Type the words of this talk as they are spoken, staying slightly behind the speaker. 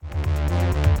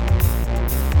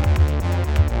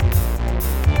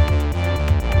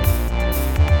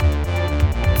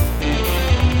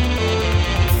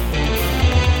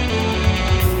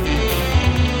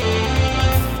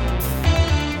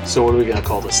to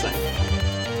call this thing?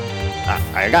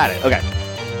 I got it. Okay.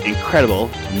 Incredible,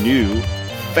 new,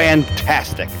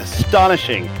 fantastic,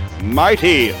 astonishing,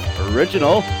 mighty,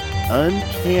 original,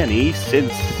 uncanny,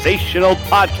 sensational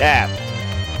podcast.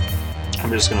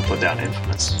 I'm just going to put down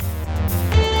infamous.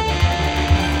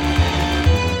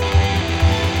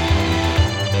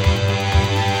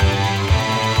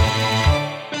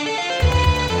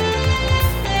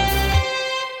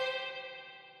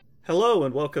 Hello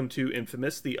and welcome to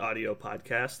Infamous, the audio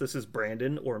podcast. This is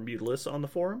Brandon, or Mutilus on the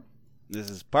forum. This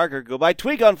is Parker. Go by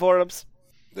Tweak on forums.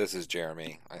 This is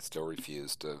Jeremy. I still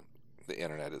refuse to. The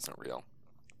internet isn't real.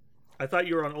 I thought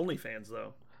you were on OnlyFans,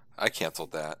 though. I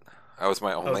canceled that. I was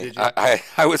my only. did you?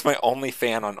 I was my only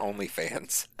fan on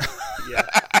OnlyFans. Yeah.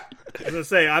 I was going to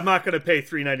say, I'm not going to pay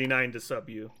 $3.99 to sub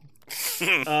you.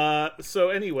 So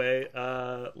anyway,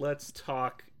 let's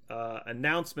talk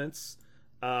announcements.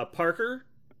 Parker,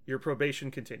 your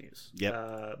probation continues.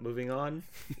 Yep. Moving on,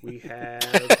 we have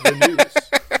the news.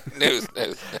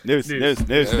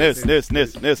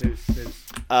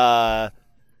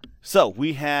 So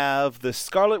we have the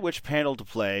Scarlet Witch panel to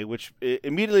play, which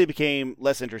immediately became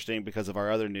less interesting because of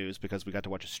our other news, because we got to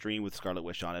watch a stream with Scarlet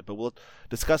Witch on it. But we'll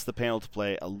discuss the panel to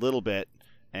play a little bit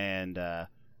and kind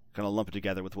of lump it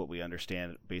together with what we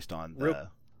understand based on the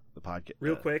podcast.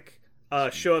 Real quick,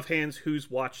 show of hands, who's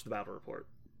watched the Battle Report?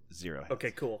 0.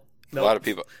 Okay, cool. A lot of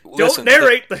people. Don't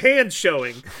narrate the hands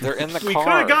showing. They're in the car. We could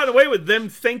have gotten away with them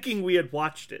thinking we had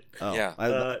watched it. Oh, Yeah.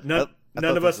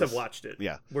 None of us have watched it.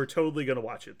 Yeah. We're totally going to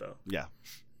watch it, though. Yeah.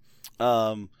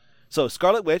 So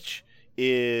Scarlet Witch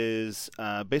is,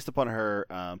 based upon her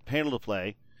panel to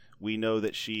play, we know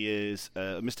that she is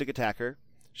a mystic attacker.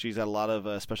 She's got a lot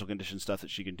of special condition stuff that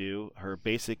she can do. Her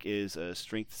basic is a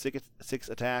strength 6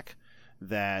 attack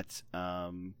that...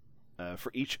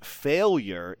 for each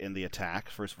failure in the attack,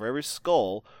 for every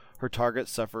skull, her target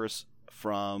suffers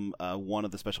from one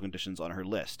of the special conditions on her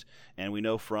list. And we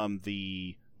know from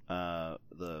the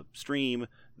stream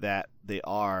that they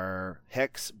are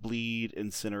Hex, Bleed,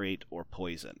 Incinerate, or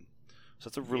Poison. So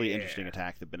it's a really interesting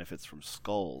attack that benefits from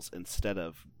skulls instead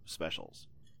of specials.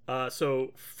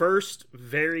 So first,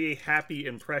 very happy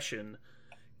impression.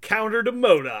 Counter to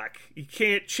MODOK. You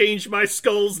can't change my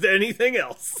skulls to anything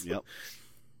else. Yep.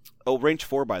 Oh, range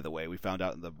 4, by the way. We found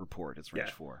out in the report. It's range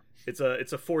 4. It's a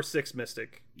 4/6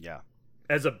 mystic. Yeah.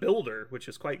 As a builder, which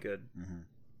is quite good. Mm-hmm.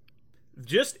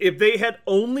 Just, if they had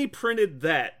only printed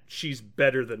that, she's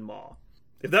better than Maw.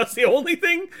 If that's the only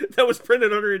thing that was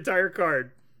printed on her entire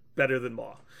card, better than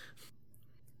Maw.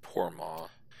 Poor Ma.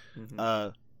 Mm-hmm.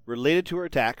 Related to her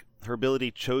attack, her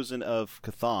ability Chosen of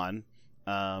Chthon,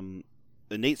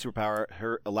 innate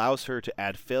superpower, allows her to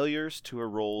add failures to her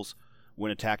rolls when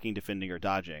attacking, defending, or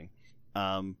dodging,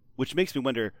 which makes me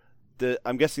wonder.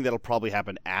 I'm guessing that'll probably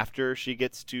happen after she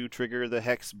gets to trigger the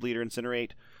Hex, Bleed, or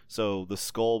Incinerate. So the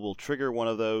skull will trigger one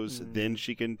of those, then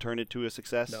she can turn it to a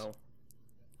success. No,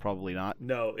 probably not.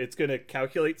 No, it's going to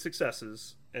calculate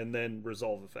successes and then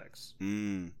resolve effects.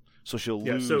 So she'll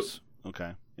lose.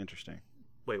 Okay, interesting.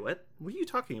 Wait, what? What are you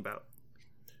talking about?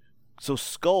 So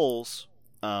skulls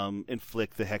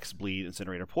inflict the Hex, Bleed,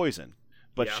 Incinerate, or Poison.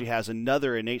 But she has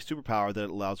another innate superpower that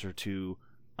allows her to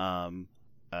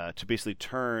basically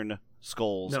turn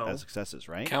skulls as successes,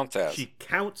 right? Count as. She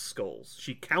counts skulls.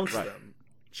 She counts them.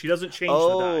 She doesn't change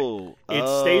the die.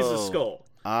 It stays a skull.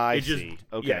 I see.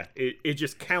 Okay. Yeah, it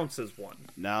just counts as one.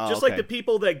 No, just like the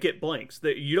people that get blanks.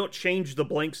 That you don't change the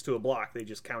blanks to a block. They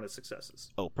just count as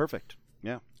successes. Oh, perfect.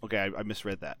 Yeah. Okay, I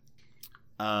misread that.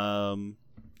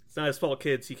 It's not his fault,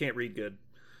 kids. He can't read good.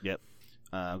 Yep.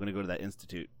 I'm going to go to that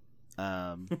institute.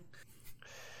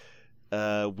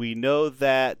 We know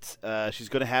that she's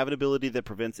going to have an ability that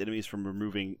prevents enemies from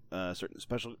removing certain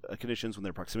special conditions when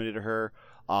they're proximity to her,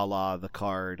 a la the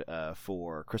card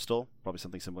for Crystal. Probably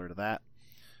something similar to that.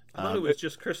 I thought it was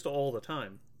just Crystal all the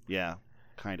time. Yeah,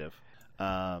 kind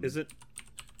of. Is it?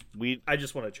 I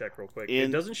just want to check real quick.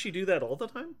 Doesn't she do that all the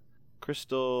time?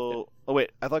 Crystal... Yeah. Oh,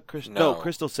 wait. I thought Crystal... No,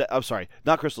 Crystal said... I'm sorry.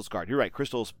 Not Crystal's card. You're right.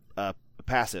 Crystal's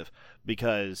passive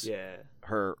because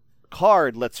her...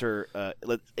 card lets her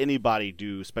let anybody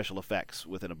do special effects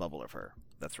within a bubble of her.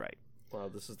 That's right. Wow,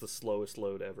 this is the slowest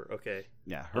load ever. Okay.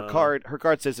 Yeah, her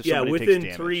card says if somebody takes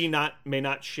damage. Within 3 may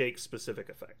not shake specific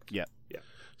effect. Yeah.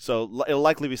 So it'll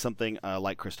likely be something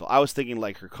like Crystal. I was thinking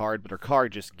like her card, but her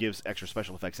card just gives extra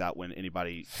special effects out when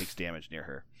anybody takes damage near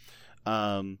her.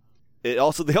 They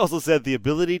also said the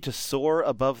ability to soar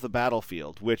above the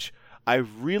battlefield, which I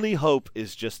really hope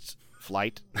is just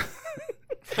flight.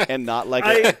 and not like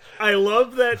I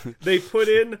love that they put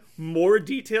in more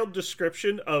detailed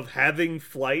description of having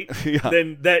flight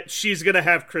than that she's gonna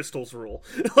have Crystal's rule.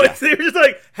 They're just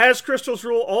like, has Crystal's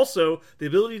rule also the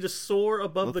ability to soar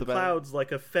above the clouds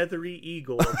like a feathery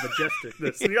eagle of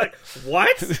majesticness. And you're like,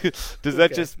 what? Does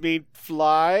that just mean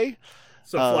fly?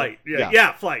 So flight.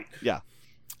 Yeah, flight. Yeah.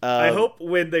 I hope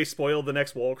when they spoil the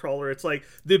next wall crawler, it's like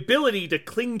the ability to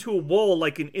cling to a wall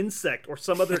like an insect or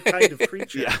some other kind of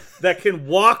creature that can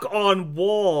walk on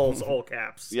walls, all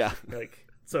caps. Yeah.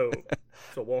 So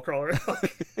wall crawler.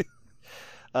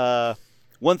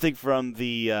 One thing from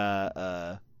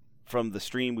the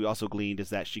stream we also gleaned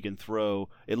is that she can throw,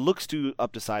 it looks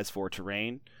up to size 4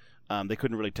 terrain. They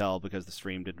couldn't really tell because the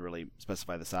stream didn't really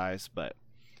specify the size, but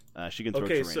she can throw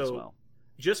terrain as well.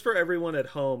 Just for everyone at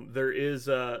home, there is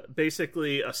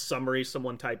basically a summary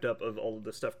someone typed up of all of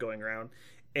the stuff going around.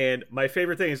 And my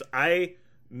favorite thing is I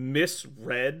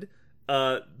misread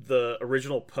the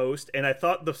original post, and I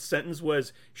thought the sentence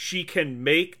was, she can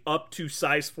make up to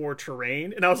size 4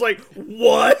 terrain. And I was like,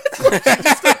 what? She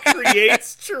just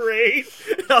creates terrain?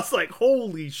 And I was like,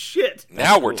 holy shit.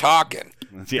 Now we're talking.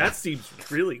 Yeah. That seems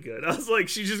really good. I was like,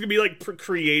 she's just gonna be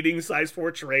creating size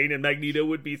 4 terrain and Magneto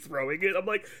would be throwing it. I'm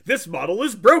like, this model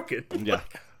is broken. Yeah.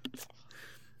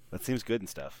 That seems good and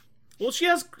stuff. Well, she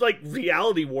has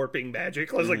reality warping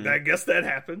magic. I was like, I guess that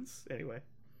happens. Anyway.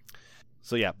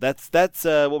 So yeah, that's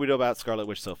what we know about Scarlet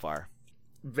Witch so far.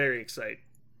 Very excited.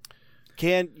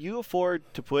 Can you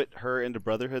afford to put her into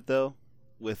Brotherhood though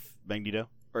with Magneto?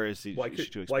 Or is she too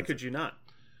expensive? Why could you not?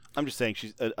 I'm just saying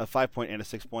she's a 5 point and a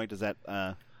 6 point. Does that?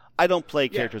 I don't play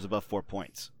characters above 4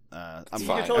 points. I'm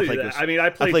fine. I play that. I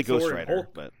play Ghost Thor Rider,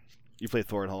 but you play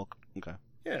Thor and Hulk. Okay.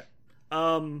 Yeah.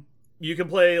 You can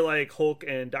play Hulk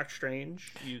and Doctor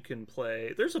Strange. You can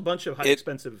play. There's a bunch of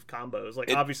expensive combos.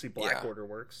 Obviously Black Order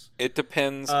works. It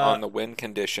depends on the win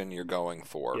condition you're going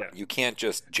for. Yeah. You can't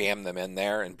just jam them in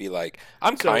there and be like,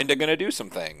 I'm kind of going to do some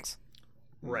things.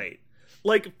 Right.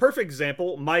 Perfect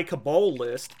example, my Cabal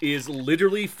list is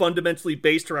literally fundamentally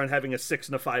based around having a 6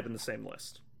 and a 5 in the same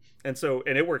list. And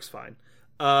it works fine.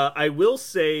 I will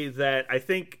say that I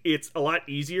think it's a lot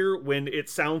easier when it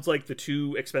sounds like the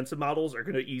 2 expensive models are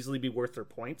going to easily be worth their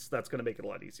points. That's going to make it a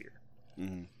lot easier.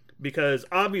 Mm-hmm. Because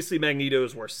obviously Magneto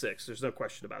is worth 6. There's no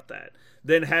question about that.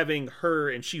 Then having her,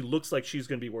 and she looks like she's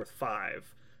going to be worth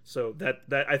 5. So that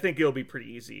I think it'll be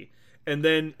pretty easy. And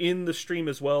then in the stream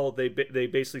as well, they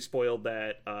basically spoiled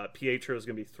that Pietro is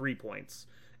going to be 3 points.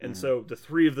 And so the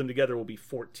 3 of them together will be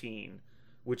 14,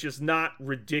 which is not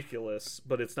ridiculous,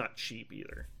 but it's not cheap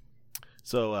either.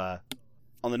 So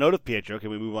on the note of Pietro,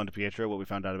 can we move on to Pietro, what we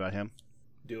found out about him?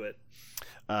 Do it.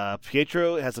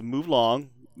 Pietro has a move long.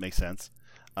 Makes sense.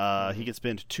 He can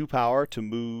spend 2 power to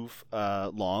move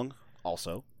long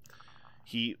also.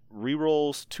 He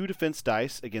rerolls 2 defense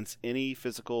dice against any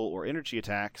physical or energy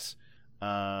attacks.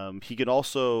 He can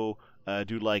also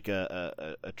do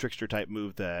a trickster type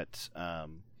move that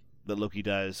Loki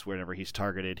does. Whenever he's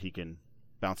targeted, he can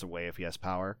bounce away if he has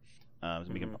power. To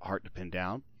make him hard to pin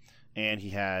down. And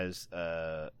he has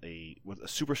a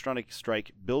super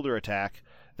strike builder attack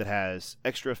that has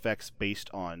extra effects based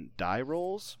on die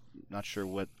rolls. Not sure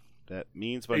what that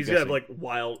means, but he's gonna have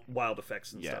wild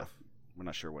effects and stuff. We're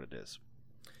not sure what it is.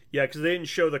 Yeah, because they didn't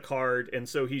show the card, and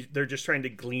so they're just trying to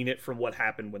glean it from what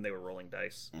happened when they were rolling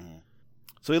dice. Mm-hmm.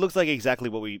 So he looks like exactly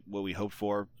what we hoped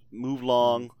for. Move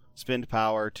long, spend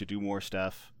power to do more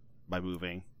stuff by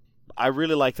moving. I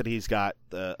really like that he's got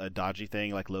a dodgy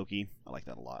thing like Loki. I like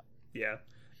that a lot. Yeah,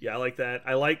 I like that.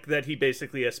 I like that he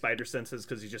basically has spider senses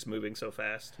because he's just moving so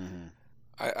fast. Mm-hmm.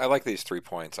 I like these 3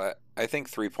 points. I think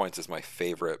 3 points is my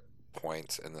favorite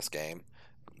points in this game.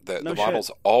 The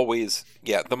models always,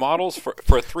 the models for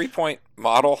a 3 point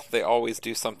model, they always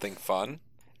do something fun,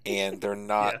 and they're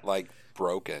not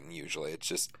broken usually. It's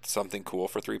just something cool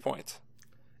for 3 points.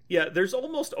 Yeah, there's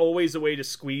almost always a way to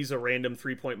squeeze a random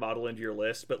 3 point model into your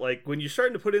list, but when you're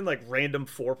starting to put in random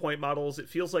 4 point models, it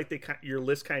feels like your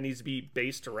list kind of needs to be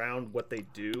based around what they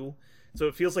do. So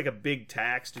it feels like a big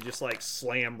tax to just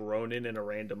slam Ronin in a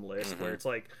random list, where it's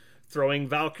throwing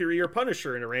Valkyrie or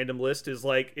Punisher in a random list is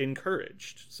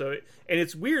encouraged. So, and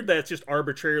it's weird that it's just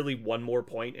arbitrarily 1 more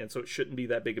point, and so it shouldn't be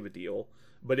that big of a deal.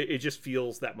 But it just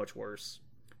feels that much worse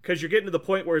because you're getting to the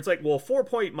point where it's a 4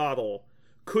 point model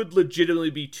could legitimately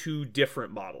be 2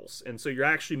 different models, and so you're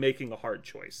actually making a hard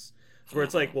choice. Where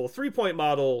it's 3 point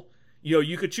model,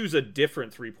 you could choose a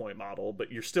different 3 point model,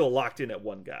 but you're still locked in at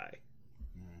one guy.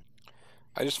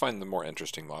 I just find the more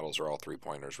interesting models are all 3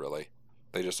 pointers. Really.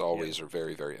 They just always are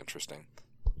very, very interesting.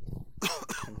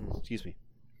 Excuse me.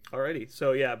 Alrighty.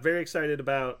 So, very excited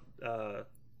about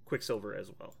Quicksilver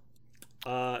as well.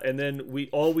 And then we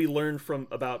learned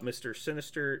about Mr.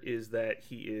 Sinister is that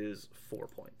he is 4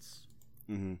 points.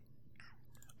 Mm-hmm.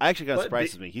 I actually kind of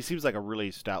surprises me. He seems like a really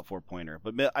stout 4-pointer,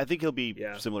 but I think he'll be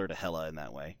similar to Hela in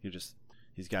that way.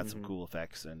 He's got some cool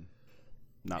effects and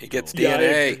not. He gets Yeah,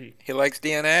 DNA. He likes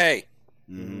DNA.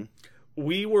 Mm-hmm.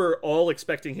 We were all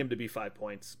expecting him to be 5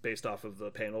 points based off of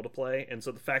the panel to play, and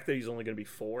so the fact that he's only going to be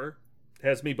 4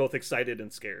 has me both excited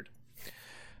and scared.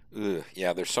 Ugh,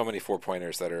 yeah, there's so many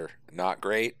 4-pointers that are not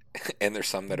great, and there's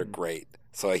some that are great.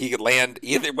 So he could land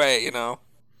either way, you know.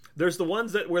 There's the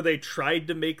ones where they tried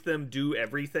to make them do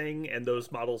everything, and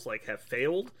those models like have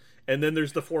failed. And then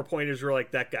there's the 4-pointers who are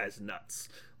like, that guy's nuts,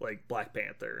 like Black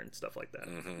Panther and stuff like that.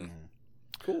 Mm-hmm.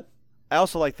 Cool. I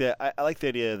also like that. I like the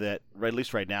idea that at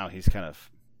least right now he's kind of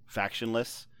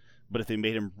factionless. But if they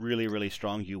made him really, really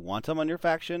strong, you want him on your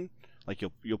faction. Like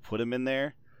you'll put him in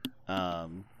there. I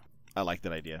like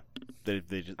that idea. They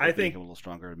just make him a little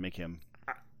stronger and make him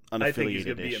unaffiliated. I think he's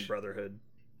going to be in Brotherhood.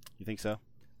 You think so?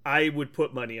 I would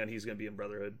put money on he's going to be in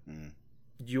Brotherhood. Mm.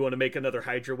 You want to make another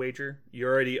Hydra wager? You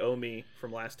already owe me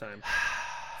from last time.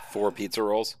 4 pizza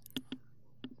rolls?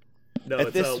 No,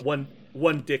 it's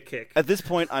one dick kick. At this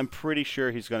point, I'm pretty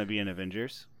sure he's going to be in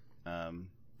Avengers. At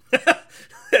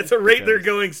the rate they're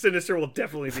going, Sinister will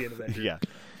definitely be in Avengers. Yeah.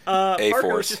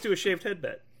 Parker, let's just do a shaved head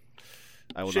bet.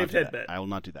 I will shaved not do head that. bet. I will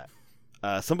not do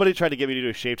that. Somebody tried to get me to do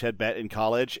a shaved head bet in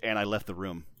college, and I left the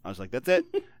room. I was like, that's it?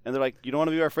 And they're like, you don't want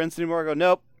to be our friends anymore? I go,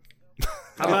 nope.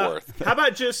 How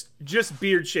about just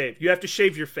beard shave? You have to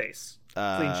shave your face.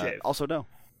 Clean shave. Also, no.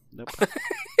 Nope.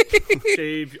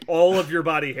 Shave all of your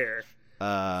body hair,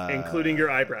 including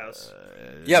your eyebrows.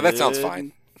 Yeah, that sounds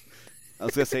fine. I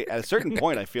was going to say, at a certain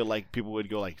point, I feel like people would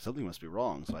go like, something must be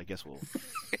wrong, so I guess we'll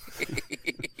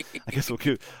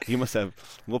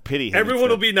we'll pity him. Everyone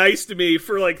will be nice to me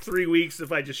for like 3 weeks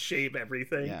if I just shave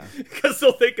everything. Yeah. Because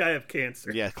they'll think I have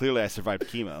cancer. Yeah, clearly I survived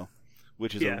chemo,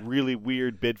 which is a really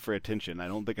weird bid for attention. I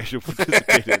don't think I should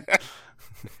participate in.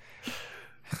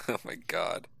 Oh my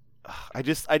god. I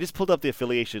just pulled up the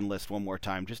affiliation list one more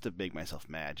time just to make myself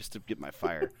mad, just to get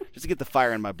the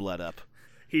fire in my blood up.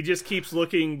 He just keeps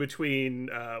looking between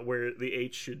where the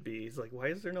H should be. He's like, why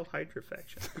is there no Hydra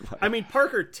faction? I mean,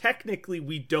 Parker, technically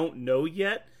we don't know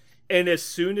yet, and as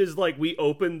soon as like we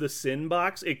open the Sin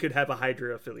box, it could have a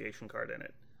Hydra affiliation card in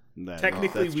it.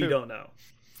 Technically, we don't know.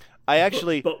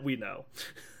 But we know.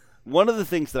 One of the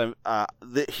things that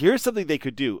here's something they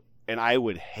could do, and I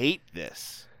would hate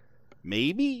this.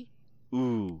 Maybe?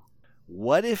 Ooh.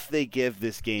 What if they give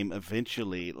this game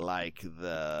eventually like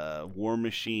the War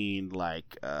Machine,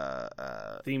 like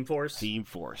Theme Force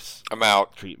I'm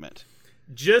out. treatment?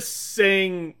 Just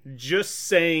saying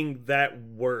that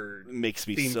word makes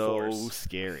me Theme so Force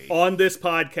scary. On this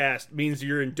podcast means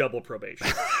you're in double probation.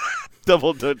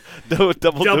 double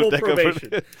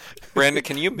probation. Brandon,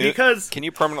 can you mute? Can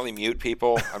you permanently mute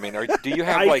people? I mean, do you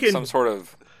have some sort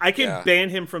of? I can ban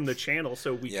him from the channel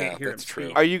so we can't hear him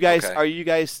speak. Are you guys?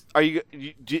 Okay.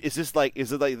 Is it like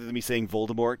me saying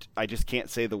Voldemort? I just can't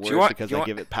say the word because I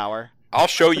give it power. I'll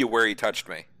show you where he touched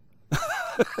me.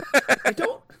 I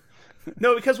don't.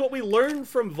 No, because what we learned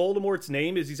from Voldemort's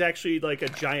name is he's actually like a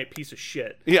giant piece of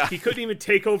shit. Yeah. He couldn't even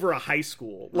take over a high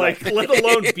school, let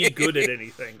alone be good at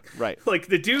anything. Right. Like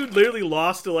the dude literally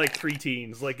lost to like 3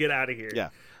 teens. Like, get out of here. Yeah.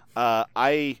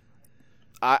 I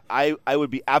would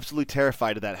be absolutely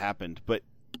terrified if that happened, but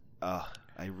I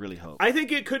really hope. I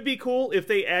think it could be cool if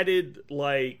they added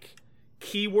like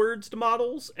keywords to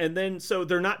models, and then so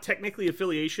they're not technically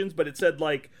affiliations, but it said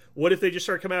like, what if they just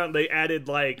start coming out and they added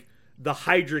like the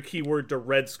Hydra keyword to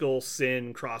Red Skull,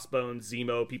 Sin, Crossbones,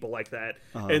 Zemo, people like that.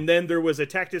 And then there was a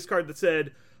tactics card that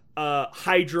said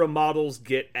Hydra models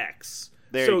get X.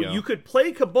 There you could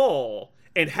play Cabal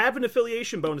and have an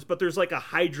affiliation bonus, but there's like a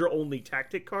Hydra-only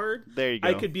tactic card. There you go.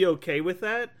 I could be okay with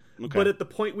that. Okay. But at the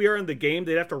point we are in the game,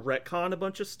 they'd have to retcon a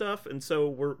bunch of stuff, and so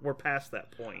we're past that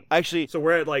point. Actually, so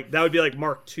we're at like that would be like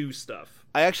Mark II stuff.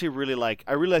 I really like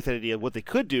that idea. What they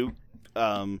could do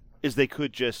is they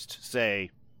could just say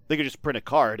they could just print a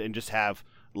card and just have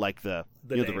like the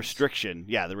restriction.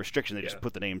 Yeah, the restriction. They just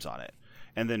put the names on it,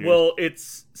 and then it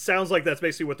sounds like that's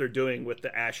basically what they're doing with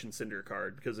the Ash and Cinder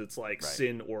card because it's like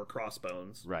Sin or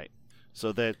Crossbones. Right.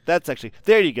 So that's actually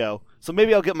there. You go. So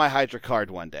maybe I'll get my Hydra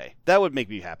card one day. That would make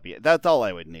me happy. That's all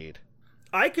I would need.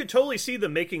 I could totally see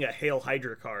them making a Hail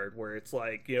Hydra card where it's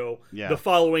like, the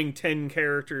following 10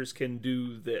 characters can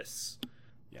do this.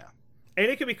 Yeah. And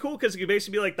it could be cool because it could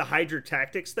basically be like the Hydra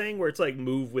Tactics thing where it's like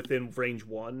move within range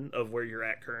 1 of where you're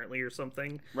at currently or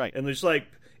something. Right. And there's like,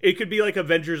 It could be like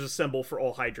Avengers Assemble for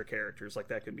all Hydra characters. Like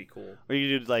that could be cool. Or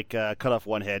you do like cut off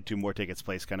one head, 2 more tickets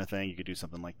place kind of thing. You could do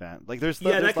something like that. Like there's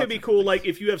that could be cool. Like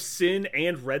if you have Sin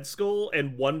and Red Skull,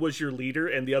 and one was your leader,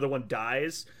 and the other one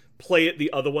dies, play it.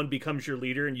 The other one becomes your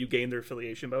leader, and you gain their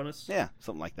affiliation bonus. Yeah,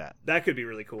 something like that. That could be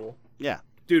really cool. Yeah,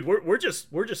 dude, we're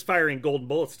just firing golden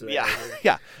bullets today. Yeah,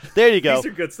 yeah. There you go.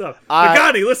 These are good stuff.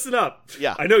 Nagani, listen up.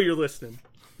 Yeah, I know you're listening.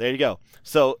 There you go.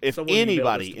 So if Someone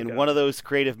anybody in one of those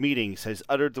creative meetings has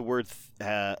uttered the word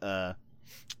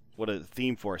what a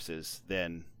theme force is,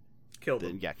 then kill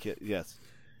them. Yeah, yes.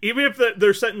 Even if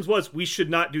their sentence was, "We should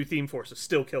not do theme forces,"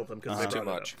 still kill them because they're too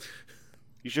much.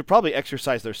 You should probably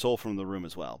exorcise their soul from the room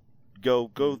as well. Go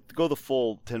the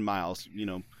full 10 miles.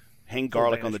 Hang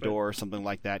garlic on the door or something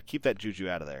like that. Keep that juju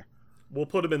out of there. We'll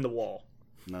put them in the wall.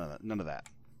 None of that.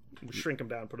 We'll shrink them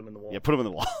down, put them in the wall. Yeah, put them in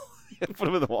the wall. Put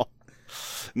them in the wall.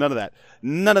 None of that.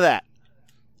 None of that.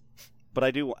 But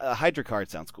I do. A Hydra card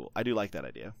sounds cool. I do like that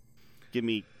idea. Give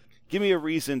me a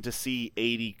reason to see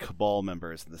 80 Cabal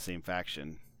members in the same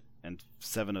faction, and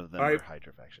 7 of them are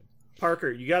Hydra faction.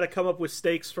 Parker, you got to come up with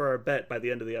stakes for our bet by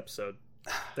the end of the episode.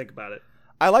 Think about it.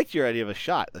 I liked your idea of a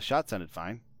shot. The shot sounded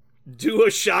fine. Do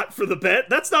a shot for the bet?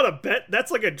 That's not a bet. That's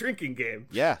like a drinking game.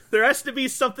 Yeah. There has to be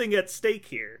something at stake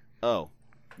here. Oh.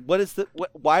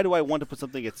 Why do I want to put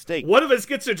something at stake? One of us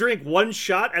gets to drink one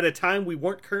shot at a time we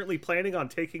weren't currently planning on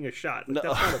taking a shot. No.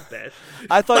 That's not a bet.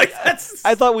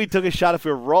 I thought we took a shot if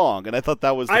we were wrong, and I thought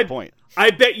that was the point. I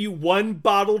bet you 1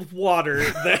 bottled water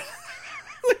that...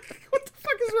 what the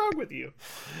fuck is wrong with you?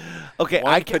 Okay,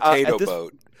 one potato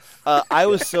boat. I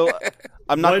was so...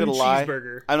 I'm not going to lie.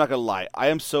 Cheeseburger. I'm not going to lie. I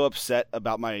am so upset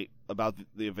about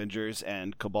the Avengers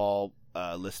and Cabal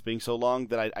list being so long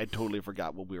that I totally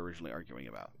forgot what we were originally arguing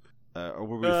about. Or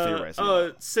were we theorizing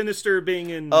about? Sinister being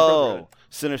in Brotherhood.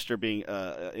 Sinister being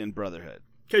in Brotherhood.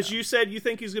 Because you said you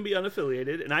think he's going to be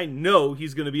unaffiliated, and I know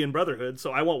he's going to be in Brotherhood,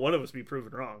 so I want one of us to be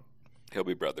proven wrong. He'll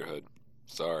be Brotherhood.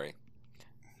 Sorry.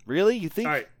 Really? You think?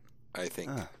 All right. I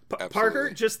think.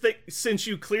 Parker, just think, since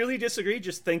you clearly disagree,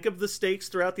 just think of the stakes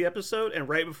throughout the episode, and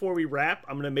right before we wrap,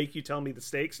 I'm going to make you tell me the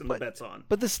stakes and the bet's on.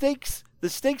 But the stakes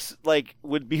like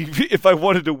would be if I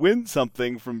wanted to win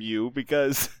something from you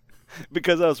because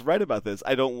I was right about this.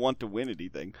 I don't want to win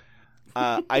anything.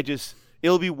 It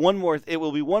will be one more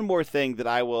thing that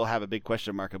I will have a big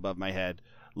question mark above my head,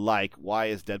 like why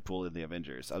is Deadpool in the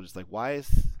Avengers? I was just like, why is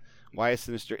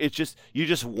Sinister? It's just you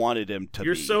just wanted him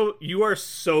to. You are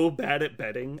so bad at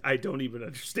betting. I don't even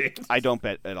understand. I don't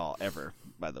bet at all ever.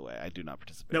 By the way, I do not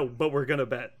participate. No, but we're gonna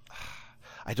bet.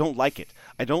 I don't like it.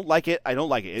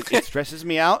 It stresses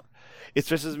me out. It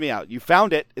stresses me out. You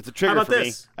found it. It's a trigger How about for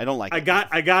this? me. I don't like it.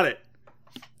 I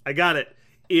got it.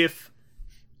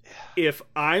 If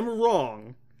I'm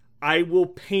wrong, I will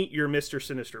paint your Mr.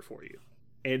 Sinister for you.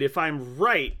 And if I'm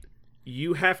right,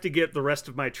 you have to get the rest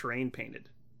of my terrain painted.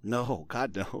 No,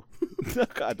 God, no. No,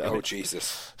 God, no. Oh,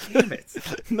 Jesus. Damn it.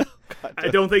 No, God, no. I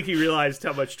don't think he realized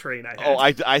how much terrain I had. Oh,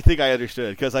 I think I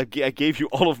understood, because I gave you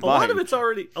all of mine. A lot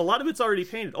of it's already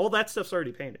painted. All that stuff's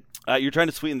already painted. You're trying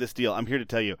to sweeten this deal. I'm here to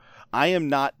tell you, I am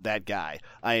not that guy.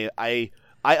 I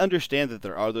understand that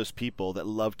there are those people that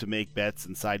love to make bets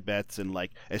and side bets, and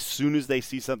like as soon as they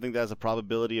see something that has a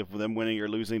probability of them winning or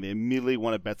losing, they immediately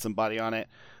want to bet somebody on it.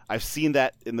 I've seen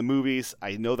that in the movies.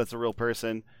 I know that's a real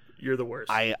person. You're the worst.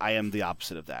 I am the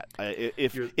opposite of that.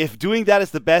 If doing that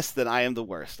is the best, then I am the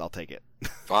worst. I'll take it.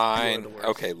 Fine.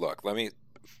 Okay, look.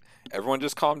 Everyone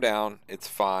just calm down. It's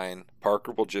fine.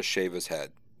 Parker will just shave his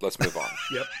head. Let's move on.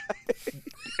 Yep.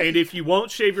 And if you won't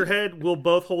shave your head, we'll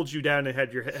both hold you down and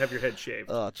have your head shaved.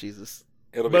 Oh, Jesus.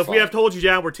 But if we have to hold you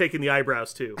down, we're taking the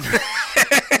eyebrows too.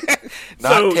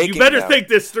 So you better think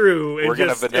this through and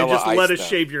just let us them.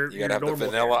 shave your You're gonna have the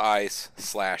vanilla ice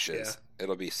slashes. Yeah.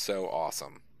 It'll be so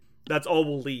awesome. That's all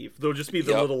we'll leave. There'll just be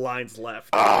the little lines left.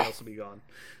 Everything else will be gone.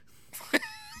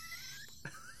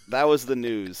 That was the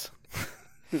news.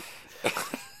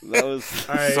 That was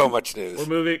all right, so much news.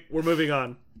 We're moving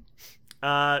on.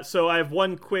 So I have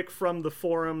one quick from the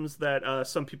forums that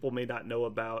some people may not know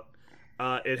about.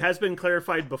 It has been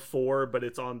clarified before, but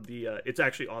it's on it's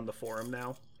actually on the forum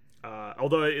now.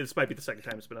 Although this might be the second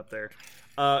time it's been up there.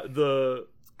 The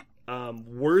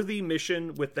worthy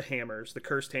mission with the hammers, the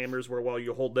cursed hammers, where while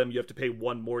you hold them, you have to pay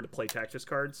 1 more to play Tactics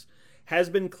cards, has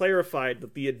been clarified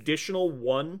that the additional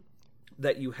 1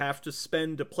 that you have to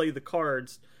spend to play the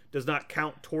cards does not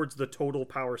count towards the total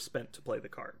power spent to play the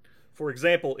card. For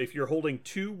example, if you're holding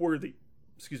 2 worthy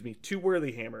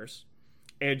hammers,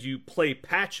 and you play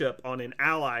Patch Up on an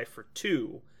ally for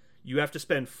 2, you have to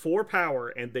spend 4 power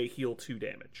and they heal 2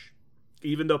 damage.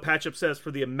 Even though Patch Up says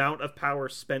for the amount of power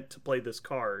spent to play this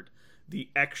card, the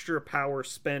extra power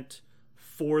spent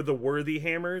for the worthy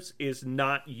hammers is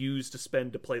not used to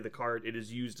spend to play the card. It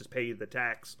is used to pay the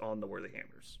tax on the worthy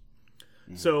hammers.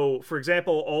 So, for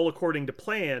example, all according to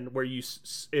plan, where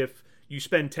if you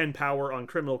spend 10 power on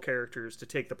criminal characters to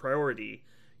take the priority,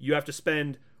 you have to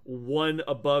spend 1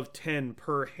 above 10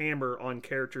 per hammer on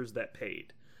characters that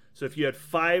paid. So if you had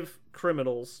 5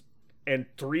 criminals and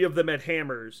 3 of them had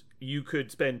hammers, you could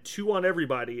spend 2 on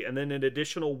everybody, and then an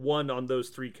additional 1 on those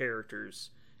 3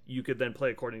 characters. You could then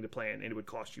play according to plan, and it would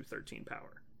cost you 13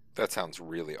 power. That sounds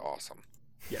really awesome.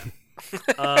 Yeah.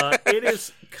 It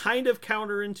is kind of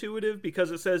counterintuitive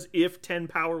because it says if 10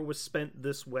 power was spent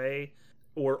this way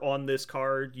or on this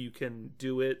card, you can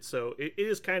do it. So it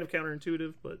is kind of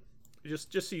counterintuitive, but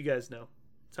just so you guys know,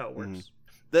 that's how it works.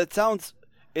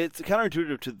 It's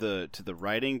counterintuitive to the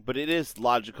writing, but it is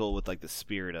logical with like the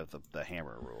spirit of the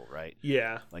hammer rule, right?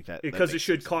 Yeah, like that because it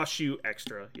should cost you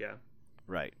extra. Yeah,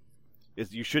 right.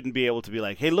 You shouldn't be able to be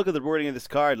like, hey, look at the wording of this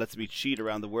card. Lets me cheat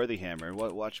around the worthy hammer.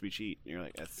 Watch me cheat. And you're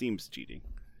like, that seems cheating.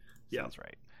 Yeah. Sounds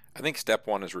right. I think step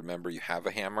 1 is remember you have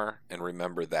a hammer and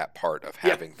remember that part of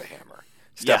having the hammer.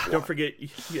 Don't forget.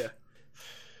 Yeah.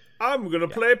 I'm gonna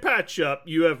play patch up.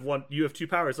 You have 2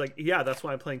 powers. Like, yeah, that's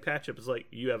why I'm playing patch up. It's like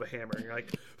you have a hammer. And you're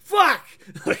like, fuck!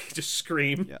 Like, just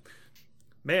scream. Yeah.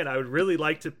 Man, I would really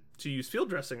like to use field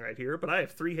dressing right here, but I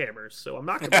have 3 hammers, so I'm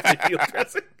not going to play field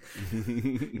dressing.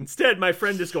 Instead, my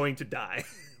friend is going to die.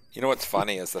 You know what's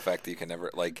funny is the fact that you can never,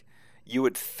 like, you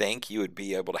would think you would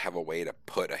be able to have a way to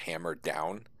put a hammer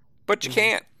down, but you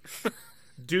can't.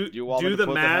 Do the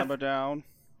math. The hammer down?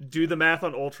 Do the math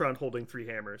on Ultron holding 3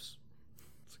 hammers.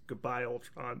 It's goodbye,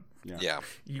 Ultron. Yeah.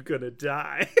 You're going to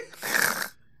die.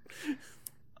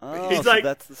 Oh, he's like,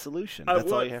 that's the solution.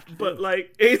 That's all you have to do. But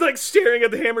like, he's like staring at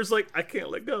the hammers, like, I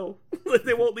can't let go. Like,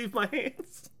 they won't leave my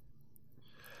hands.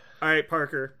 All right,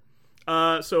 Parker.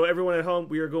 So everyone at home,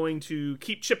 we are going to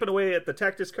keep chipping away at the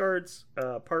tactics cards.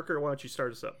 Parker, why don't you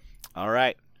start us up? All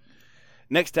right.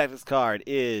 Next tactics card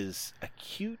is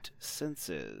Acute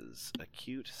Senses.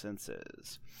 Acute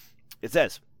Senses. It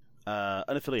says,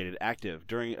 unaffiliated, active.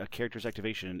 During a character's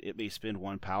activation, it may spend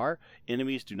 1 power.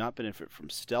 Enemies do not benefit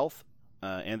from stealth.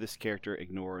 And this character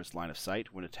ignores line of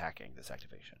sight when attacking this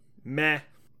activation. Meh.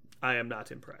 I am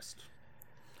not impressed.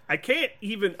 I can't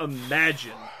even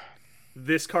imagine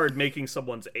this card making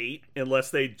someone's 8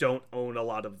 unless they don't own a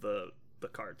lot of the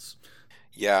cards.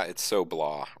 Yeah, it's so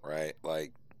blah, right?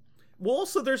 Like, well,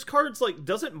 also there's cards like,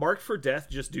 doesn't Marked for Death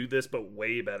just do this but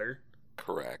way better?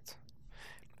 Correct.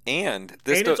 And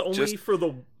this it's only for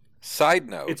the side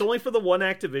note. It's only for the 1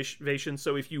 activation,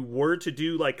 so if you were to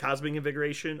do like Cosmic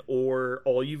Invigoration or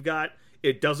All You've Got,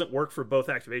 it doesn't work for both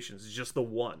activations. It's just the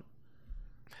 1.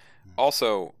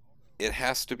 Also, it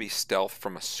has to be stealth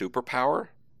from a superpower.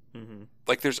 Mm-hmm.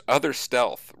 Like, there's other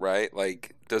stealth, right?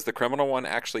 Like, does the criminal one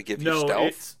actually give you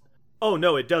stealth?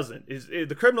 No, it doesn't.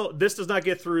 The criminal, this does not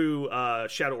get through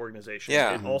Shadow Organization.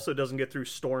 Yeah. It also doesn't get through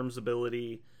Storm's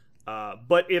ability.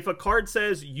 But if a card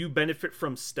says you benefit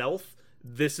from stealth,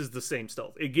 this is the same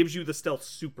stealth. It gives you the stealth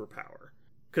superpower,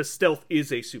 because stealth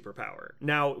is a superpower.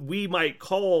 Now, we might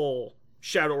call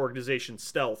Shadow Organization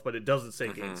stealth, but it doesn't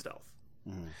say gain stealth.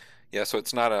 Mm-hmm. Yeah, so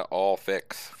it's not an all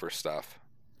fix for stuff.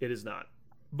 It is not.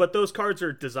 But those cards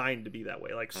are designed to be that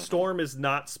way. Like, Storm is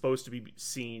not supposed to be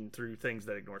seen through things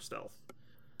that ignore stealth.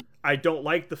 I don't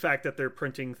like the fact that they're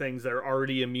printing things that are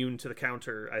already immune to the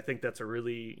counter. I think that's a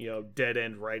really,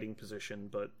 dead-end writing position,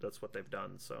 but that's what they've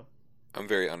done, so... I'm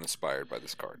very uninspired by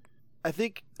this card. I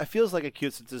think it feels like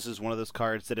Acute Senses is one of those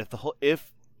cards that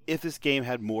if this game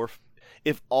had more,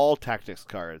 if all tactics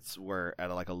cards were at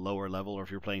a lower level, or if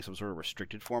you're playing some sort of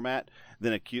restricted format,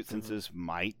 then Acute Senses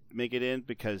might make it in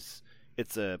because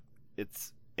it's a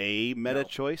meta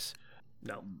choice.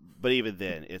 No, but even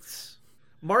then, it's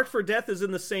Marked for Death is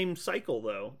in the same cycle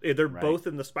though. They're both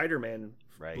in the Spider-Man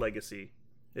legacy.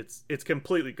 It's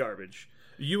completely garbage.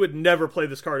 You would never play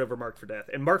this card over Marked for Death.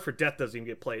 And Marked for Death doesn't even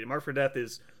get played. Marked for Death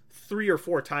is 3 or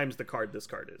 4 times the card this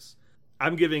card is.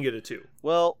 I'm giving it a 2.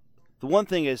 Well, the one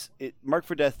thing is, Marked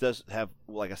for Death does have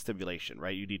a stipulation,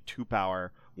 right? You need 2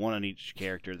 power, 1 on each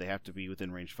character. They have to be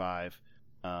within range 5.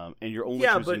 And you're only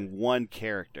choosing 1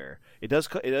 character. It does.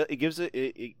 It gives it.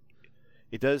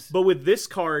 It does. But with this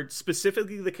card,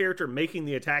 specifically the character making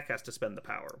the attack has to spend the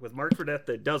power. With Marked for Death,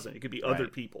 that doesn't. It could be other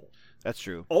people. That's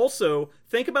true. Also,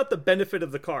 think about the benefit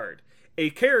of the card. A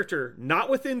character not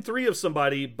within 3 of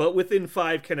somebody, but within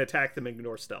 5 can attack them and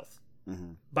ignore stealth.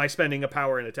 Mm-hmm. By spending a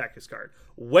power and attack this card.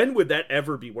 When would that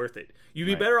ever be worth it? You'd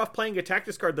be better off playing a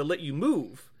tactics card that let you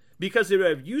move, because it would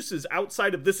have uses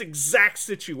outside of this exact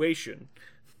situation.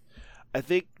 I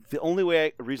think the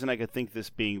only reason I could think this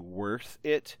being worth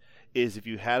it is if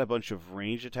you had a bunch of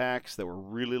range attacks that were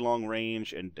really long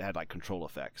range and had like control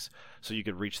effects. So you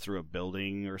could reach through a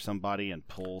building or somebody and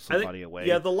pull somebody away.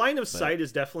 Yeah, the line of sight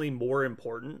is definitely more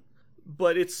important,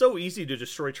 but it's so easy to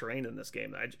destroy terrain in this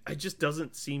game. It just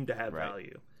doesn't seem to have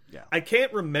value. Yeah. I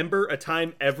can't remember a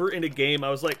time ever in a game I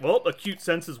was like, well, acute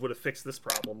senses would have fixed this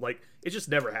problem. Like, it just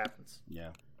never happens. Yeah.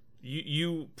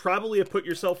 You probably have put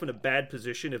yourself in a bad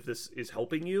position if this is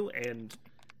helping you, and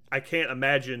I can't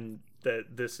imagine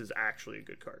that this is actually a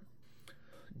good card.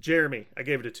 Jeremy, I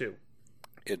gave it a 2.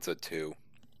 It's a 2.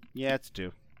 Yeah, it's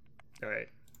 2. All right.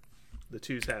 The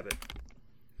 2s have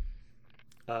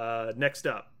it. Next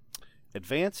up.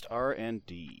 Advanced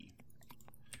R&D.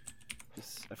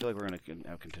 I feel like we're going to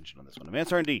have contention on this one.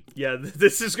 Advanced R&D. Yeah,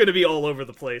 this is going to be all over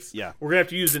the place. Yeah. We're going to have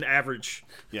to use an average.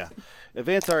 Yeah.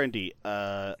 Advanced R&D.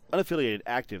 Unaffiliated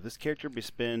active. This character may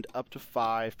spend up to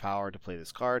 5 power to play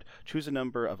this card. Choose a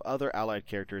number of other allied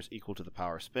characters equal to the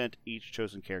power spent. Each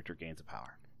chosen character gains a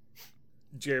power.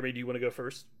 Jeremy, do you want to go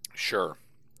first? Sure.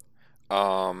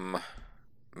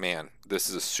 Man, this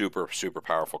is a super, super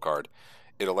powerful card.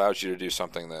 It allows you to do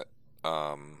something that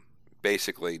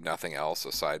basically nothing else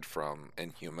aside from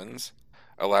Inhumans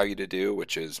allow you to do,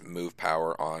 which is move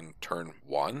power on turn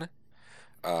 1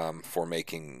 for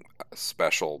making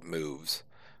special moves,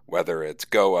 whether it's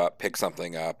go up, pick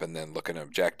something up, and then look at an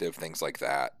objective, things like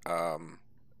that.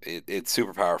 It's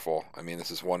super powerful. I mean, this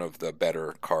is one of the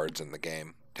better cards in the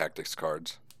game, tactics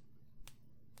cards.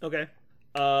 Okay.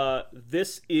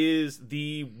 This is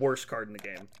the worst card in the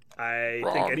game. I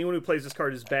Wrong. think anyone who plays this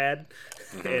card is bad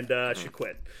and should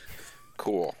quit.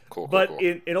 Cool. But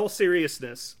in all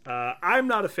seriousness, I'm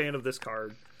not a fan of this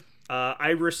card. I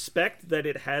respect that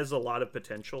it has a lot of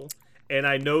potential, and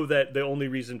I know that the only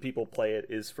reason people play it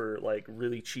is for like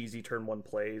really cheesy turn 1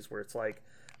 plays where it's like,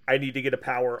 I need to get a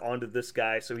power onto this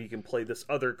guy so he can play this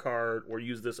other card or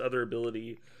use this other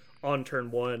ability on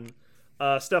turn 1.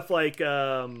 Stuff like,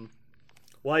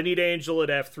 well, I need Angela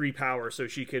to have 3 power so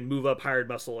she can move up Hired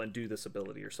Muscle and do this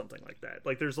ability or something like that.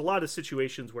 Like, there's a lot of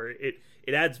situations where it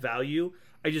adds value.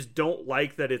 I just don't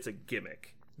like that it's a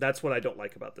gimmick. That's what I don't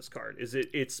like about this card, is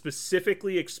it's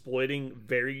specifically exploiting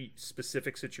very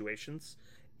specific situations.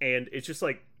 And it's just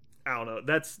like, I don't know,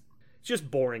 that's just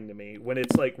boring to me. When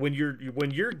it's like, when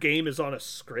your game is on a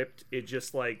script, it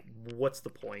just like, what's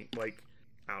the point? Like,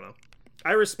 I don't know.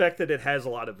 I respect that it has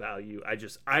a lot of value.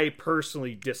 I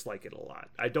personally dislike it a lot.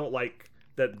 I don't like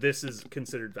that this is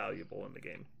considered valuable in the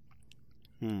game.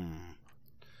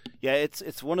 Yeah,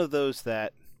 it's one of those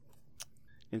that,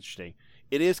 interesting.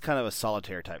 It is kind of a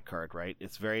solitaire type card, right?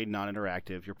 It's very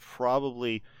non-interactive. You're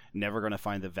probably never going to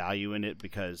find the value in it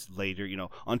because later,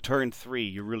 on turn 3,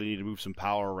 you really need to move some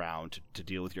power around to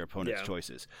deal with your opponent's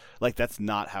choices. Like, that's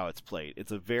not how it's played.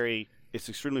 It's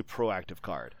extremely proactive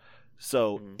card.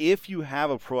 So if you have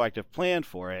a proactive plan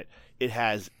for it, it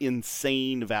has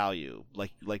insane value.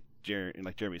 Like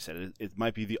Jeremy said, it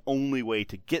might be the only way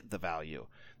to get the value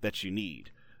that you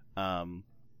need. But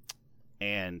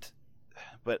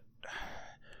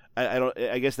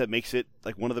I guess that makes it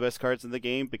like one of the best cards in the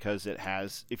game because it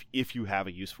has, if you have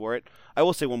a use for it. I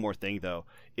will say one more thing though,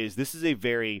 is this is a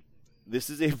very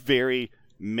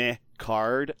meh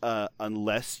card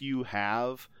unless you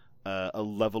have a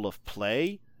level of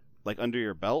play like under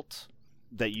your belt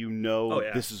that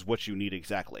this is what you need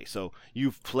exactly. So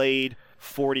you've played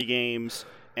 40 games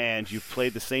and you've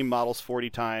played the same models 40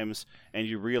 times and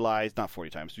you realize, not 40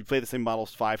 times, you played the same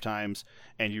models 5 times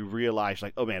and you realize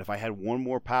like, oh man, if I had one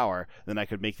more power, then I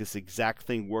could make this exact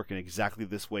thing work in exactly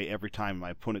this way every time and my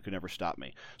opponent could never stop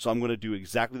me. So I'm going to do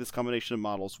exactly this combination of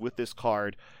models with this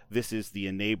card. This is the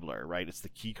enabler, right? It's the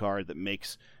key card that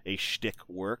makes a shtick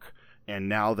work. And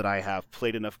now that I have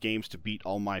played enough games to beat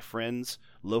all my friends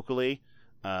locally,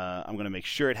 I'm going to make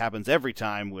sure it happens every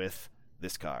time with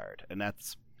this card. And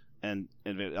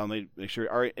I'll make sure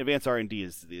our Advanced R&D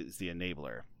is the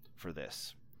enabler for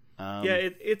this.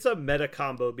 It's a meta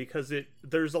combo because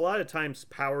there's a lot of times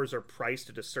powers are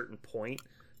priced at a certain point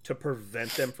to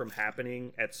prevent them from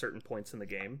happening at certain points in the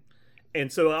game.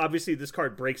 And so obviously this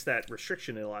card breaks that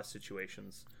restriction in a lot of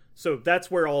situations. So that's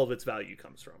where all of its value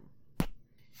comes from.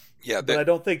 Yeah, but I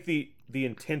don't think the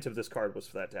intent of this card was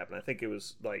for that to happen. I think it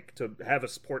was like to have a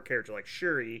support character like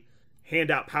Shuri hand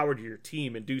out power to your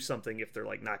team and do something if they're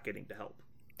like not getting to help.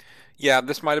 Yeah,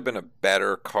 this might have been a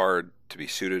better card to be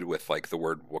suited with like the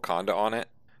word Wakanda on it.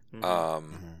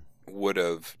 Would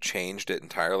have changed it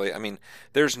entirely. I mean,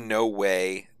 there's no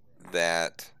way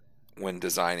that when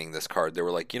designing this card they were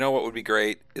like, you know what would be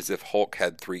great is if Hulk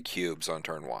had 3 cubes on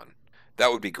turn 1.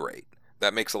 That would be great.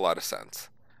 That makes a lot of sense.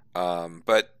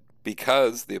 But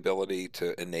because the ability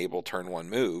to enable turn 1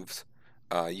 moves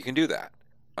you can do that.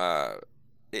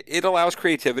 It allows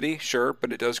creativity, sure,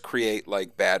 but it does create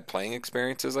like bad playing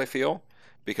experiences, I feel,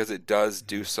 because it does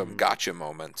do some gotcha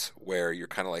moments where you're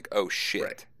kind of like, oh shit.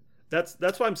 Right.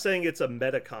 That's why I'm saying it's a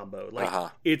meta combo.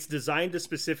 Like it's designed to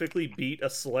specifically beat a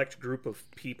select group of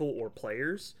people or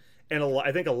players, and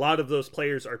I think a lot of those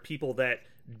players are people that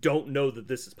don't know that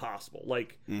this is possible.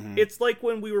 Like it's like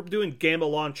when we were doing Gamma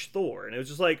Launch Thor, and it was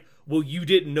just like, well, you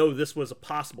didn't know this was a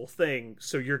possible thing,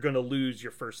 so you're going to lose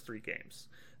your first 3 games.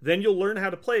 Then you'll learn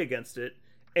how to play against it,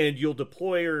 and you'll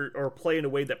deploy or play in a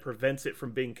way that prevents it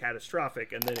from being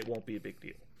catastrophic, and then it won't be a big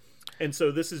deal. And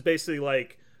so this is basically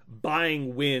like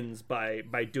buying wins by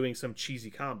doing some cheesy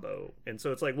combo. And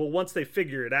so it's like, well, once they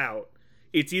figure it out,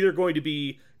 it's either going to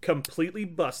be completely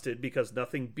busted because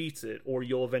nothing beats it, or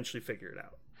you'll eventually figure it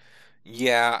out.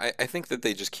 Yeah, I think that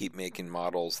they just keep making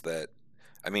models that,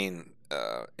 I mean,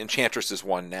 Enchantress is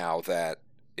one now that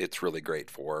it's really great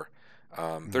for.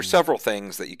 There's several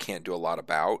things that you can't do a lot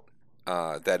about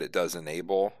that it does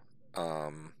enable.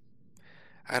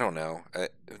 I don't know.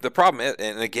 The problem is,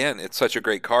 and again, it's such a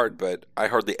great card, but I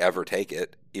hardly ever take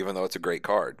it, even though it's a great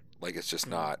card. Like, it's just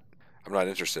not, I'm not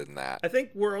interested in that. I think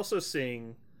we're also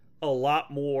seeing a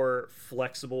lot more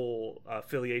flexible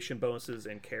affiliation bonuses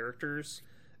and characters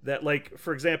that, like,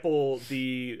 for example,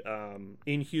 the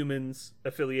Inhumans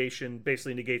affiliation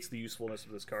basically negates the usefulness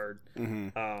of this card.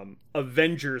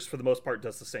 Avengers, for the most part,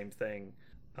 does the same thing.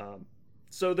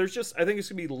 So there's just, I think it's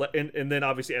going to be, and then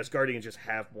obviously Asgardians just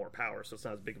have more power, so it's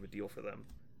not as big of a deal for them.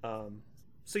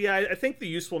 So yeah, I think the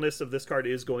usefulness of this card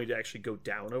is going to actually go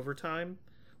down over time.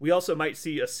 We also might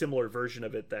see a similar version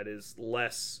of it that is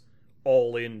less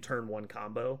all-in turn 1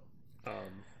 combo.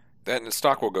 Then the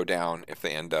stock will go down if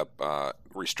they end up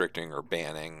restricting or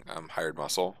banning Hired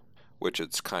Muscle, which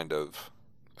it's kind of,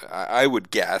 I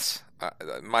would guess,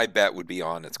 my bet would be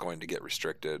on it's going to get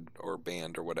restricted or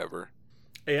banned or whatever.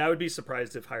 Hey, I would be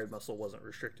surprised if Hired Muscle wasn't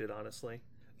restricted, honestly.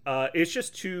 It's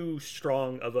just too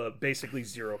strong of a basically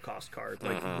 0-cost card.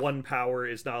 Like, 1 power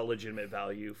is not a legitimate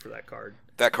value for that card.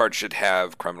 That card should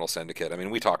have Criminal Syndicate. I mean,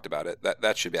 we talked about it.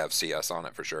 That should have CS on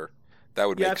it for sure. That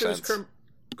would make sense. If it was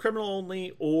criminal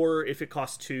only, or if it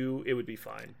costs 2, it would be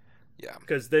fine. Yeah.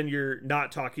 Because then you're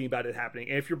not talking about it happening.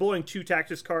 And if you're blowing 2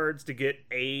 Tactics cards to get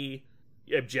a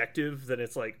objective, then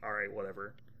it's like, all right,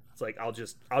 whatever. It's like, I'll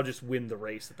just win the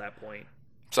race at that point.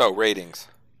 So, ratings.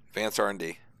 Advanced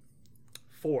R&D.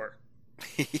 4.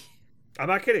 I'm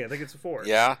not kidding. I think it's a 4.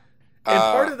 Yeah. And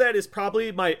part of that is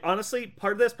probably part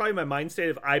of that's probably my mind state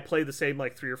of I play the same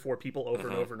like 3 or 4 people over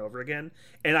and over and over again,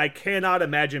 and I cannot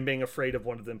imagine being afraid of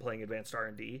one of them playing Advanced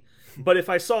R&D. But if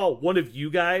I saw one of you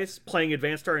guys playing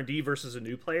Advanced R&D versus a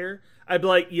new player, I'd be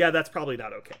like, yeah, that's probably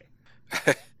not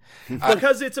okay.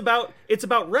 Because it's about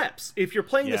reps. If you're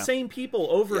playing the same people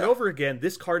over and over again,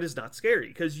 this card is not scary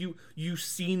because you've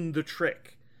seen the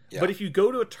trick. Yeah. But if you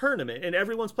go to a tournament and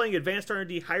everyone's playing Advanced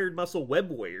R&D, Hired Muscle,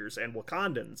 Web Warriors, and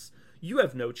Wakandans, you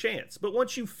have no chance. But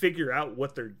once you figure out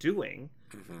what they're doing,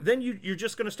 then you're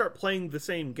just going to start playing the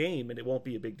same game, and it won't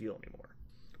be a big deal anymore.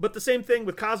 But the same thing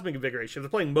with Cosmic Invigoration. If they're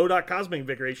playing MODOK Cosmic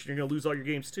Invigoration, you're going to lose all your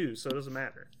games too, so it doesn't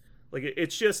matter. Like,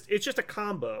 it's just a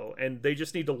combo, and they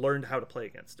just need to learn how to play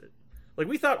against it. Like,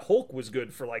 we thought Hulk was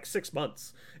good for like 6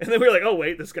 months, and then we were like, oh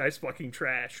wait, this guy's fucking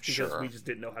trash because we just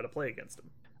didn't know how to play against him.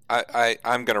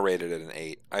 I'm going to rate it at an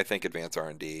 8. I think Advanced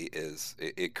R&D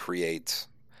it creates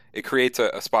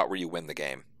a spot where you win the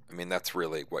game. I mean, that's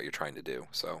really what you're trying to do.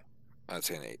 So I'd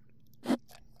say an 8.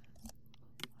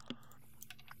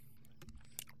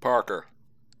 Parker.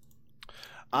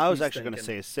 I was actually going to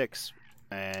say a 6,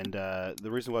 and the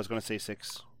reason why I was going to say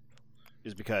 6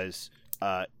 is because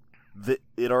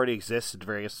it already exists in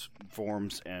various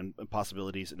forms and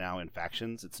possibilities now in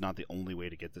factions. It's not the only way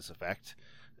to get this effect.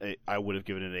 I would have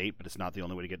given it an 8, but it's not the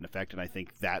only way to get an effect, and I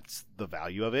think that's the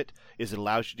value of it, is it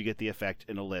allows you to get the effect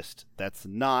in a list that's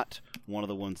not one of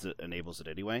the ones that enables it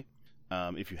anyway,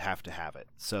 if you have to have it.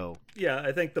 So yeah,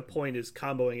 I think the point is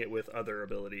comboing it with other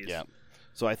abilities. Yeah.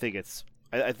 So I think it's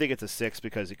a 6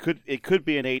 because it could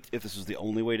be an 8 if this was the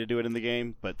only way to do it in the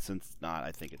game, but since it's not,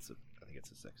 I think it's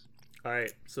a 6. All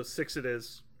right, so 6 it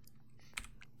is.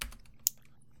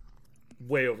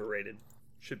 Way overrated.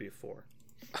 Should be a 4.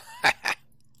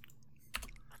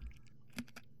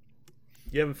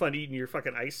 You having fun eating your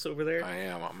fucking ice over there? I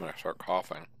am. I'm going to start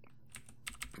coughing.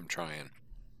 I'm trying.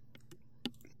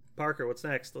 Parker, what's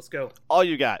next? Let's go. All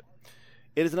you got.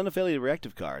 It is an unaffiliated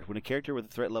reactive card. When a character with a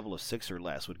threat level of 6 or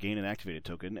less would gain an activated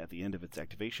token at the end of its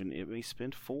activation, it may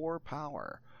spend 4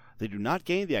 power. They do not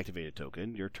gain the activated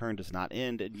token. Your turn does not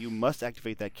end, and you must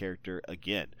activate that character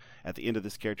again. At the end of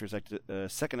this character's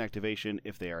second activation,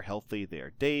 if they are healthy, they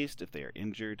are dazed. If they are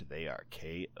injured, they are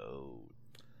KO'd.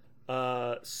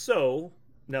 So,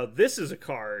 now this is a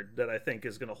card that I think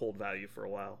is going to hold value for a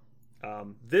while.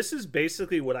 This is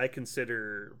basically what I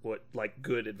consider what, like,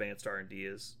 good advanced R&D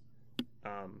is.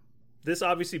 This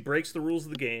obviously breaks the rules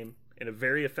of the game in a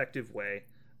very effective way.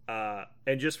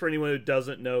 And just for anyone who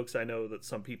doesn't know, because I know that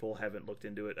some people haven't looked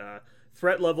into it,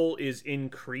 threat level is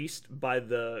increased by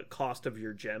the cost of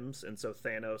your gems, and so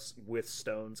Thanos with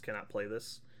stones cannot play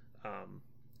this.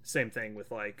 Same thing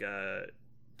with, like,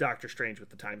 Doctor Strange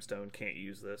with the Time Stone can't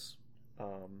use this.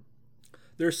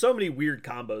 There's so many weird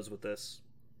combos with this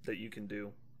that you can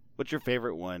do. What's your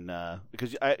favorite one?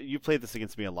 Because you played this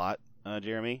against me a lot,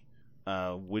 Jeremy.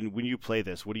 When you play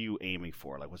this, what are you aiming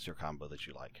for? Like, what's your combo that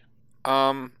you like?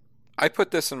 I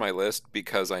put this in my list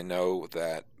because I know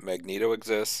that Magneto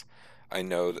exists. I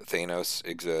know that Thanos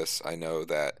exists. I know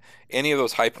that any of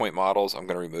those high point models, I'm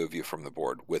going to remove you from the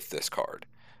board with this card.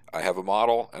 I have a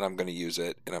model, and I'm going to use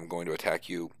it, and I'm going to attack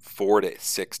you 4 to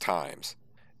 6 times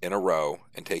in a row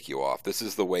and take you off. This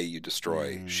is the way you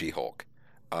destroy She-Hulk.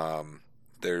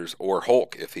 Or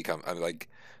Hulk if he comes.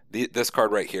 This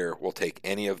card right here will take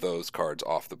any of those cards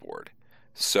off the board.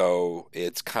 So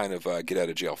it's kind of a get out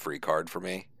of jail free card for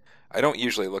me. I don't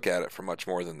usually look at it for much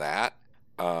more than that.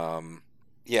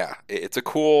 It's a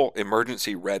cool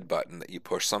emergency red button that you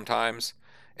push sometimes,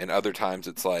 and other times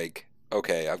it's like,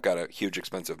 okay, I've got a huge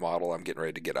expensive model, I'm getting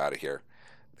ready to get out of here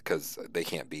because they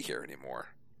can't be here anymore,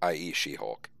 i.e.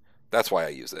 She-Hulk. That's why I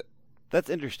use it. That's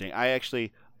interesting. I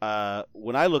actually,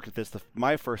 when I looked at this,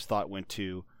 my first thought went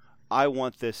to, I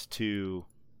want this to,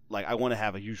 like, I want to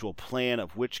have a usual plan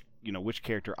of which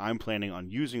character I'm planning on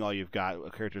using. All you've got, a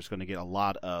character is going to get a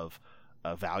lot of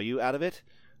value out of it.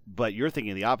 But you're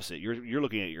thinking the opposite. You're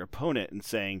looking at your opponent and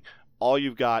saying, all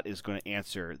you've got is going to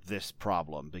answer this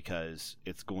problem because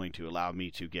it's going to allow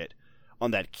me to get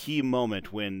on that key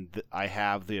moment when I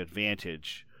have the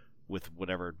advantage with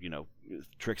whatever,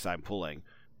 tricks I'm pulling.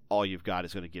 All you've got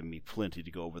is going to give me plenty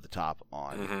to go over the top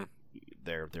on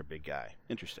their big guy.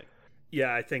 Interesting.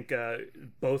 Yeah, I think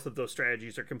both of those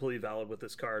strategies are completely valid with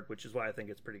this card, which is why I think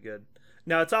it's pretty good.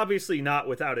 Now, it's obviously not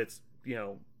without its,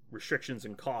 restrictions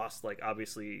and costs. Like,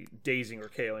 obviously, dazing or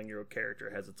KOing your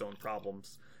character has its own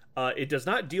problems. It does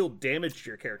not deal damage to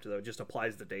your character, though. It just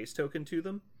applies the daze token to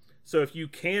them. So if you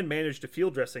can manage to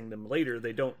field dressing them later,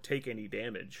 they don't take any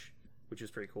damage, which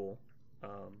is pretty cool.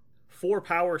 4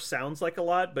 power sounds like a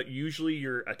lot, but usually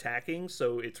you're attacking,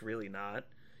 so it's really not.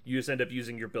 You just end up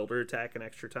using your builder attack an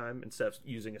extra time instead of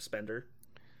using a spender.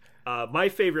 My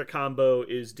favorite combo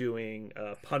is doing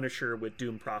Punisher with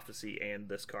Doom Prophecy and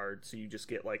this card, so you just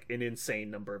get like an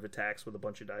insane number of attacks with a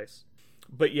bunch of dice.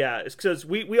 But yeah, it's because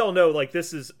we all know, like,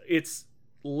 it's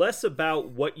less about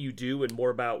what you do and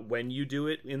more about when you do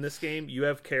it in this game. You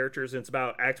have characters, and it's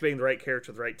about activating the right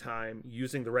character at the right time,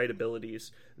 using the right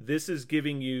abilities. This is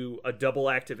giving you a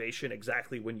double activation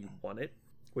exactly when you want it,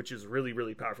 which is really,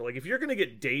 really powerful. Like, if you're going to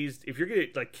get dazed, if you're going to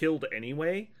get, like, killed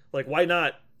anyway, like, why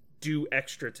not do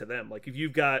extra to them? Like, if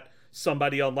you've got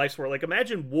somebody on life support, like,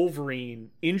 imagine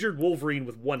injured Wolverine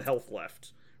with 1 health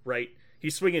left, right?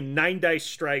 He's swinging 9 dice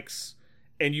strikes,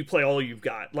 and you play all you've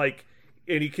got. Like,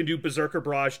 and he can do Berserker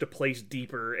Barrage to place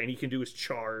deeper, and he can do his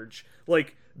charge.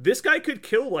 Like, this guy could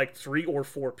kill, like, 3 or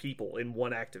 4 people in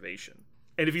 1 activation.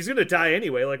 And if he's going to die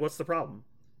anyway, like, what's the problem?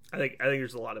 I think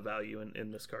there's a lot of value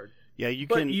in this card. Yeah,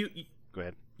 go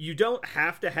ahead. You don't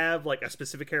have to have, like, a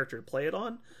specific character to play it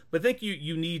on, but I think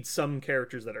you need some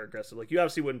characters that are aggressive. Like, you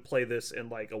obviously wouldn't play this in,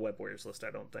 like, a Web Warriors list,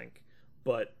 I don't think.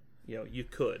 But, you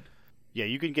could. Yeah,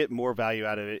 you can get more value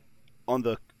out of it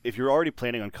if you're already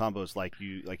planning on combos like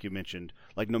you mentioned,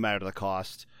 like, no matter the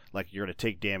cost, like, you're going to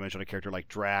take damage on a character like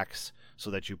Drax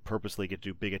so that you purposely get to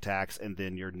do big attacks, and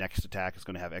then your next attack is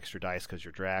going to have extra dice because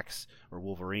you're Drax or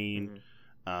Wolverine.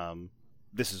 Mm-hmm.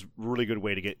 This is a really good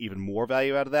way to get even more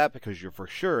value out of that, because you're for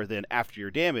sure then, after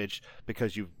your damage,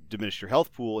 because you've diminished your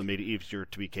health pool and made it easier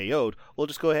to be KO'd, well,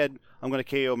 just go ahead, I'm going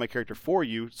to KO my character for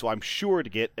you, so I'm sure to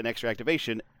get an extra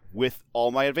activation with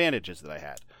all my advantages that I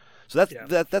had. So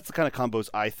that's the kind of combos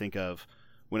I think of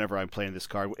whenever I'm playing this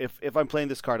card. If I'm playing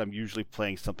this card, I'm usually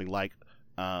playing something like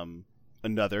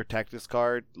another tactics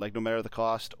card, like No Matter the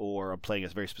Cost, or I'm playing a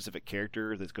very specific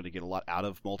character that's going to get a lot out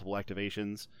of multiple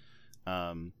activations.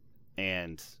 And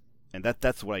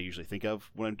that's what I usually think of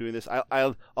when I'm doing this.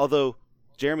 Although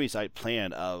Jeremy's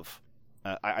plan of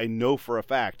I know for a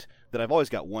fact that I've always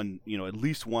got one, at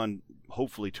least one,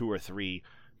 hopefully 2 or 3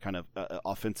 kind of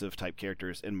offensive type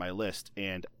characters in my list,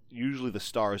 and usually the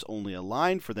stars only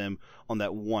align for them on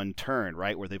that one turn,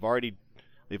 right? Where they've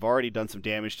already done some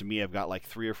damage to me. I've got like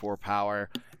 3 or 4 power,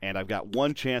 and I've got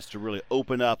one chance to really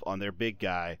open up on their big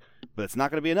guy, but it's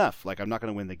not going to be enough. Like, I'm not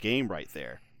going to win the game right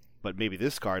there. But maybe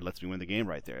this card lets me win the game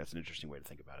right there. That's an interesting way to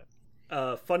think about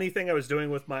it. Funny thing I was doing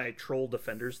with my Troll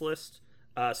Defenders list.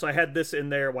 So I had this in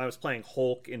there when I was playing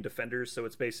Hulk in Defenders. So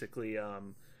it's basically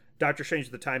Doctor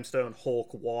Strange the Time Stone, Hulk,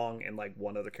 Wong, and like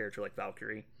one other character like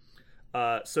Valkyrie.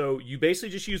 So you basically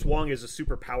just use Wong as a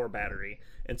super power battery.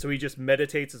 And so he just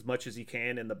meditates as much as he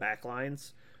can in the back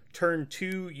lines. Turn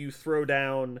 2, you throw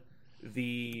down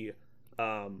the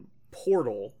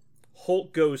portal.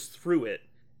 Hulk goes through it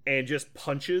and just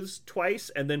punches twice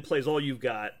and then plays all you've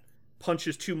got.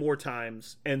 Punches 2 more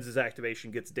times, ends his activation,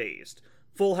 gets dazed.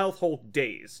 Full health Hulk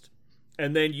dazed.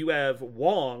 And then you have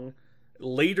Wong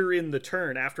later in the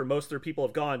turn, after most of their people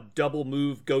have gone, double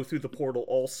move, go through the portal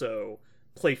also,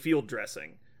 play field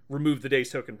dressing, remove the daze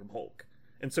token from Hulk.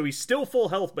 And so he's still full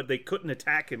health, but they couldn't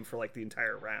attack him for like the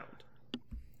entire round.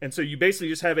 And so you basically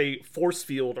just have a force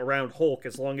field around Hulk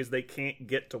as long as they can't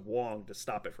get to Wong to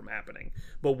stop it from happening.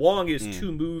 But Wong is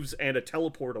 2 moves and a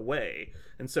teleport away,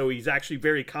 and so he's actually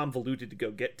very convoluted to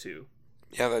go get to.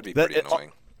 Yeah, that'd be pretty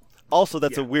annoying. Also,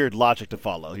 that's a weird logic to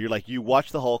follow. You're like, you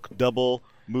watch the Hulk double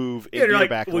move into your like,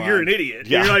 back well, line. you're an idiot.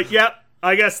 Yeah. You're like, yep.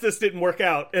 I guess this didn't work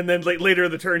out. And then later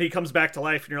in the turn, he comes back to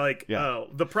life, and you're like, oh,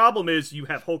 the problem is you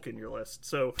have Hulk in your list.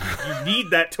 So you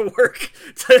need that to work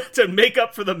to make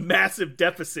up for the massive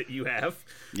deficit you have.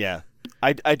 Yeah.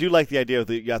 I do like the idea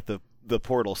of you got the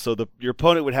portal. So your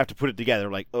opponent would have to put it together.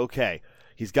 Like, okay,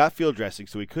 he's got field dressing,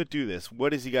 so he could do this.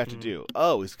 What does he got to do?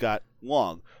 Oh, he's got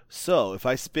Wong. So if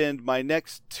I spend my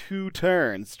next 2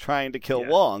 turns trying to kill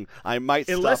Wong, I might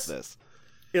stop this.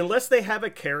 Unless they have a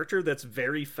character that's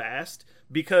very fast,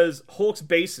 because Hulk's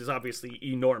base is obviously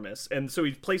enormous, and so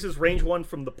he places range 1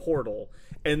 from the portal,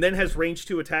 and then has range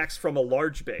 2 attacks from a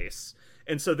large base,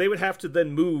 and so they would have to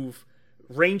then move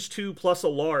range 2 plus a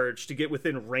large to get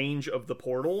within range of the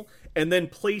portal, and then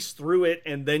place through it,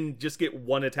 and then just get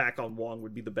 1 attack on Wong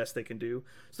would be the best they can do.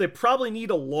 So they probably need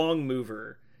a long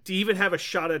mover to even have a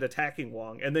shot at attacking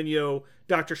Wong, and then,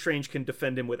 Doctor Strange can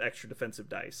defend him with extra defensive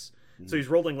dice. So he's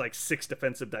rolling like 6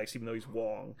 defensive dice, even though he's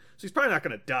Wong. So he's probably not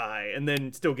going to die, and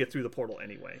then still get through the portal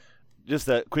anyway. Just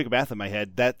a quick math in my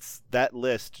head. That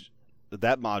list,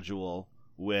 that module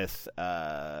with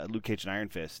Luke Cage and Iron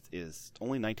Fist is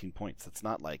only 19 points. That's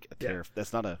not like a terrible.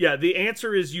 That's not a. Yeah, the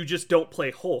answer is you just don't play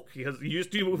Hulk, because you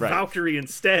just do Valkyrie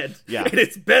instead. Yeah, and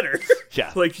it's better.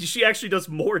 Yeah, like she actually does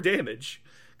more damage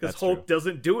because Hulk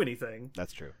doesn't do anything.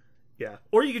 That's true. Yeah,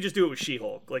 or you could just do it with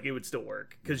She-Hulk. Like, it would still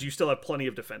work, because you still have plenty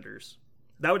of defenders.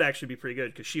 That would actually be pretty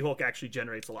good, because She-Hulk actually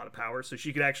generates a lot of power, so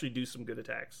she could actually do some good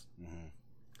attacks. Mm-hmm.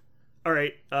 All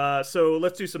right, so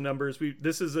let's do some numbers.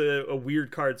 This is a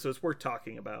weird card, so it's worth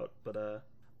talking about. But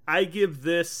I give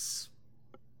this,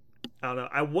 I don't know,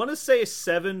 I want to say a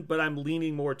 7, but I'm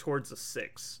leaning more towards a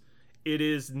 6. It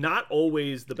is not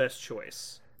always the best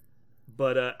choice,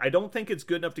 but I don't think it's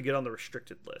good enough to get on the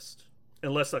restricted list.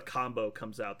 Unless a combo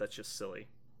comes out that's just silly.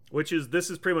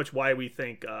 This is pretty much why we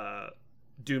think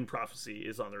Dune Prophecy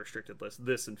is on the restricted list.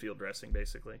 This and field dressing,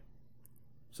 basically.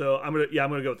 So I'm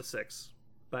gonna go with the 6.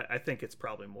 But I think it's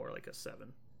probably more like a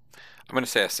 7. I'm gonna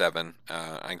say a 7.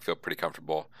 I feel pretty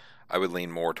comfortable. I would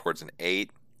lean more towards an 8,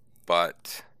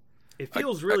 but it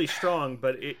feels really strong,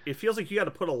 but it feels like you got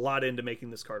to put a lot into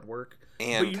making this card work.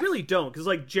 But you really don't, because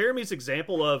like Jeremy's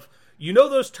example of,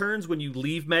 those turns when you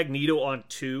leave Magneto on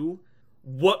 2,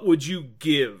 what would you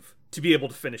give to be able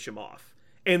to finish him off?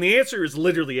 And the answer is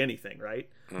literally anything, right?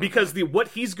 Mm-hmm. Because what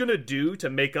he's going to do to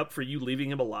make up for you leaving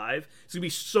him alive is going to be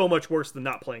so much worse than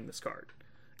not playing this card.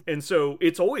 And so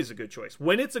it's always a good choice.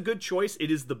 When it's a good choice, it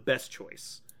is the best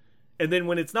choice. And then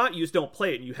when it's not, you just don't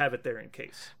play it and you have it there in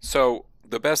case. So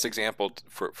the best example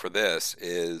for this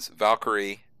is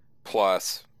Valkyrie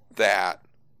plus that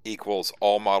equals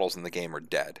all models in the game are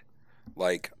dead.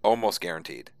 Like, almost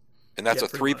guaranteed. And that's a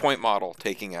 3-point model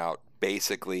taking out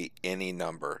basically any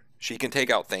number. She can take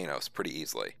out Thanos pretty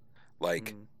easily.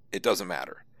 Like, it doesn't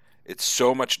matter. It's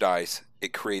so much dice.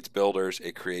 It creates builders.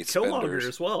 It creates Killmonger spenders.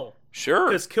 as well. Sure.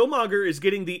 Because Killmonger is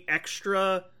getting the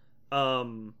extra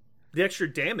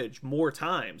damage more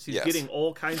times. He's getting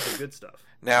all kinds of good stuff.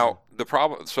 Now,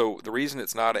 the reason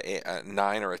it's not a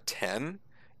 9 or a 10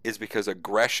 is because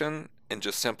aggression and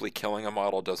just simply killing a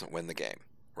model doesn't win the game,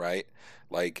 right?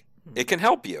 Like, it can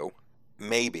help you,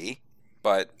 maybe,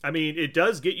 but... I mean, it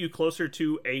does get you closer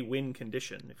to a win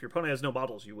condition. If your opponent has no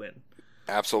models, you win.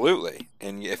 Absolutely.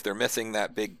 And if they're missing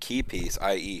that big key piece,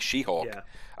 i.e. She-Hulk, Yeah.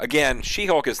 again,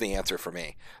 She-Hulk is the answer for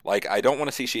me. Like, I don't want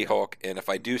to see She-Hulk, and if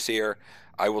I do see her,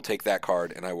 I will take that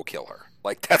card and I will kill her.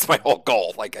 Like, that's my whole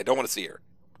goal. Like, I don't want to see her.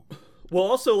 Well,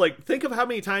 also, like, think of how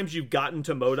many times you've gotten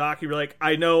to MODOK. You're like,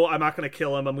 I know I'm not going to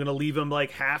kill him. I'm going to leave him,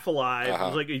 like, half alive.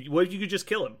 It's like, what if you could just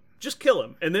kill him? Just kill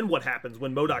him. And then what happens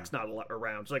when MODOK's not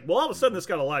around? It's like, well, all of a sudden this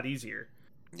got a lot easier.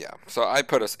 Yeah. So I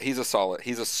put he's a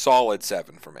solid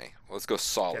 7 for me. Let's go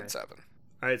solid Okay. 7.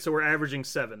 All right, so we're averaging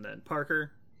 7 then.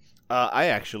 Parker? I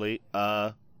actually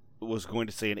was going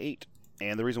to say an 8.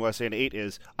 And the reason why I say an 8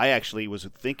 is I actually was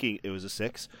thinking it was a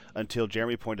 6 until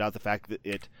Jeremy pointed out the fact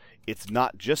that it's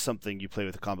not just something you play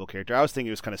with a combo character. I was thinking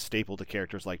it was kind of staple to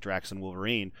characters like Drax and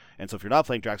Wolverine. And so if you're not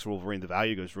playing Drax or Wolverine, the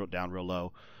value goes down real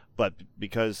low. But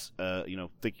because,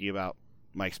 thinking about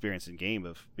my experience in game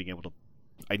of being able to,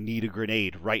 I need a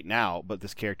grenade right now, but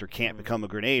this character can't become a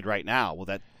grenade right now. Well,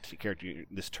 that character,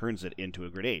 this turns it into a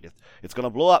grenade. It's going to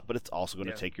blow up, but it's also going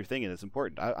to take your thing, and it's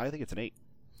important. I think it's an 8.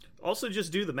 Also,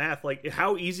 just do the math. Like,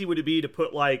 how easy would it be to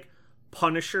put, like,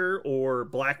 Punisher or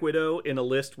Black Widow in a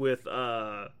list with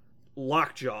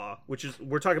Lockjaw, which is,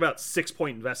 we're talking about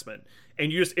 6-point investment,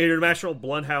 and you just international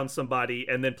bloodhound somebody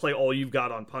and then play all you've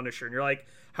got on Punisher, and you're like,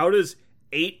 how does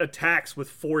 8 attacks with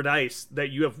 4 dice that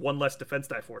you have 1 less defense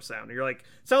die for sound? And you're like,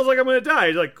 sounds like I'm going to die.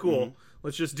 You're like, cool,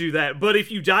 let's just do that. But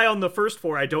if you die on the first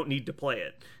 4, I don't need to play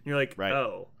it. And you're like, right.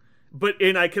 Oh.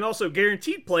 And I can also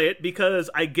guaranteed play it because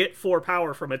I get 4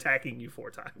 power from attacking you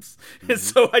 4 times. And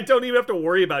so I don't even have to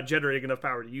worry about generating enough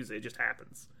power to use it. It just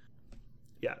happens.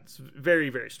 Yeah, it's very,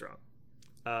 very strong.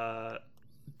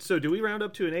 So do we round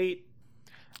up to an 8?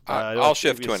 I'll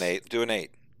shift to an 8. Do an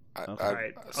 8. All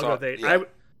right, I'll go with 8. Yeah.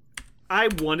 I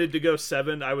wanted to go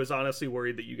 7. I was honestly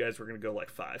worried that you guys were going to go like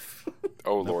 5.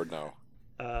 Oh, Lord, no.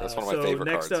 That's one of my favorite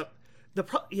next cards.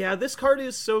 Up, this card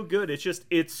is so good.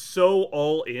 It's so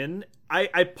all in.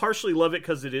 I partially love it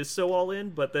because it is so all in,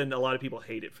 but then a lot of people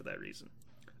hate it for that reason.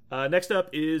 Next up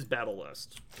is Battle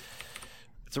Lust.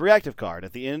 It's a reactive card.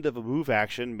 At the end of a move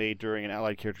action made during an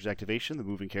allied character's activation, the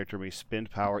moving character may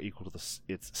spend power equal to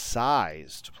its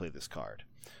size to play this card.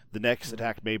 The next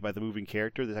attack made by the moving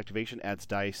character, this activation adds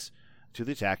dice to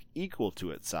the attack equal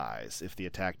to its size. If the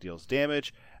attack deals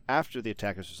damage, after the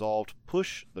attack is resolved,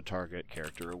 push the target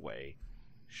character away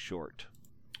short.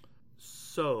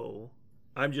 So,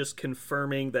 I'm just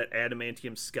confirming that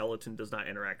Adamantium Skeleton does not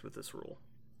interact with this rule.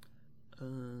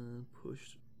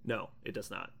 Push. No, it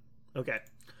does not. Okay.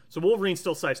 So Wolverine's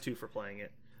still size 2 for playing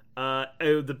it.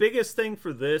 The biggest thing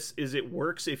for this is it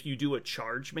works if you do a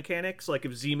charge mechanics. Like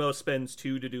if Zemo spends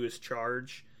 2 to do his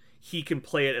charge, he can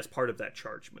play it as part of that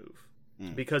charge move.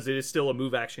 Because it is still a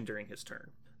move action during his turn.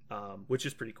 Which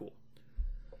is pretty cool.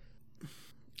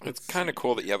 It's kind of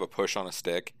cool that you have a push on a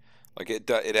stick. Like it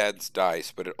adds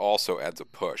dice, but it also adds a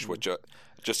push, which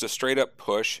just a straight up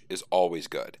push is always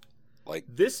good. Like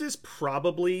this is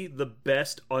probably the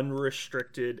best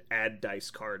unrestricted add dice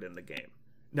card in the game.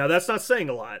 Now that's not saying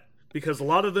a lot because a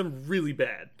lot of them really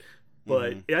bad.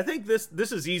 But I think this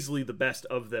is easily the best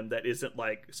of them that isn't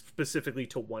like specifically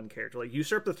to one character. Like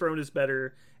Usurp the Throne is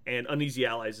better and Uneasy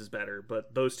Allies is better,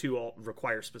 but those two all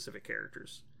require specific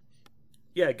characters.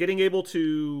 Yeah, getting able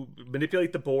to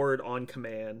manipulate the board on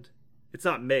command. It's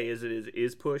not may, as it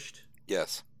is pushed.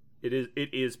 Yes. It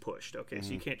is pushed. Okay,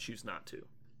 so you can't choose not to.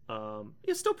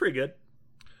 It's still pretty good.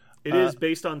 It is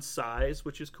based on size,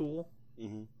 which is cool.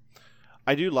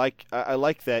 I do like I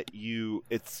like that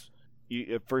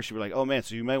at first you were like, oh man,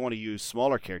 so you might want to use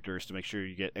smaller characters to make sure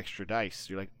you get extra dice.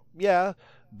 You're like, yeah,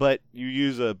 but you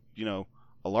use a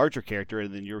larger character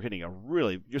and then you're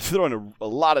throwing a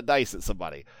lot of dice at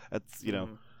somebody. That's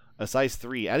a size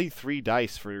 3. Adding 3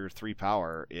 dice for your 3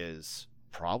 power is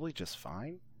probably just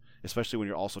fine, especially when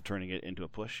you're also turning it into a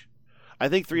push. I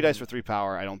think 3 dice for 3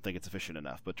 power, I don't think it's efficient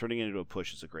enough, but turning it into a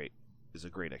push is a great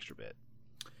extra bit.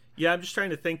 Yeah, I'm just trying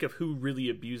to think of who really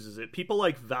abuses it. People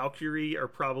like Valkyrie are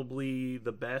probably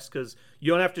the best because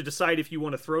you don't have to decide if you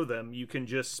want to throw them. You can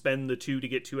just spend the 2 to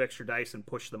get 2 extra dice and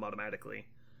push them automatically.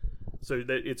 So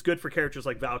that it's good for characters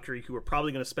like Valkyrie who are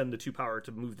probably going to spend the 2 power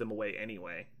to move them away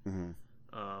anyway.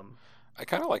 I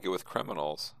kind of like it with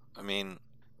criminals. I mean,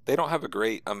 they don't have a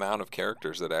great amount of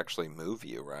characters that actually move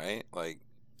you, right? Like,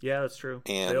 yeah, that's true.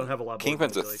 And they don't have a lot.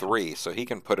 Kingpin's a 3, so he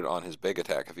can put it on his big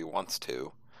attack if he wants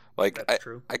to. Like, that's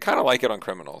true. I kind of like it on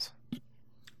criminals.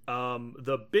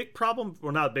 The big problem,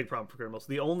 or not a big problem for criminals,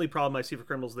 the only problem I see for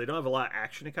criminals, they don't have a lot of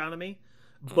action economy,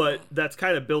 but that's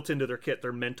kind of built into their kit.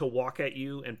 They're meant to walk at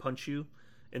you and punch you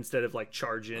instead of like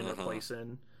charge in or place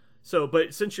in. So,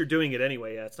 but since you're doing it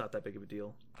anyway, yeah, it's not that big of a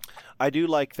deal. I do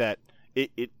like that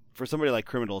it for somebody like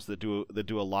criminals that do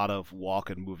a lot of walk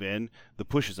and move in, the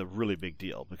push is a really big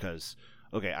deal because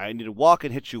okay, I need to walk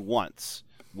and hit you once.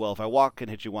 Well, if I walk and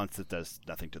hit you once, it does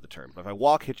nothing to the turn. But if I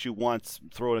walk, hit you once,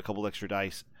 throw in a couple extra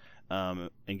dice, and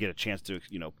get a chance to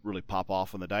really pop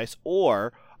off on the dice,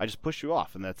 or I just push you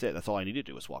off and that's it. That's all I need to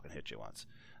do is walk and hit you once.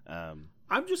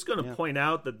 I'm just going to point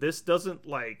out that this doesn't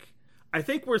I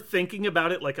think we're thinking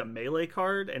about it like a melee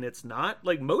card, and it's not.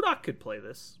 Like, MODOK could play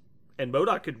this, and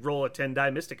MODOK could roll a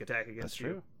 10-die Mystic attack against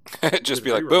you. Just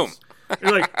be like, boom.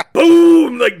 You're like,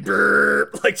 boom! Like,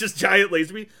 brrr! Like, just giant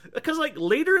laser beam. Because, like,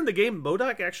 later in the game,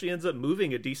 MODOK actually ends up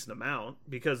moving a decent amount,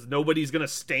 because nobody's going to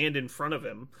stand in front of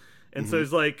him. And so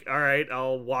he's like, all right,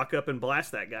 I'll walk up and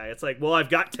blast that guy. It's like, well, I've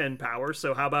got 10 power,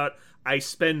 so how about I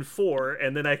spend 4,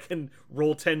 and then I can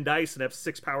roll 10 dice and have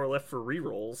 6 power left for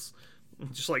rerolls.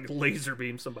 Just like laser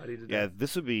beam somebody to death. Yeah,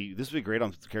 this would be great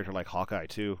on a character like Hawkeye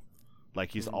too.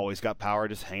 Like he's always got power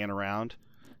just hanging around.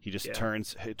 He just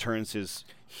turns his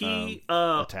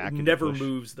attack. Never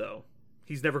moves though.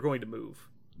 He's never going to move.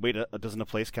 Wait, doesn't a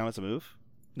place count as a move?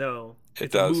 No,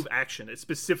 it does. A move action. It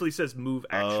specifically says move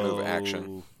action. Move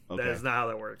action. Okay. That is not how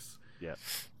that works. Yeah.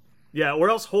 Yeah, or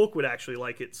else Hulk would actually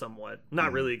like it somewhat.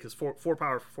 Not really, because 4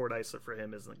 power for 4 dice for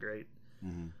him isn't great.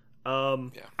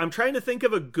 I'm trying to think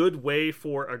of a good way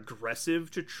for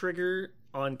aggressive to trigger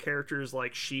on characters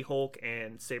like She-Hulk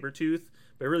and Sabretooth,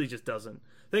 but it really just doesn't.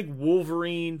 I think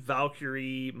Wolverine,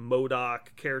 Valkyrie,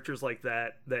 MODOK, characters like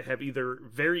that have either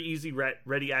very easy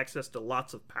ready access to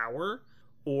lots of power,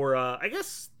 or I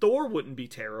guess Thor wouldn't be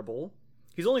terrible.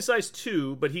 He's only size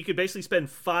 2, but he could basically spend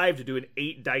 5 to do an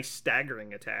 8-dice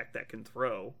staggering attack that can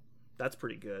throw. That's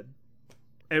pretty good.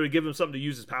 And it would give him something to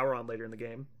use his power on later in the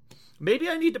game. Maybe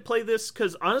I need to play this,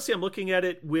 because honestly I'm looking at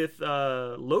it with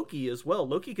Loki as well.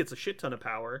 Loki gets a shit ton of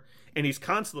power, and he's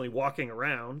constantly walking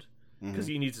around, because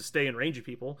he needs to stay in range of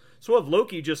people. So if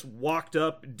Loki just walked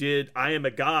up, did I am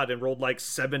a god, and rolled like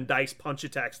 7 dice punch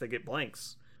attacks that get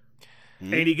blanks.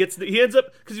 And he ends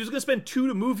up, because he was going to spend 2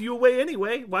 to move you away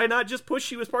anyway, why not just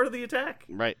push you as part of the attack?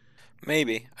 Right.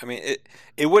 Maybe. I mean,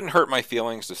 it wouldn't hurt my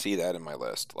feelings to see that in my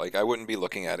list. Like, I wouldn't be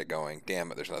looking at it going,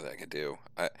 damn it, there's nothing I can do.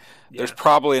 There's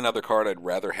probably another card I'd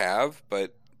rather have,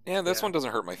 but yeah, this one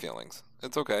doesn't hurt my feelings.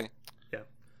 It's okay. Yeah.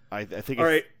 I think all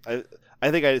right. I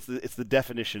think it's the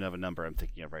definition of a number I'm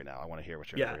thinking of right now. I want to hear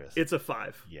what your number is. It's a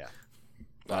 5. Yeah.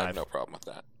 I have no problem with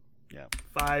that. Yeah.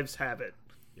 5s have it.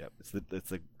 Yep.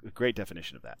 It's a great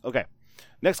definition of that. Okay.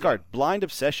 Next card, Blind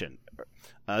Obsession.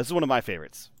 This is one of my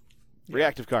favorites.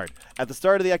 Reactive card. At the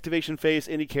start of the activation phase,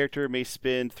 any character may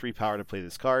spend 3 power to play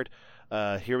this card.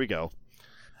 Here we go.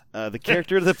 The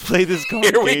character that played this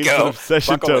card gains an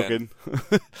obsession token.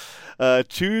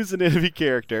 Choose an enemy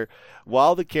character.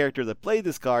 While the character that played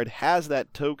this card has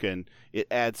that token, it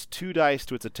adds 2 dice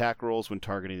to its attack rolls when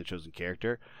targeting the chosen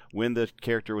character. When the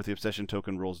character with the obsession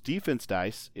token rolls defense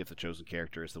dice, if the chosen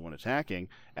character is the one attacking,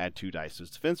 add 2 dice to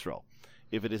its defense roll.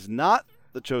 If it is not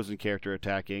the chosen character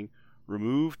attacking,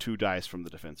 remove 2 dice from the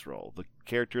defense roll. The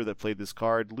character that played this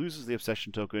card loses the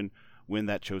obsession token when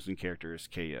that chosen character is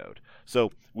KO'd.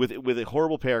 So with a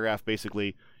horrible paragraph,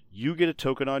 basically, you get a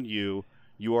token on you.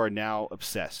 You are now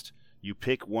obsessed. You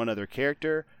pick one other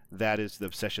character. That is the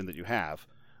obsession that you have.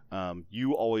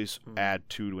 You always add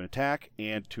 2 to an attack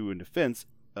and 2 in defense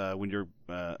when you're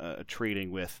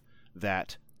trading with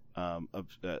that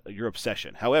your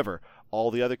obsession. However, all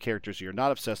the other characters you're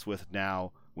not obsessed with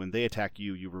now, when they attack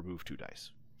you, you remove 2 dice.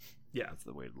 Yeah. That's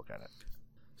the way to look at it.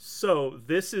 So,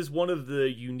 this is one of the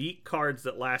unique cards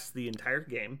that lasts the entire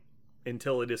game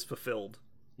until it is fulfilled.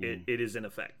 It is in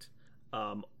effect.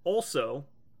 Also,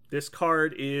 this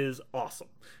card is awesome.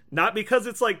 Not because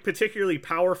it's like particularly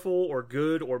powerful or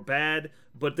good or bad,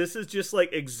 but this is just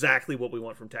like exactly what we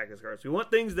want from tactics cards. We want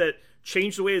things that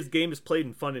change the way this game is played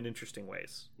in fun and interesting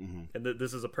ways. And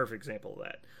this is a perfect example of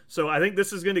that. So I think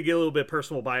this is going to get a little bit of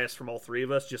personal bias from all 3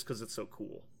 of us just because it's so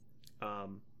cool.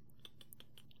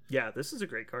 Yeah, this is a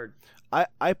great card.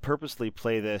 I purposely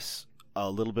play this a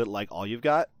little bit like All You've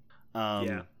Got,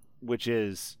 which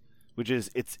is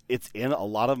it's in a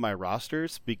lot of my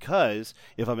rosters, because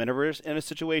if I'm ever in a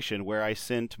situation where I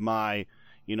sent my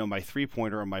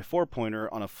 3-pointer or my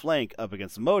 4-pointer on a flank up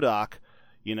against MODOK,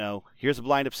 here's a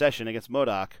blind obsession against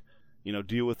MODOK,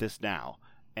 deal with this now.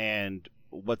 And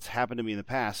what's happened to me in the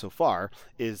past so far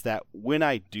is that when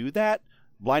I do that,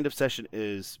 blind obsession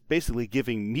is basically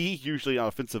giving me usually an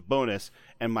offensive bonus,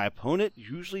 and my opponent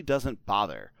usually doesn't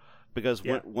bother, because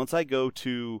once I go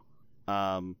to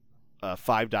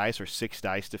 5 dice or 6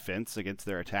 dice defense against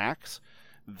their attacks,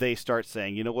 they start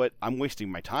saying, you know what, I'm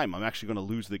wasting my time. I'm actually going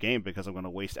to lose the game because I'm going to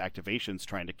waste activations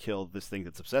trying to kill this thing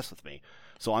that's obsessed with me.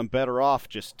 So I'm better off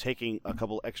just taking a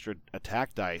couple extra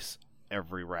attack dice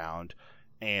every round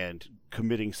and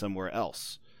committing somewhere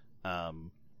else.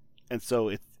 And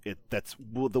so that's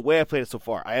the way I played it so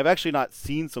far. I have actually not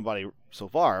seen somebody so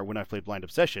far when I've played Blind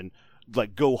Obsession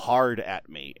like go hard at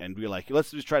me and be like,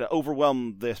 let's just try to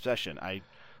overwhelm the obsession. I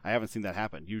haven't seen that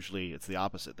happen. Usually it's the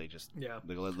opposite. They just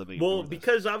they let me well,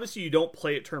 because obviously you don't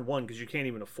play it turn one because you can't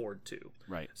even afford to.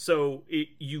 Right. So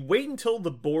you wait until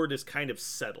the board is kind of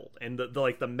settled and the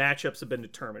matchups have been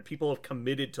determined. People have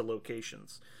committed to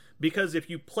locations. Because if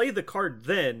you play the card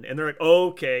then and they're like, oh,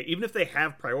 okay, even if they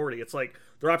have priority, it's like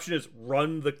their option is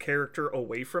run the character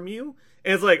away from you.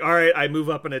 And it's like, all right, I move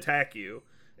up and attack you.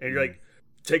 And you're like,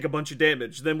 take a bunch of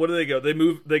damage. Then what do they go?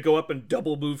 They go up and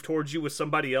double move towards you with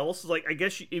somebody else. Like, I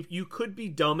guess if you could be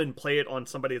dumb and play it on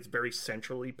somebody that's very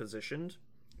centrally positioned.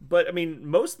 But, I mean,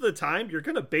 most of the time, you're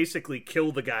going to basically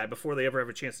kill the guy before they ever have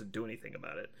a chance to do anything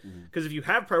about it. Because if you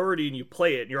have priority and you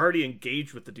play it and you're already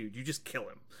engaged with the dude, you just kill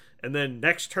him. And then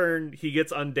next turn, he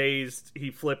gets undazed, he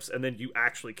flips, and then you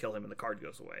actually kill him and the card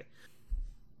goes away.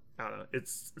 I don't know.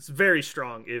 It's very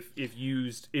strong if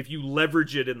you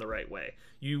leverage it in the right way.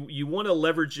 You want to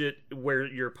leverage it where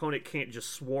your opponent can't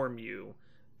just swarm you,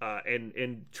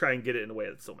 and try and get it in a way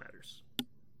that still matters.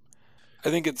 I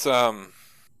think it's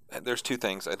there's two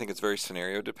things. I think it's very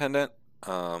scenario dependent.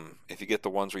 If you get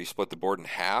the ones where you split the board in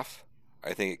half,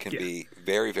 I think it can be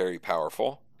very, very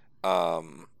powerful.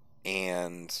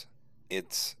 And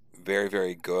it's very,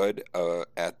 very good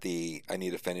at the I need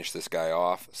to finish this guy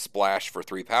off. Splash for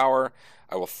 3 power.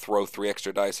 I will throw 3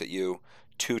 extra dice at you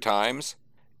 2 times,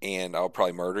 and I'll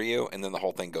probably murder you, and then the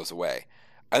whole thing goes away.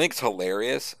 I think it's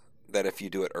hilarious that if you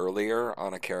do it earlier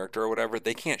on a character or whatever,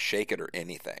 they can't shake it or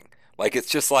anything. Like, it's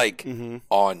just like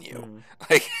on you.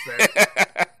 Like,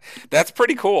 that's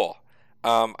pretty cool.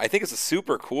 I think it's a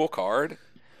super cool card.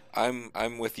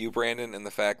 I'm with you, Brandon, in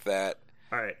the fact that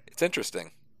all right, it's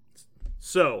interesting.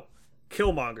 So,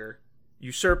 Killmonger,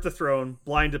 Usurp the Throne,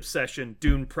 Blind Obsession,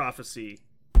 Dune Prophecy.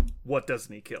 What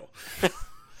doesn't he kill?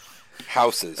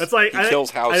 Houses. That's like he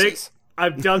kills houses.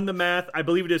 I've done the math. I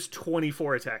believe it is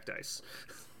 24 attack dice.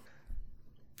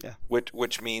 Yeah.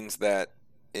 Which means that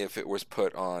if it was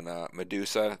put on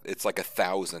Medusa, it's like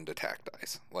 1,000 attack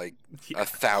dice. Like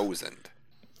 1,000.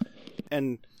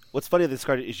 And what's funny about this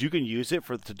card is you can use it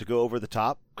to go over the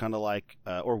top, kind of like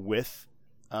or with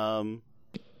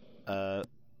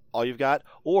all you've got,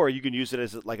 or you can use it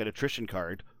as like an attrition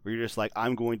card where you're just like,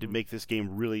 I'm going to make this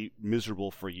game really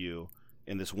miserable for you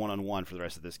in this one-on-one for the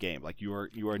rest of this game. Like you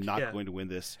are not going to win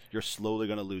this. You're slowly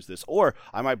going to lose this, or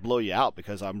I might blow you out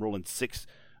because I'm rolling six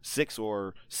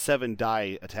or 7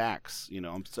 die attacks. You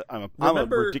know, I'm a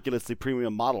ridiculously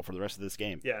premium model for the rest of this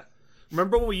game. Yeah.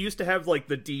 Remember when we used to have like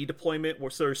the D deployment where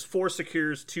so there's 4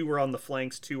 secures, 2 are on the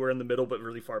flanks, 2 are in the middle but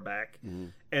really far back.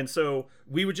 And so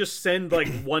we would just send like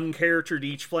one character to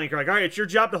each flank. Like, all right, it's your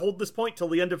job to hold this point till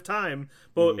the end of time.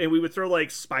 But and we would throw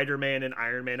like Spider-Man and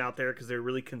Iron Man out there because they're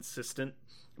really consistent.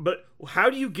 But how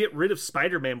do you get rid of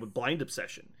Spider-Man with Blind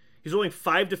Obsession? He's rolling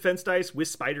 5 defense dice with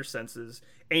spider senses,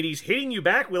 and he's hitting you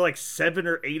back with like 7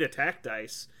 or 8 attack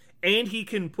dice. And he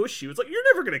can push you. It's like, you're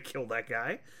never going to kill that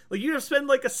guy. Like, you have to spend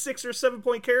like a 6 or 7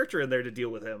 point character in there to deal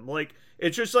with him. Like,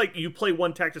 it's just like you play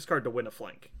one tactics card to win a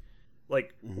flank.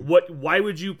 Like, why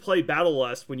would you play Battle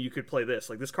Lust when you could play this?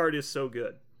 Like, this card is so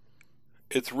good.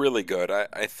 It's really good.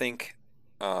 I think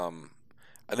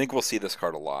we'll see this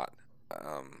card a lot.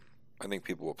 I think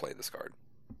people will play this card.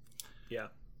 Yeah.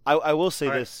 I will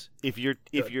say this. If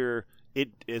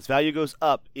its value goes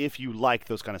up if you like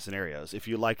those kind of scenarios. If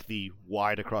you like the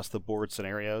wide across the board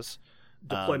scenarios,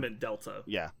 deployment delta.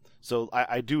 Yeah, so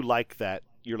I do like that.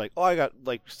 You're like, oh, I got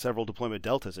like several deployment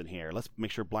deltas in here. Let's make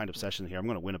sure Blind Obsession here. I'm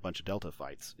going to win a bunch of delta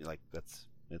fights. Like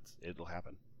it'll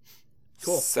happen.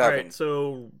 Cool. 7. All right,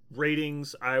 so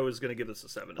ratings. I was going to give this a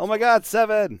 7. Oh my God,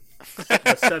 7. The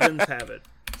 7s have it.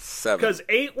 7. Because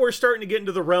 8, we're starting to get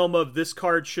into the realm of this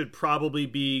card should probably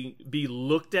be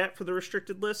looked at for the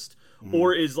restricted list,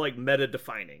 or is like meta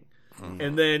defining.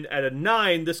 And then at a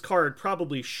 9, this card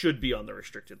probably should be on the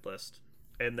restricted list,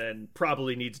 and then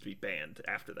probably needs to be banned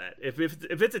after that. If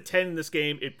it's a 10 in this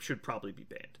game, it should probably be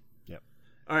banned. Yep.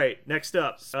 All right, next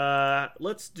up,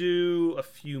 let's do a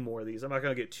few more of these. I'm not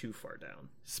going to get too far down.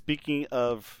 Speaking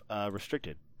of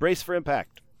restricted, Brace for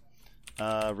Impact.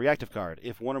 Reactive card.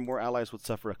 If one or more allies would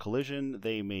suffer a collision,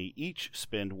 they may each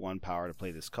spend 1 power to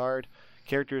play this card.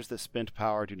 Characters that spend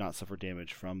power do not suffer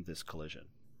damage from this collision.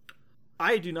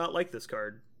 I do not like this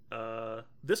card.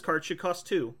 This card should cost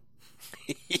 2.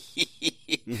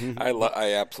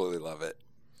 I absolutely love it.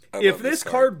 If this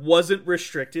card wasn't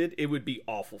restricted, it would be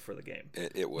awful for the game.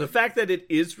 It would. The fact that it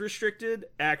is restricted,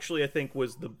 actually, I think,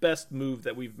 was the best move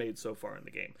that we've made so far in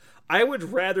the game. I would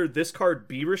rather this card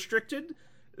be restricted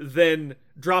than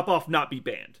Drop Off not be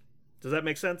banned. Does that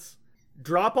make sense?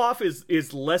 Drop Off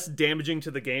is less damaging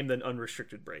to the game than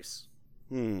Unrestricted Brace.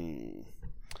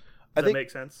 Does that make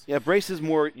sense? Yeah, Brace is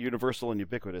more universal and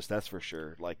ubiquitous, that's for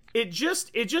sure. Like it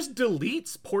just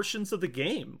deletes portions of the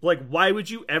game. Like, why would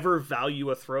you ever value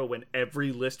a throw when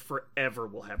every list forever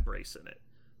will have Brace in it?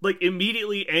 Like,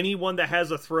 immediately anyone that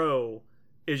has a throw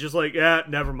is just like,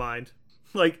 never mind.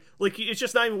 Like it's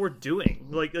just not even worth doing.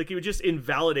 Like it would just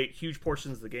invalidate huge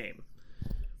portions of the game.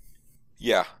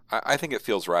 Yeah, I think it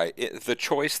feels right. The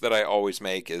choice that I always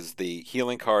make is the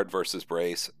healing card versus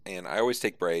Brace, and I always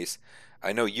take Brace.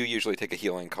 I know you usually take a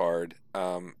healing card.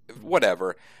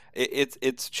 Whatever.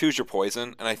 It's choose your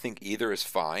poison, and I think either is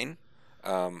fine.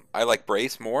 I like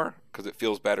Brace more because it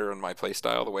feels better in my play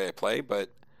style, the way I play. But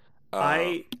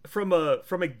from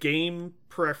a game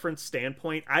preference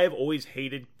standpoint, I have always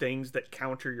hated things that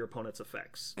counter your opponent's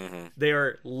effects. Mm-hmm. They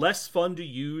are less fun to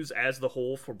use as the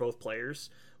whole for both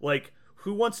players. Like,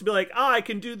 who wants to be like, I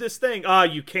can do this thing?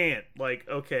 You can't. Like,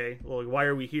 okay, well, why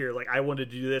are we here? Like, I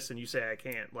wanted to do this, and you say I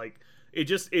can't. Like, it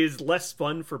just is less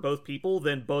fun for both people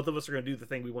than both of us are going to do the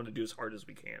thing we want to do as hard as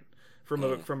we can. From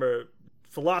a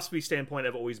philosophy standpoint,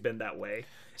 I've always been that way.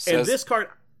 And this card,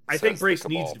 I think Brace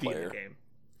needs to be in the game.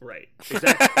 Right.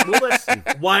 Exactly. Well,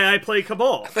 that's why I play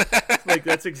Cabal. Like,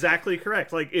 that's exactly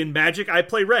correct. Like, in Magic, I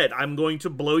play red. I'm going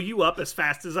to blow you up as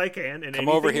fast as I can, and come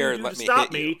over here and let me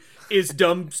stop me is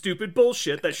dumb, stupid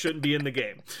bullshit that shouldn't be in the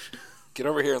game. Get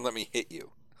over here and let me hit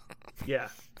you. Yeah.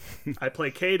 I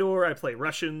play Khador, I play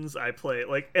Russians, I play,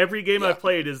 like, every game I've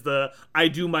played is the I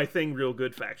do my thing real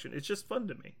good faction. It's just fun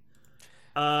to me.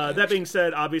 That being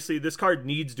said, obviously, this card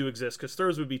needs to exist because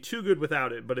throws would be too good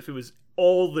without it, but if it was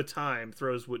all the time,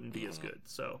 throws wouldn't be as good.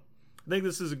 So I think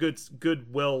this is a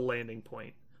good well landing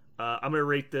point. I'm going to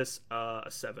rate this a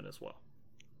 7 as well.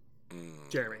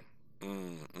 Jeremy.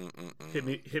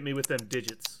 Hit me with them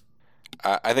digits.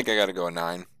 I think I got to go a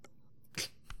 9.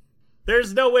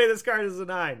 There's no way this card is a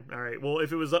 9. All right. Well,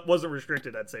 if it wasn't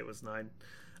restricted, I'd say it was 9.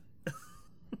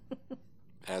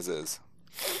 As is.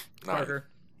 9. Parker.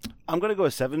 I'm going to go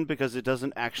a 7 because it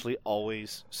doesn't actually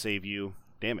always save you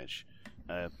damage.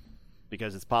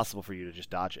 Because it's possible for you to just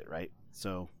dodge it, right?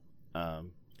 So, I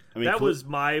mean, that was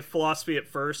my philosophy at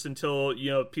first until,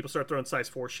 people start throwing size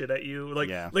 4 shit at you.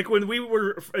 Like when we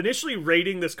were initially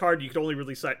rating this card, you could only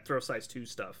really throw size 2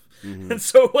 stuff. Mm-hmm. And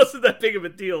so it wasn't that big of a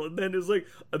deal. And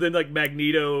then like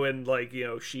Magneto and like,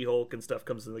 She-Hulk and stuff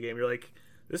comes in the game. You're like,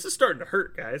 this is starting to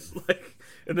hurt, guys. Like,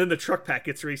 and then the truck pack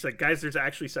gets released. Like, guys, there's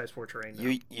actually size 4 terrain now.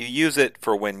 You use it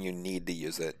for when you need to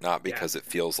use it, not because it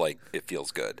feels like it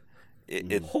feels good.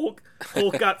 Hulk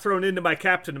got thrown into my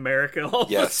Captain America. All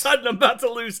of a sudden, I'm about to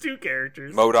lose 2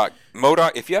 characters. MODOK.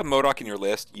 If you have MODOK in your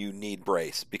list, you need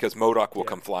Brace because MODOK will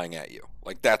come flying at you.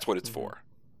 Like, that's what it's for.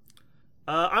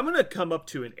 I'm going to come up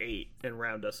to an 8 and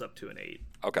round us up to an 8.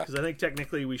 Okay. Because I think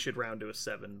technically we should round to a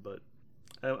 7, but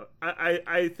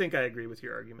I think I agree with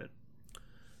your argument.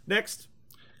 Next.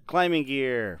 Climbing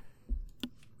gear.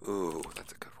 Ooh,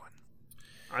 that's a good one.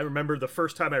 I remember the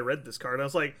first time I read this card, I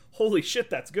was like, holy shit,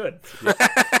 that's good.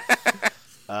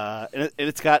 And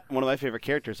it's got one of my favorite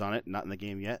characters on it, not in the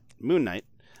game yet, Moon Knight.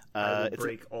 I will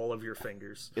break all of your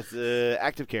fingers. It's an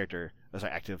active character.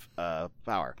 Active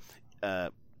power.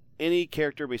 Any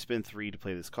character may spend 3 to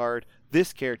play this card.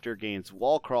 This character gains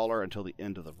Wall Crawler until the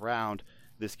end of the round.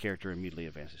 This character immediately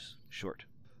advances short.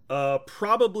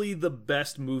 Probably the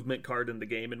best movement card in the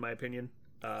game, in my opinion.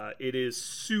 It is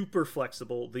super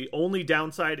flexible. The only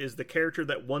downside is the character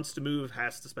that wants to move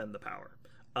has to spend the power.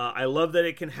 I love that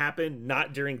it can happen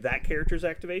not during that character's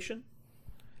activation.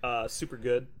 Super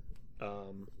good.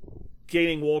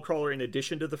 Gaining Wall Crawler in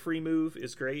addition to the free move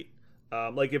is great.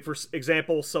 Like if, for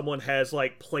example, someone has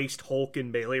like placed Hulk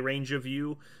in melee range of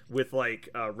you with like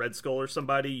Red Skull or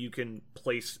somebody, you can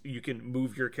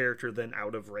move your character then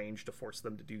out of range to force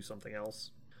them to do something else.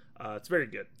 It's very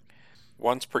good.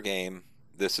 Once per game,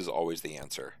 this is always the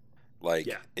answer. Like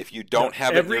if you don't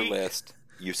have it in your list,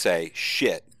 you say,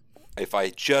 shit, if I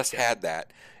just had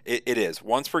that. It is.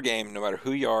 Once per game, no matter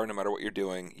who you are, no matter what you're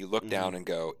doing, you look down and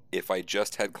go, if I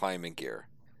just had climbing gear,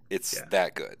 it's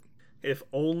that good. If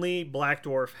only Black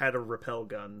Dwarf had a repel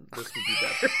gun, this would be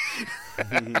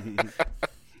better.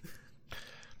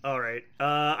 All right.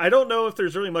 I don't know if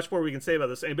there's really much more we can say about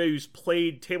this. Anybody who's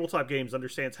played tabletop games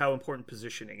understands how important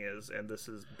positioning is, and this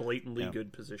is blatantly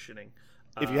good positioning.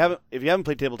 If you haven't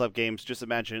played tabletop games, just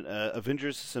imagine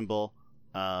Avengers symbol,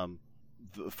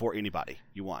 for anybody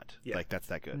you want. Yeah. Like that's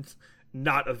that good. It's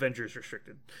not Avengers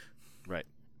restricted. Right.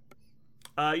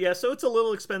 Yeah, so it's a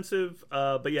little expensive,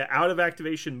 but yeah, out of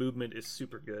activation movement is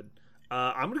super good.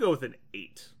 I'm gonna go with an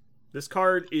 8. This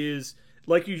card is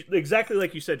exactly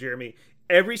like you said, Jeremy.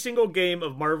 Every single game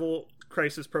of Marvel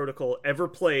Crisis Protocol ever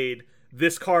played,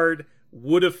 this card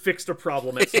would have fixed a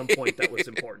problem at some point that was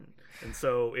important. And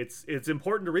so it's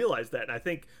important to realize that. And I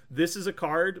think this is a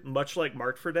card, much like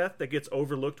Marked for Death, that gets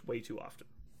overlooked way too often.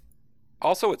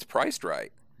 Also, it's priced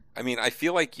right. I mean, I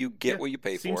feel like you get what you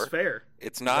pay for. Seems fair.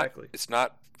 It's not. Exactly. It's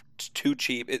not too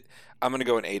cheap. I'm going to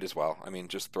go an 8 as well. I mean,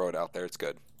 just throw it out there. It's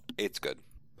good. 8's good.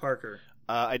 Parker.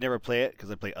 I never play it because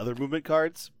I play other movement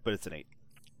cards, but it's an 8.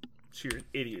 So you're an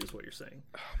idiot is what you're saying.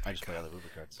 I just play other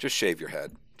movement cards. Just shave your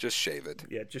head. Just shave it.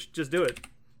 Yeah, just do it.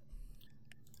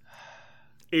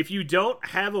 If you don't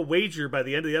have a wager by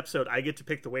the end of the episode, I get to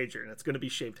pick the wager, and it's going to be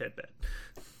shaved headband.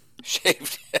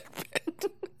 Shaved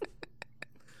headband.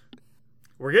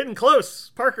 We're getting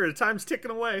close. Parker, the time's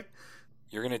ticking away.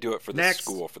 You're going to do it for the Next.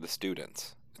 school, for the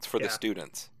students. It's for the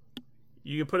students.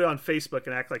 You can put it on Facebook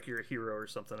and act like you're a hero or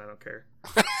something. I don't care.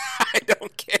 I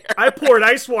don't care. I poured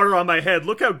ice water on my head.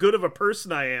 Look how good of a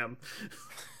person I am.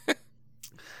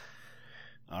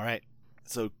 All right.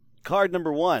 So card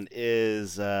number 1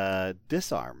 is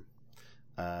Disarm.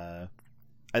 I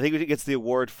think it gets the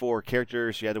award for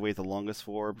characters you had to wait the longest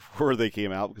for before they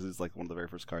came out because it's like one of the very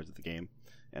first cards of the game,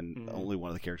 and only one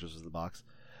of the characters was in the box.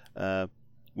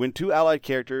 When 2 allied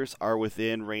characters are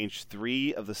within range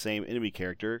 3 of the same enemy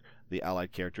character, the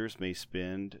allied characters may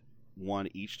spend 1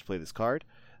 each to play this card.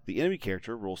 The enemy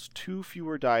character rolls 2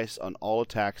 fewer dice on all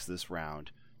attacks this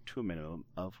round, to a minimum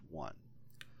of 1.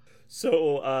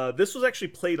 So this was actually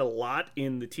played a lot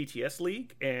in the TTS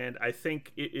League, and I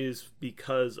think it is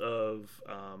because of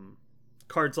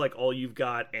cards like All You've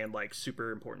Got and like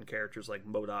super important characters like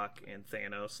MODOK and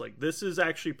Thanos. Like this is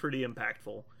actually pretty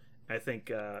impactful. I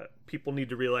think people need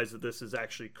to realize that this is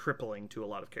actually crippling to a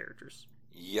lot of characters.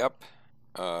 Yep.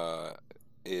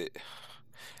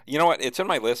 You know what? It's in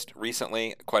my list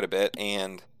recently quite a bit,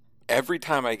 and every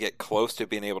time I get close to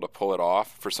being able to pull it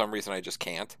off, for some reason I just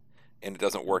can't, and it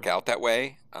doesn't work out that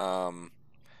way.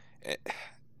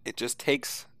 It just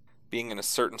takes being in a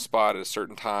certain spot at a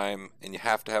certain time, and you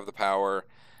have to have the power.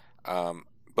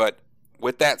 But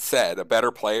with that said, a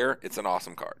better player, it's an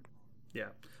awesome card. Yeah.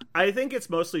 I think it's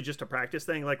mostly just a practice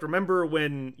thing. Like, remember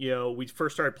when, we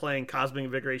first started playing, Cosmic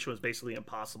Invigoration was basically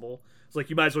impossible. It's like,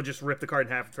 you might as well just rip the card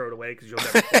in half and throw it away because you'll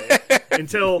never play it.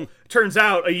 Until, turns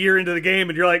out, a year into the game,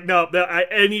 and you're like, no,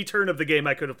 any turn of the game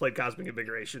I could have played Cosmic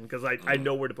Invigoration because I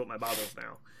know where to put my bottles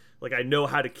now. Like, I know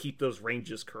how to keep those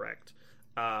ranges correct.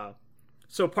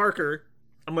 So, Parker,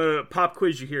 I'm going to pop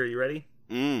quiz you here. You ready?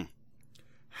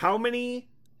 How many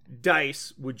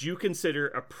dice would you consider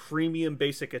a premium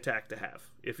basic attack to have?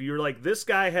 If you're like, this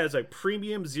guy has a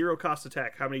premium 0-cost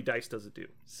attack, how many dice does it do?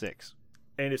 6.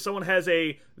 And if someone has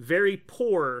a very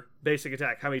poor basic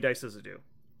attack, how many dice does it do?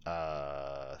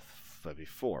 That'd be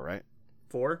 4, right?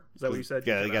 4? Is that what you said?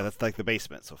 Yeah, that's like the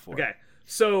basement, so 4. Okay.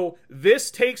 So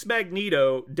this takes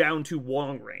Magneto down to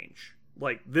long range.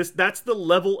 Like that's the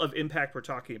level of impact we're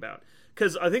talking about.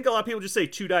 Because I think a lot of people just say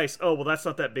 2 dice. Oh, well, that's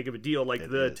not that big of a deal. Like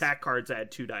the attack cards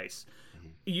add 2 dice.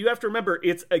 You have to remember,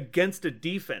 it's against a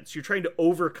defense. You're trying to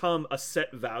overcome a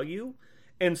set value.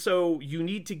 And so you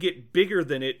need to get bigger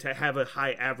than it to have a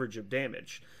high average of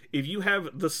damage. If you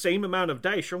have the same amount of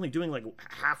dice, you're only doing like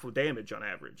half of damage on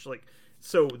average.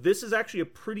 So this is actually a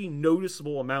pretty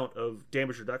noticeable amount of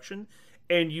damage reduction.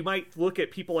 And you might look at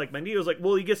people like Magneto's like,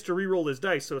 well, he gets to reroll his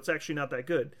dice, so it's actually not that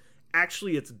good.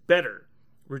 Actually, it's better.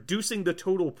 Reducing the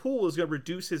total pool is going to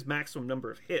reduce his maximum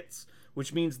number of hits,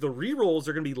 which means the rerolls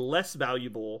are going to be less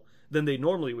valuable than they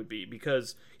normally would be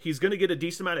because he's going to get a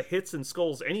decent amount of hits and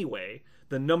skulls anyway.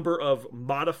 The number of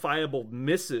modifiable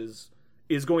misses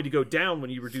is going to go down when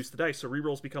you reduce the dice, so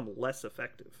rerolls become less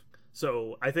effective.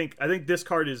 So I think this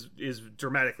card is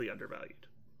dramatically undervalued.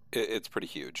 It's pretty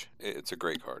huge. It's a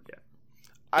great card. Yeah.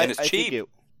 And it's cheap.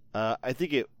 I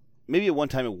think it maybe at one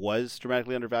time it was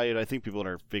dramatically undervalued. I think people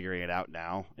are figuring it out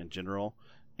now in general,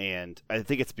 and I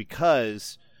think it's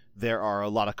because there are a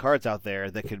lot of cards out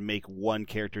there that could make one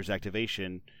character's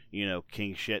activation,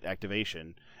 king shit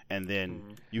activation, and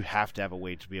then you have to have a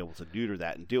way to be able to neuter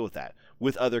that and deal with that.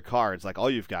 With other cards, like All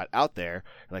You've Got out there,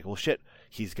 you're like, well, shit,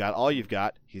 he's got All You've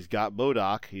Got, he's got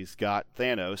MODOK, he's got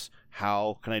Thanos.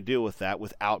 How can I deal with that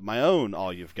without my own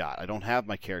All You've Got? I don't have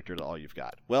my character to All You've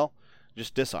Got. Well,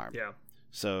 just disarm. Yeah.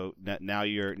 So now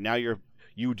you're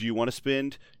do you want to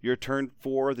spend your turn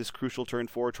 4, this crucial turn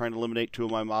 4, trying to eliminate 2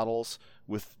 of my models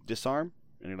with disarm?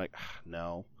 And you're like,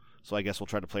 no. So I guess we'll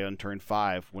try to play on turn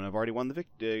 5 when I've already won the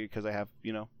victory because I have,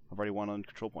 I've already won on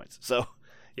control points. So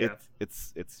Yeah.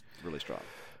 it's really strong.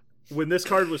 When this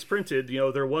card was printed,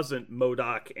 there wasn't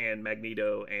MODOK and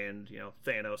Magneto and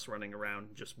Thanos running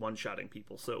around just one-shotting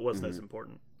people, so it wasn't as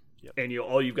important. Yep. And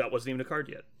all you've got wasn't even a card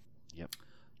yet. Yep.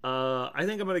 I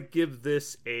think I'm going to give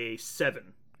this a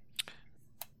 7.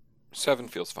 7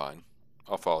 feels fine.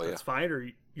 I'll follow you. That's fine, or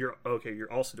you're okay?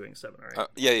 You're also doing 7, all right?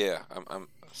 Yeah. I'm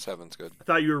 7's good. I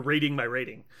thought you were rating my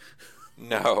rating.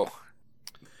 No.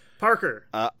 Parker.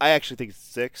 I actually think it's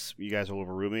 6. You guys will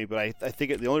overrule me, but I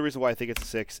think the only reason why I think it's a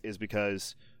 6 is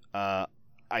because I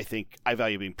think I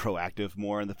value being proactive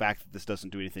more, and the fact that this doesn't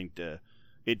do anything to.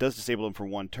 It does disable them for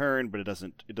one turn, but it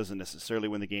doesn't necessarily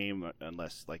win the game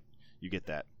unless you get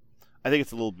that. I think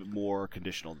it's a little bit more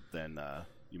conditional than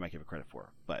you might give it credit for,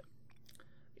 but.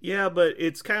 Yeah, but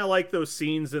it's kind of like those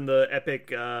scenes in the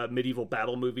epic medieval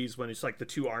battle movies when it's like the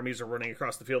two armies are running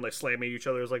across the field and they slam at each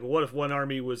other. It's like, what if one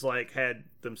army was had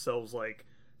themselves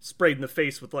sprayed in the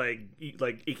face with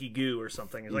icky goo or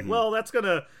something? It's like, well, that's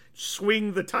gonna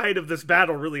swing the tide of this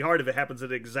battle really hard if it happens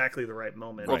at exactly the right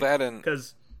moment. Well, that and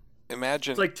because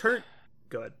imagine it's turn.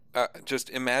 Go ahead. Just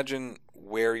imagine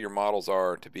where your models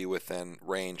are to be within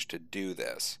range to do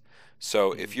this.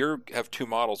 So if you have 2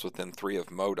 models within 3 of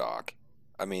MODOK,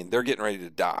 I mean, they're getting ready to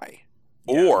die.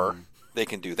 Yeah. Or they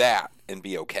can do that and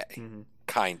be okay. Mm-hmm.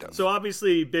 Kind of. So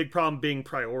obviously, big problem being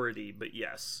priority, but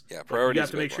yes. Yeah, priority. You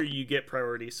have to make sure you get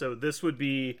priority. So this would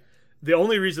be the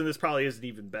only reason this probably isn't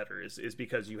even better is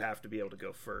because you have to be able to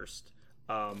go first.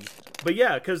 But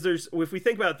yeah, because if we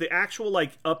think about it, the actual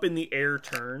up in the air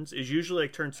turns is usually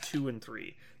turns 2 and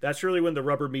 3. That's really when the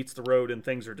rubber meets the road and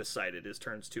things are decided is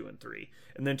turns 2 and 3.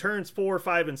 And then turns 4,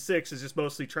 5, and 6 is just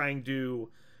mostly trying to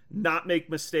not make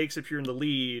mistakes if you're in the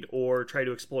lead or try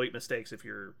to exploit mistakes if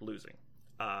you're losing.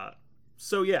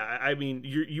 So yeah, I mean,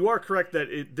 you are correct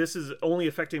that this is only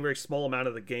affecting a very small amount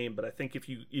of the game, but I think if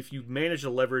you manage to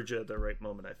leverage at the right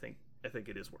moment, I think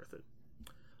it is worth it.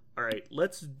 All right,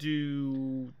 let's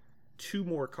do 2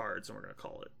 more cards and we're going to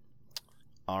call it.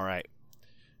 All right.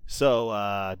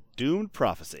 So, Doomed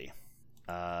Prophecy.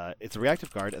 It's a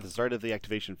reactive card. At the start of the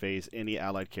activation phase, any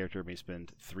allied character may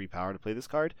spend 3 power to play this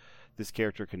card. This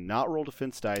character cannot roll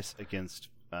defense dice against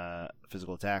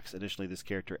physical attacks. Additionally, this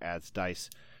character adds dice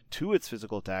to its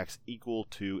physical attacks equal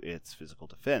to its physical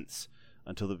defense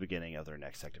until the beginning of their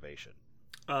next activation.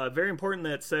 Very important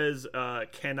that it says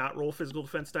cannot roll physical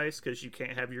defense dice because you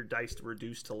can't have your dice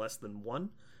reduced to less than 1.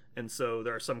 And so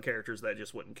there are some characters that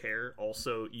just wouldn't care.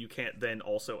 Also, you can't then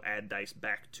also add dice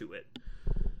back to it.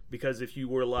 Because if you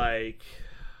were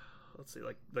let's see,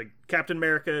 like Captain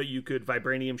America, you could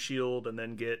Vibranium Shield and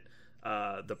then get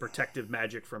the protective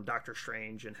magic from Doctor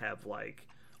Strange and have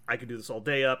I could do this all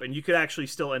day up, and you could actually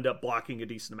still end up blocking a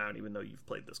decent amount even though you've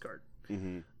played this card.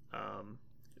 Mm-hmm.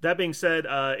 That being said,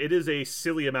 it is a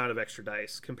silly amount of extra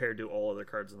dice compared to all other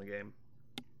cards in the game.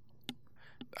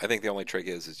 I think the only trick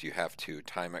is you have to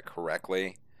time it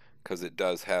correctly because it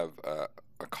does have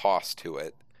a cost to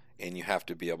it, and you have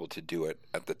to be able to do it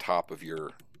at the top of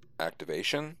your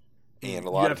activation. And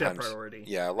a lot of times,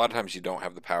 a lot of times you don't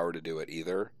have the power to do it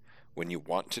either when you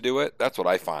want to do it. That's what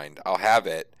I find. I'll have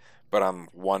it, but I'm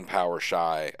 1 power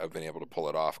shy of being able to pull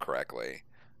it off correctly.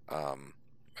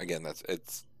 Again,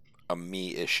 it's a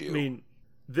me issue. I mean,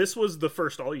 this was the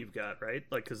first All You've Got, right?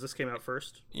 Because this came out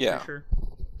first. Yeah. Sure.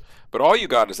 But All You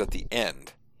Got is at the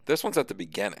end. This one's at the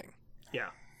beginning. Yeah.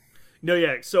 No,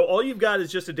 yeah. So All You've Got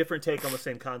is just a different take on the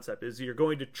same concept. Is you're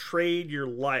going to trade your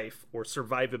life or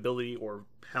survivability or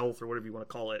health or whatever you want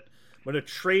to call it. I'm going to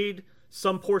trade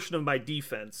some portion of my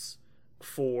defense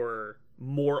for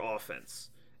more offense.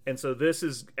 And so this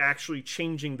is actually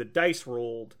changing the dice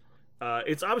rolled.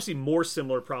 It's obviously more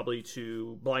similar probably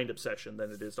to Blind Obsession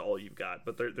than it is to All You've Got,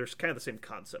 but there's kind of the same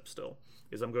concept still.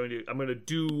 Is I'm going to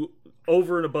do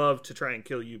over and above to try and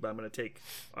kill you, but I'm going to take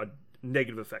a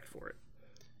negative effect for it.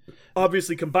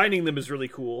 Obviously, combining them is really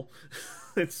cool,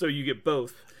 and so you get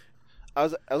both. I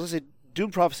was going to say,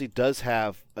 Doom Prophecy does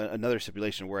have another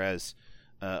stipulation, whereas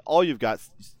All You've Got,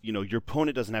 your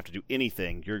opponent doesn't have to do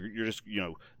anything. You're just,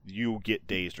 you get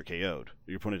dazed or KO'd.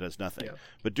 Your opponent does nothing. Yeah.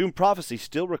 But Doom Prophecy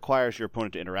still requires your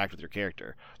opponent to interact with your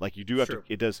character. You do have to.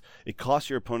 It costs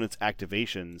your opponent's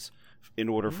activations in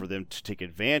order for them to take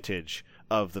advantage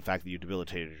of the fact that you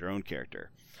debilitated your own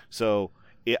character. So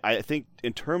I think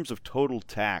in terms of total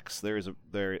tax,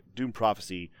 Doom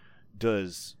Prophecy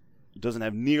doesn't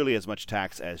have nearly as much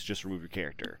tax as just remove your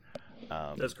character.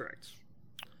 That's correct.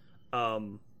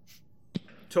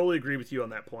 Totally agree with you on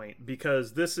that point,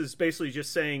 because this is basically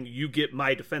just saying you get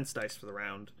my defense dice for the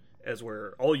round, as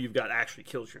where All You've Got actually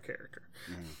kills your character.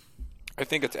 I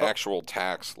think its actual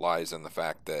tax lies in the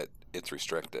fact that it's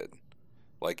restricted.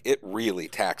 Like, it really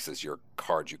taxes your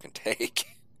cards you can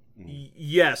take.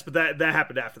 Yes, but that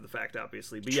happened after the fact,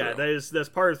 obviously. But True. yeah, that's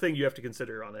part of the thing you have to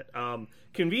consider on it.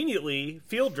 Conveniently,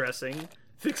 field dressing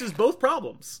fixes both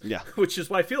problems. Yeah. Which is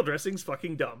why field dressing's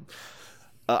fucking dumb.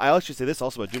 I'll actually say this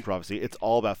also about Doom Prophecy. It's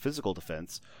all about physical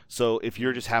defense. So if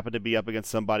you're just happen to be up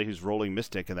against somebody who's rolling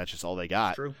Mystic and that's just all they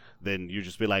got, True. then you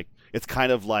just be like, it's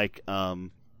kind of like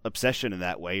Obsession in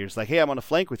that way. You're just like, hey, I'm on a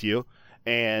flank with you,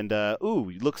 and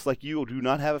looks like you do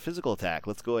not have a physical attack.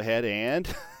 Let's go ahead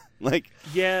and like.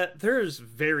 Yeah, there's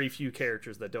very few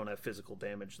characters that don't have physical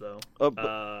damage though.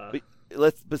 But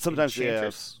sometimes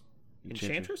Enchantress.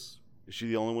 Enchantress? Is she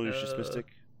the only one who's just Mystic?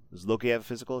 Does Loki have a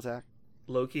physical attack?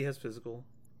 Loki has physical.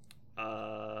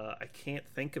 I can't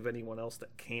think of anyone else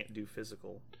that can't do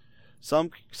physical.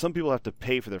 Some people have to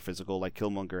pay for their physical, like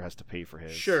Killmonger has to pay for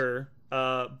his. Sure,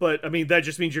 but I mean that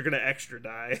just means you're going to extra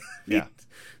die. Yeah.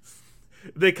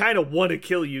 They kind of want to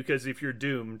kill you because if you're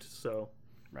doomed, so.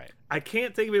 Right. I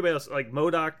can't think of anybody else. Like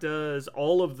MODOK does,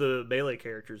 all of the melee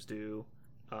characters do,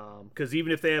 because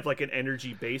even if they have like an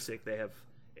energy basic, they have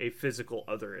a physical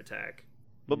other attack.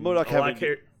 But MODOK a lot of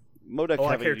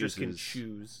uses... characters can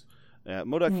choose. Yeah,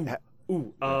 MODOK.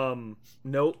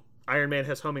 Nope. Iron Man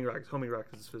has homing rock. Homing rock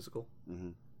is physical.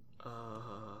 Mm-hmm.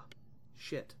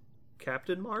 Shit.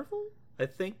 Captain Marvel? I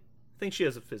think she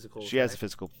has a physical. She has a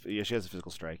physical. Yeah, she has a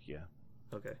physical strike. Yeah.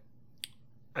 Okay.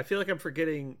 I feel like I'm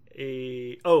forgetting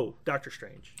Doctor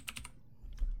Strange.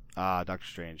 Doctor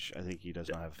Strange. I think he does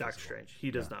not have a physical. Doctor Strange. He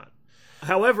does not.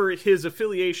 However, his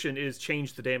affiliation is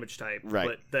change the damage type. Right.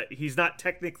 But that he's not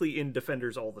technically in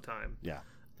Defenders all the time. Yeah.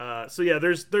 So yeah,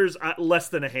 there's less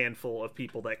than a handful of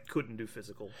people that couldn't do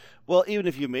physical. Well, even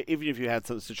if you had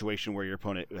some situation where your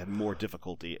opponent had more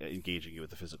difficulty engaging you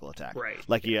with the physical attack, right?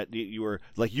 Like you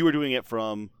were doing it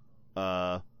from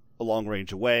a long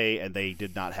range away, and they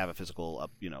did not have a physical up,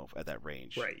 at that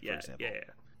range, right? Yeah, for example. yeah.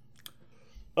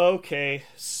 Okay,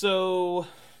 so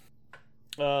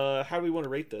how do we want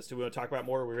to rate this? Do we want to talk about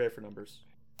more? Or are we ready for numbers?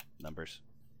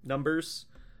 Numbers.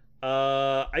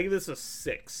 I give this a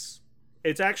 6.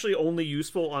 It's actually only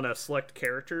useful on a select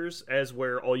characters, as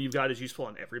where all you've got is useful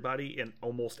on everybody in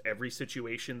almost every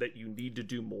situation that you need to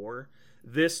do more.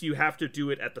 This, you have to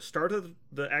do it at the start of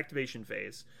the activation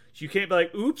phase. So you can't be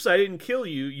like, oops, I didn't kill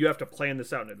you. You have to plan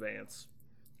this out in advance.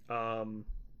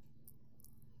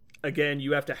 Again,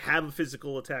 you have to have a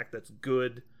physical attack that's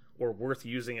good or worth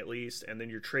using at least, and then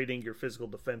you're trading your physical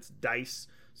defense dice.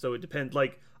 So it depends.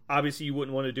 Like, obviously, you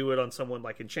wouldn't want to do it on someone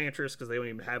like Enchantress because they don't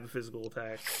even have a physical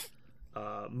attack.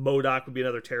 MODOK would be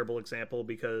another terrible example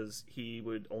because he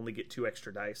would only get 2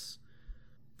 extra dice,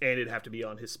 and it'd have to be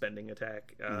on his spending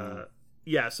attack.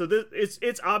 Yeah, so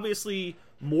it's obviously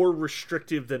more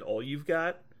restrictive than all you've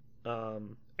got,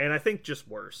 and I think just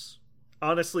worse.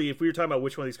 Honestly, if we were talking about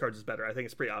which one of these cards is better, I think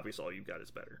it's pretty obvious all you've got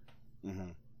is better,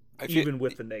 even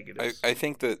with the negatives. I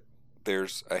think that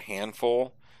there's a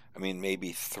handful,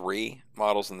 maybe 3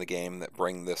 models in the game that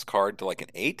bring this card to like an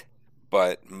 8,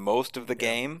 but most of the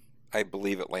game, I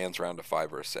believe it lands around a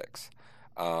 5 or a 6.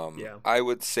 I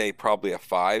would say probably a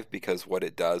 5 because what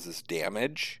it does is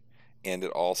damage, and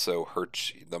it also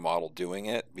hurts the model doing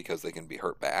it because they can be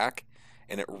hurt back.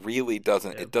 And it really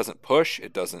doesn't. It doesn't push.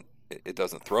 It doesn't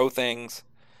throw things.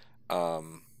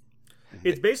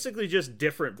 It's basically just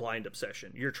different Blind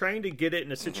Obsession. You're trying to get it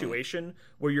in a situation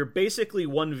where you're basically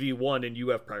 1v1 and you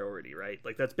have priority, right?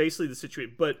 Like that's basically the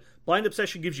situation. But Blind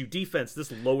Obsession gives you defense.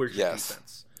 This lowers your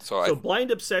defense. So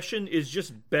Blind Obsession is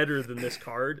just better than this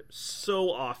card so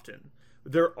often.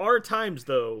 There are times,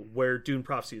 though, where Doom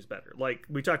Prophecy is better. Like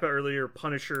we talked about earlier,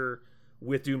 Punisher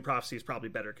with Doom Prophecy is probably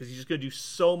better because he's just going to do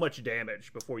so much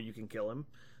damage before you can kill him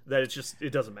that it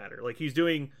doesn't matter. Like he's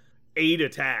doing 8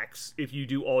 attacks if you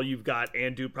do all you've got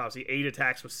and Doom Prophecy, 8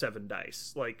 attacks with 7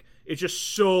 dice. Like it's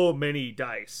just so many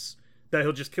dice that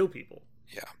he'll just kill people.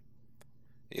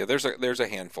 Yeah, there's a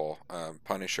handful.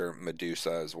 Punisher,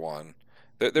 Medusa is one.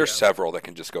 There's several that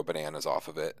can just go bananas off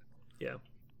of it. Yeah.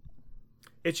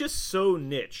 It's just so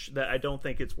niche that I don't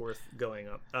think it's worth going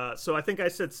up. So I think I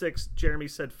said 6. Jeremy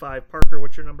said 5. Parker,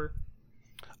 what's your number?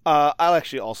 I'll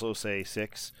actually also say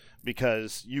 6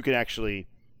 because you can actually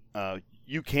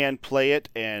you can play it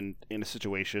and in a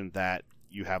situation that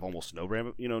you have almost no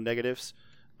negatives,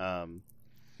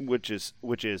 which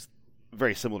is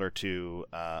very similar to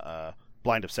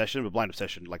Blind Obsession, but Blind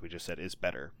Obsession, like we just said, is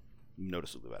better,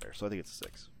 noticeably better. So I think it's a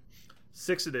 6.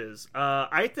 6 it is.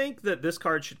 I think that this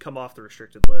card should come off the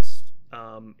restricted list.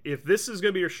 If this is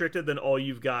going to be restricted, then All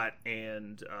You've Got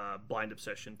and Blind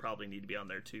Obsession probably need to be on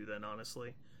there too, then,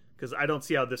 honestly. Because I don't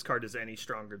see how this card is any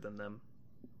stronger than them.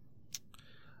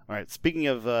 All right. Speaking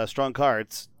of strong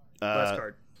cards, Last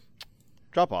card.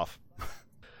 Drop off.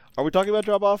 Are we talking about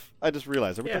drop off? I just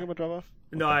realized. Are we talking about drop off?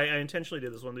 No, I intentionally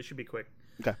did this one. They should be quick.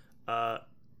 Okay.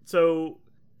 So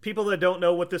people that don't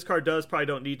know what this card does probably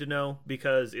don't need to know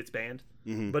because it's banned.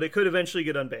 Mm-hmm. But it could eventually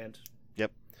get unbanned.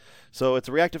 Yep. So it's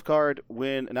a reactive card.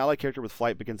 When an allied character with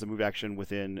flight begins a move action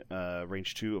within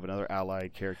range 2 of another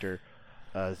allied character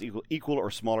equal or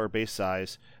smaller base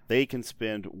size, they can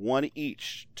spend 1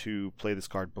 each to play this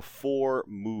card before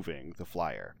moving the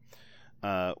flyer.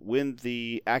 When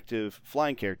the active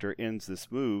flying character ends this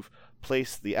move,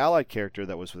 place the allied character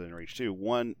that was within range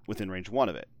 2 within range 1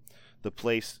 of it. The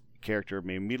place character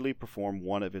may immediately perform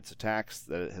one of its attacks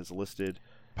that it has listed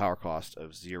power cost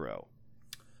of 0.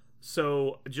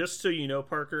 So, just so you know,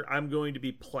 Parker, I'm going to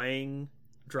be playing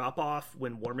Drop Off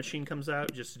when War Machine comes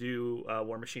out, just to do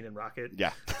War Machine and Rocket.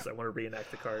 Yeah. Because I want to reenact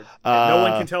the card. No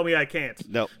one can tell me I can't.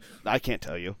 No, I can't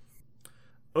tell you.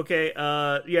 Okay,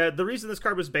 yeah, the reason this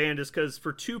card was banned is because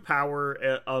for 2 power,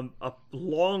 a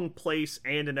long place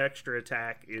and an extra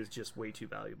attack is just way too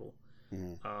valuable.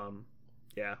 Mm-hmm.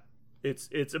 Yeah.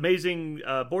 It's amazing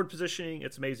board positioning,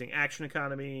 it's amazing action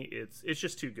economy, it's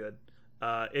just too good.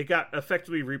 It got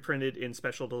effectively reprinted in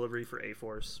special delivery for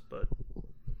A-Force, but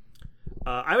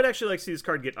I would actually like to see this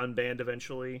card get unbanned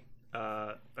eventually.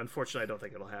 Unfortunately, I don't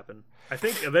think it'll happen. I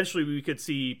think eventually we could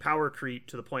see power creep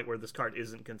to the point where this card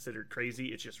isn't considered crazy,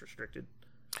 it's just restricted.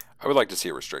 I would like to see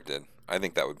it restricted. I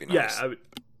think that would be nice. Yeah,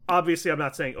 obviously I'm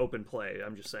not saying open play,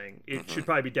 I'm just saying it should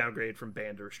probably be downgraded from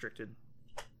banned to restricted.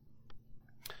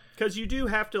 Because you do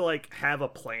have to have a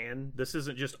plan. This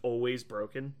isn't just always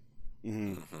broken.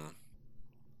 Mm-hmm. Mm-hmm.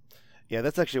 Yeah,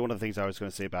 that's actually one of the things I was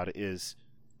going to say about it is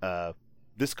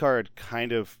this card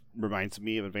kind of reminds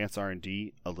me of Advanced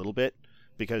R&D a little bit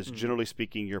because generally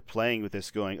speaking, you're playing with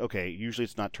this going, okay, usually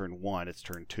it's not turn 1, it's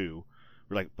turn 2.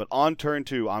 But on turn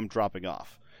 2, I'm dropping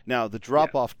off. Now, the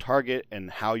drop-off target and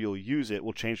how you'll use it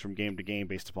will change from game to game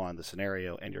based upon the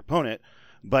scenario and your opponent.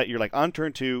 But you're on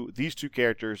turn 2, these 2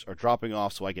 characters are dropping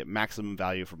off, so I get maximum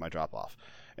value for my drop-off.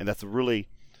 And that's really...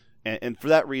 And for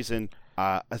that reason,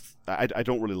 I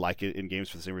don't really like it in games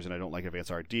for the same reason I don't like Advanced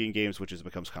R&D in games, which is it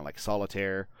becomes kind of like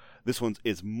Solitaire. This one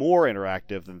is more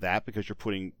interactive than that because you're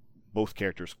putting both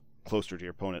characters closer to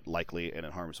your opponent, likely, and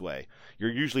in harm's way.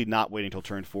 You're usually not waiting until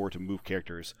turn 4 to move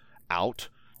characters out,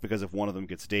 because if one of them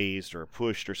gets dazed or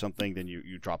pushed or something, then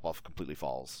you drop off completely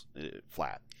falls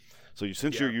flat. So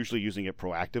since you're usually using it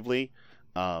proactively,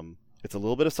 it's a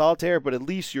little bit of Solitaire, but at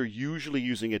least you're usually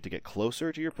using it to get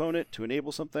closer to your opponent to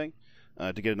enable something,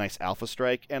 to get a nice alpha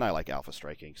strike, and I like alpha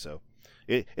striking. So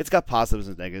it's got positives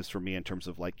and negatives for me in terms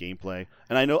of gameplay.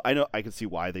 And I know I can see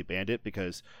why they banned it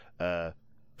because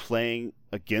playing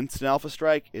against an alpha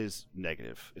strike is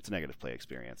negative. It's a negative play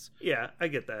experience. Yeah, I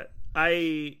get that.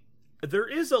 There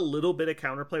is a little bit of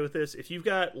counterplay with this. If you've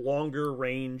got longer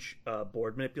range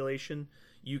board manipulation,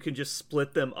 you can just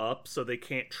split them up so they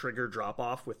can't trigger drop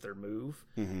off with their move.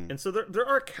 Mm-hmm. And so there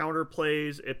are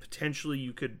counterplays. Potentially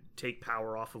you could take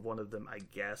power off of one of them, I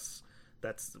guess.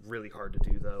 That's really hard to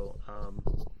do though.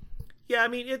 Yeah, I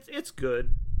mean it's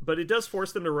good, but it does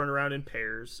force them to run around in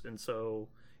pairs, and so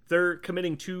they're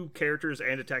committing 2 characters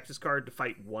and a tactics card to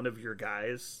fight one of your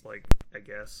guys, I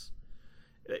guess.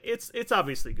 It's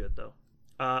obviously good though.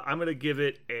 I'm gonna give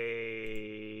it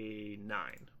a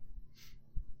 9.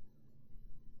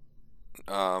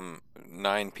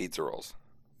 9 pizza rolls.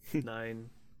 9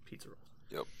 pizza rolls.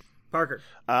 Yep. Parker.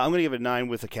 I'm going to give it 9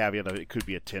 with a caveat of it could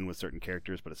be a 10 with certain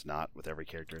characters, but it's not with every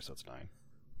character, so it's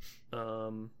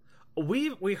 9.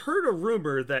 We heard a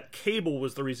rumor that Cable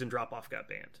was the reason Drop Off got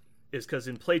banned, is because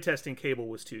in playtesting Cable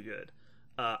was too good.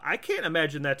 I can't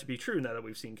imagine that to be true now that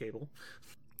we've seen Cable.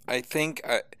 I think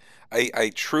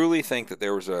I truly think that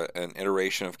there was an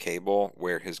iteration of Cable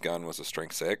where his gun was a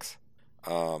strength 6.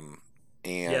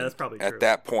 And yeah, that's probably true. At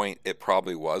that point, it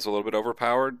probably was a little bit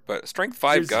overpowered. But strength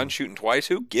 5 gun shooting twice,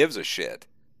 who gives a shit?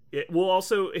 Well,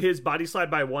 also, his body slide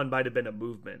by 1 might have been a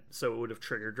movement, so it would have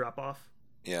triggered drop off.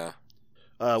 Yeah.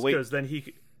 Wait. Because then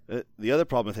he... the other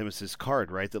problem with him is his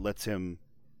card, right? That lets him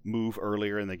move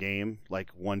earlier in the game.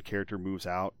 One character moves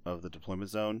out of the deployment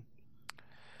zone.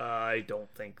 I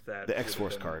don't think that... The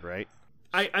X-Force card, right?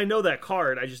 I know that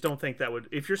card. I just don't think that would...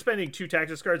 If you're spending 2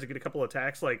 tactics cards to get a couple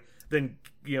attacks, then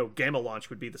Gamma Launch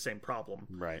would be the same problem.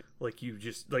 Right. You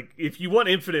just... if you want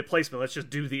infinite placement, let's just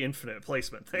do the infinite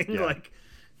placement thing.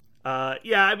 Yeah.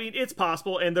 Yeah, I mean, it's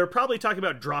possible. And they're probably talking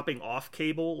about dropping off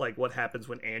Cable, what happens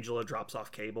when Angela drops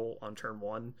off Cable on turn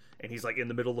 1, and he's, in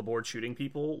the middle of the board shooting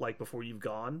people, before you've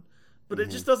gone. But it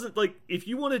just doesn't... if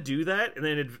you want to do that,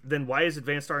 and then why is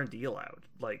Advanced R&D allowed?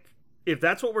 If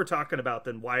that's what we're talking about,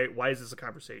 then why is this a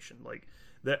conversation?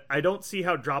 That I don't see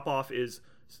how drop off is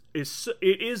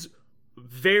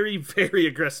very, very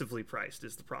aggressively priced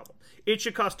is the problem. It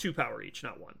should cost 2 power each,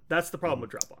 not 1. That's the problem with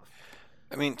drop off.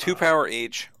 I mean, 2 power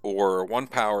each or 1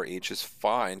 power each is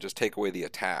fine. Just take away the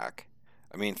attack.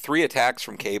 I mean, 3 attacks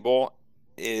from Cable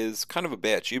is kind of a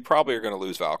bitch. You probably are going to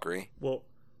lose Valkyrie. Well,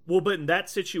 but in that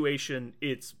situation,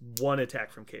 it's 1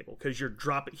 attack from Cable because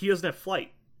he doesn't have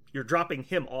flight. You're dropping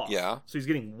him off. Yeah. So he's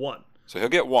getting 1. So he'll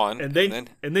get 1, and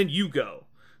then you go.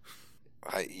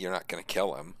 You're not going to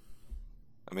kill him.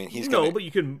 I mean, he's but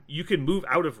you can move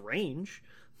out of range.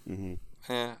 Mm-hmm.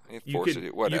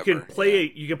 Whatever. You can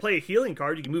play a healing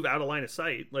card. You can move out of line of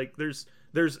sight. Like there's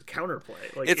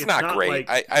counterplay. Like it's not great.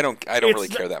 Like, I don't really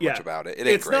care that much about it.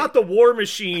 It's great. Not the War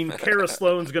Machine. Kara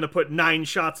Sloan's going to put 9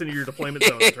 shots into your deployment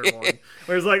zone in turn 1.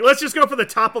 Where it's like, let's just go for the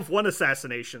top of 1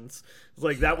 assassinations. It's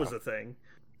like that was a thing.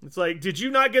 It's like, did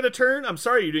you not get a turn? I'm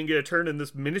sorry you didn't get a turn in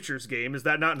this miniatures game. Is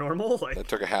that not normal? Like it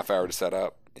took a half hour to set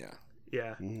up. Yeah.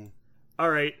 Yeah. Mm-hmm. All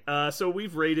right, so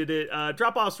we've rated it.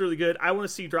 Drop-Off's really good. I want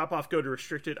to see Drop-Off go to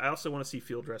Restricted. I also want to see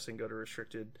Field Dressing go to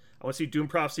Restricted. I want to see Doom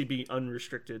Prophecy be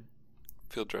unrestricted.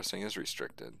 Field Dressing is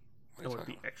restricted. I want to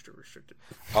be extra restricted.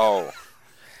 Oh.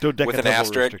 With an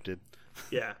asterisk? Restricted.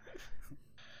 Yeah.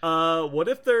 What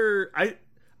if they're...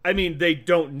 I mean, they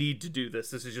don't need to do this.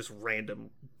 This is just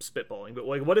random spitballing. But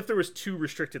like, what if there was 2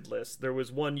 restricted lists? There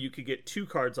was one you could get 2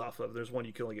 cards off of. There's one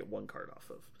you can only get 1 card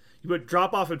off of. You put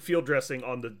Drop Off and Field Dressing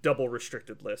on the double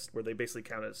restricted list, where they basically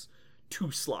count as 2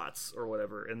 slots or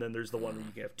whatever. And then there's the one where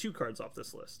you can have 2 cards off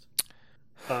this list.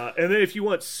 And then if you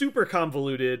want super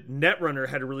convoluted, Netrunner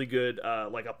had a really good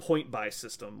like a point buy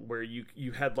system where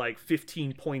you had like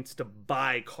 15 points to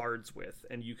buy cards with,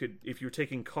 and you could, if you're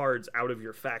taking cards out of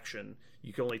your faction,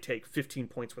 you can only take 15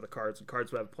 points worth of cards, and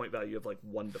cards would have a point value of like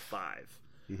 1 to 5.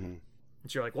 Mm-hmm.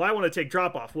 So you're like, well, I want to take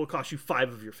Drop Off. Will cost you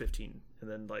 5 of your 15, and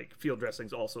then like Field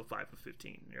Dressing's also 5 of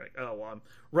 15. And you're like, oh well, I'm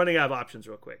running out of options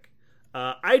real quick.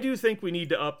 I do think we need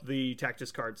to up the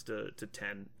Tactus cards to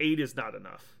 10. 8 is not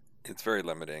enough. It's very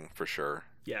limiting for sure.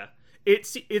 Yeah,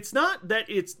 it's not that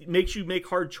it makes you make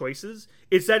hard choices.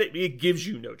 It's that it gives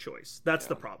you no choice. That's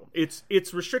the problem.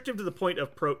 It's restrictive to the point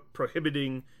of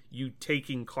prohibiting you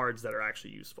taking cards that are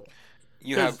actually useful.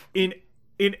 You have in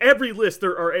every list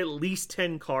there are at least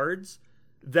 10 cards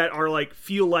that are like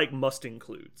feel like must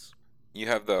includes. You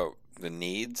have the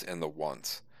needs and the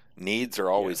wants. Needs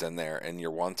are always in there, and your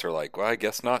wants are like, well, I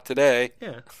guess not today.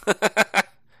 Yeah.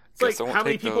 It's like how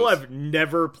many people have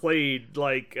never played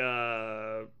like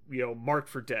Marked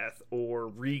for Death or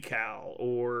Recal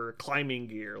or Climbing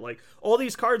Gear. Like all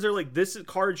these cards are like, this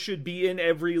card should be in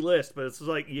every list, but it's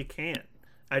like you can't.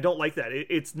 I don't like that.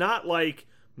 It's not like,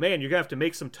 man, you're gonna have to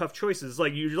make some tough choices.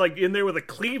 Like you're like in there with a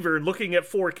cleaver and looking at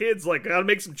 4 kids, like gotta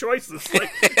make some choices. Like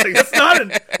that's not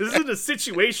this isn't a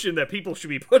situation that people should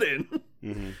be put in.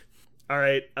 Mm-hmm. All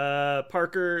right,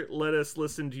 Parker, let us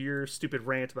listen to your stupid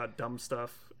rant about dumb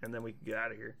stuff, and then we can get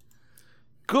out of here.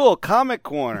 Cool, Comic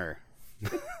Corner.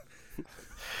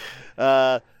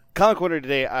 Comic Corner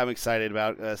today, I'm excited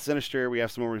about. Sinister, we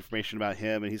have some more information about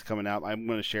him, and he's coming out. I'm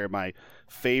going to share my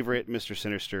favorite Mr.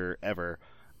 Sinister ever.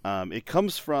 It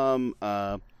comes from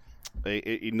a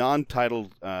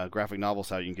non-titled graphic novel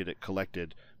site. You can get it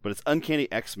collected, but it's Uncanny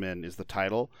X-Men is the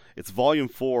title. It's volume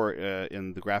 4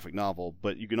 in the graphic novel,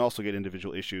 but you can also get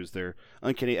individual issues. They're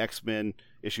Uncanny X-Men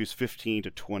issues 15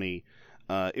 to 20.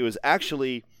 It was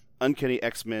actually Uncanny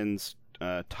X-Men's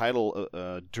title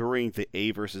during the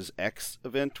A versus X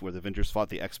event where the Avengers fought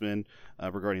the X-Men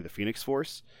regarding the Phoenix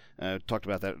Force. Talked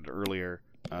about that earlier.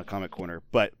 Comic Corner.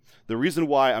 But the reason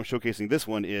why I'm showcasing this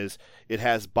one is it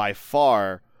has by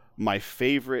far my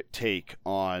favorite take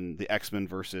on the X-Men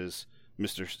versus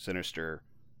Mr. Sinister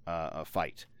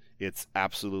fight. It's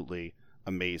absolutely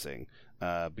amazing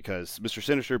because Mr.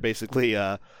 Sinister basically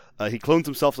he clones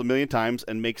himself a million times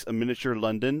and makes a miniature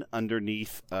London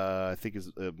underneath I think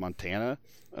is Montana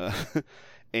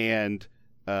and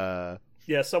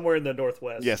somewhere in the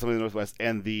Northwest. Yeah, somewhere in the Northwest.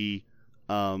 And the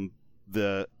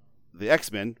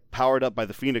X-Men, powered up by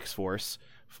the Phoenix Force,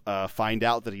 find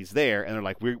out that he's there, and they're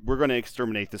like, we're going to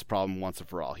exterminate this problem once and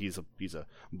for all. He's a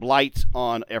blight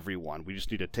on everyone. We just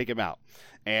need to take him out.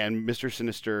 And Mr.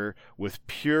 Sinister, with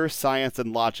pure science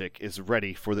and logic, is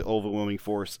ready for the overwhelming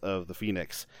force of the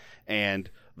Phoenix. And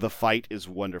the fight is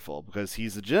wonderful because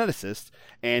he's a geneticist,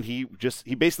 and he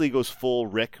basically goes full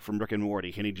Rick from Rick and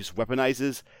Morty, and he just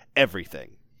weaponizes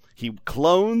everything. He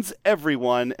clones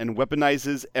everyone and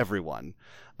weaponizes everyone.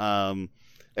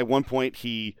 At one point,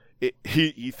 he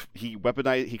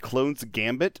clones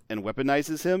Gambit and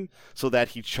weaponizes him so that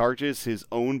he charges his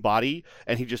own body,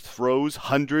 and he just throws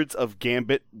hundreds of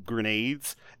Gambit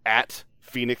grenades at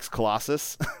Phoenix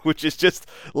Colossus, which is just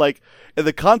like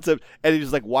the concept. And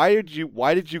he's like, why did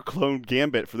you clone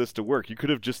Gambit for this to work? You could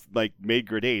have just like made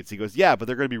grenades. He goes, yeah, but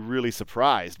they're going to be really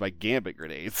surprised by Gambit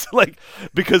grenades, like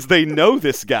because they know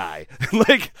this guy.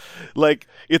 like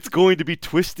it's going to be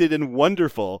twisted and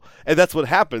wonderful, and that's what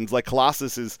happens. Like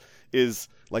Colossus is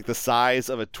like the size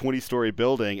of a 20-story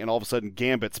building, and all of a sudden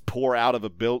Gambits pour out of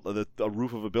a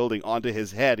roof of a building onto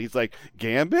his head. He's like,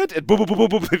 Gambit? And boom, boom, boom, boom,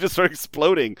 boom. They just start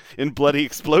exploding in bloody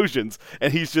explosions.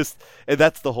 And he's just, and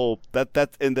that's the whole,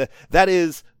 that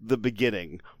is the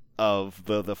beginning of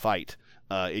the fight.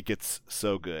 It gets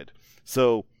so good.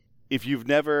 So if you've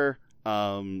never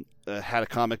had a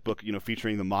comic book,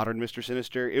 featuring the modern Mr.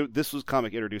 Sinister, this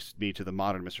comic introduced me to the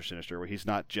modern Mr. Sinister, where he's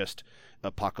not just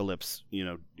Apocalypse,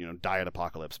 Diet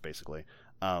Apocalypse, basically.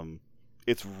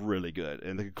 It's really good,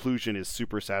 and the conclusion is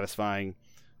super satisfying.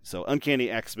 So, Uncanny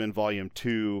X-Men Volume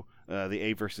 2, the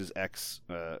A versus X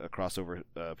crossover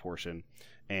portion,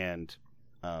 and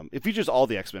it features all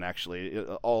the X-Men, actually,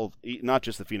 not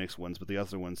just the Phoenix ones, but the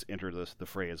other ones enter the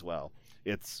fray as well.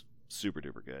 It's super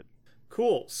duper good.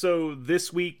 Cool. So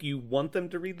this week you want them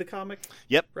to read the comic?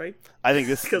 Yep. Right? I think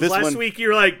this because last week you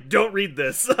were like, "Don't read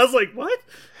this." I was like, "What?"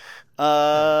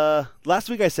 Last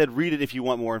week I said read it if you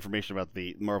want more information about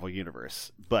the Marvel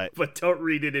Universe, but don't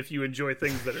read it if you enjoy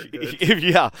things that are good.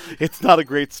 It's not a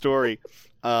great story.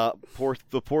 The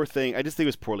poor thing. I just think it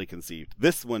was poorly conceived.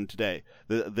 This one today,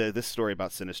 this story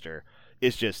about Sinister,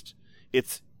 is just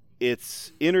it's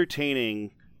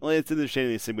entertaining. Well, it's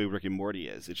entertaining the same way Rick and Morty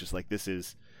is. It's just like this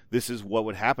is what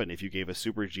would happen if you gave a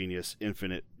super genius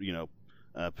infinite,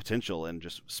 potential and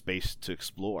just space to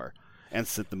explore and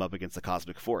set them up against the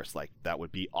cosmic force. Like, that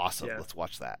would be awesome. Yeah. Let's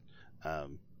watch that.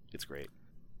 It's great.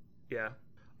 Yeah.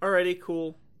 Alrighty,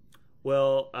 cool.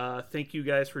 Well, thank you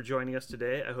guys for joining us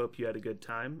today. I hope you had a good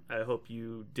time. I hope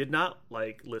you did not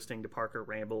like listening to Parker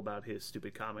ramble about his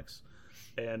stupid comics.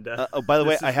 And by the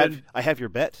way, I have your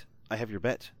bet.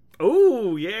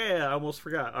 Oh, yeah, I almost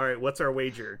forgot. All right, what's our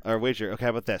wager? Okay, how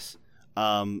about this?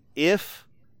 If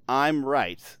I'm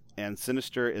right and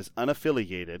Sinister is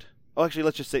unaffiliated... Oh, actually,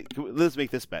 let's make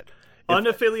this bet.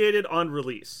 Unaffiliated on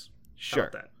release. Sure. How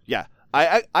about that? Yeah.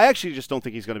 I actually just don't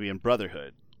think he's going to be in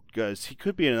Brotherhood, because he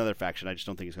could be in another faction. I just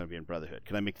don't think he's going to be in Brotherhood.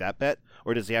 Can I make that bet?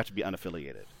 Or does he have to be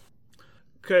unaffiliated?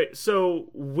 Okay, so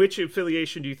which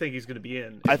affiliation do you think he's going to be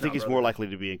in? I think he's more likely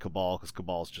to be in Cabal, because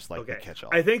Cabal is just like the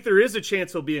catch-all. I think there is a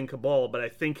chance he'll be in Cabal, but I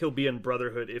think he'll be in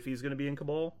Brotherhood if he's going to be in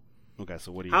Cabal. Okay,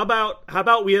 so what do you... How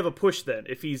about we have a push then?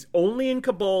 If he's only in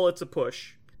Cabal, it's a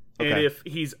push. Okay. And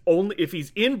if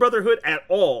he's in Brotherhood at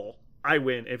all, I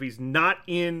win. If he's not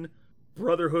in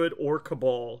Brotherhood or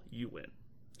Cabal, you win.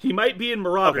 He might be in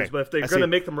Marauders, but if they're going to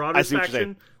make the Marauders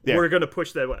faction, we're going to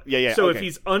push that way. Yeah. So if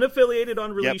he's unaffiliated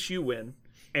on release, you win.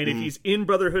 And if he's in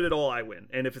Brotherhood at all, I win.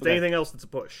 And if it's anything else, it's a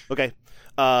push. Okay.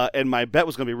 And my bet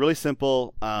was going to be really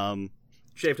simple.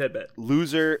 Shaved head bet.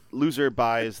 Loser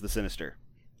buys the Sinister.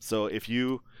 So if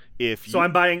you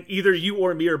I'm buying, either you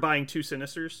or me are buying 2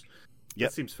 Sinisters. Yep.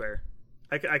 That seems fair.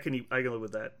 I can live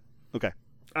with that. Okay.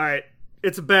 All right.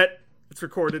 It's a bet. It's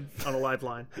recorded on a live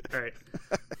line. All right.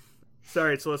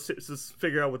 Sorry. So let's just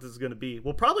figure out what this is going to be.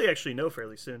 We'll probably actually know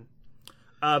fairly soon.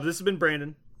 This has been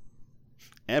Brandon.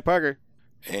 And Parker.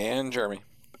 And Jeremy.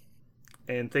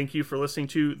 And thank you for listening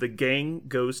to The Gang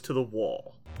Goes to the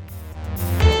Wall.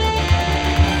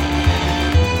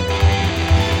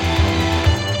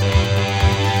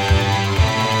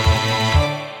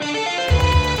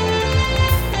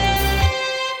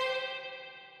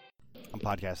 I'm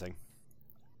podcasting.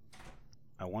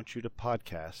 I want you to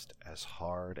podcast as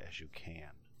hard as you can.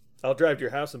 I'll drive to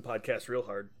your house and podcast real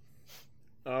hard.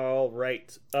 All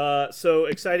right. So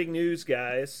exciting news,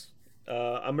 guys.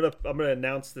 I'm gonna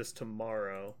announce this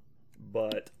tomorrow,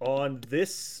 but on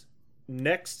this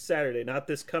next Saturday, not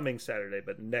this coming Saturday,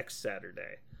 but next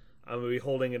Saturday, I'm gonna be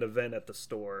holding an event at the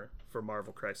store for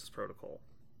Marvel Crisis Protocol.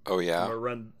 Oh yeah. I'm gonna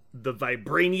run the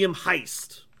Vibranium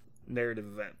Heist narrative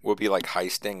event. We'll be like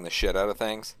heisting the shit out of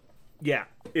things. Yeah,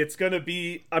 it's gonna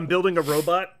be. I'm building a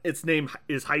robot. Its name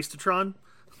is Heistatron.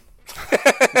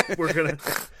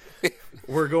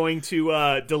 We're going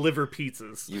to deliver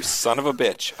pizzas. You son of a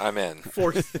bitch! I'm in.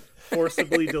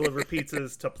 Forcibly deliver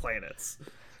pizzas to planets.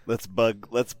 Let's bug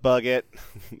it.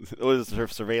 What is it,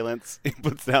 surveillance? He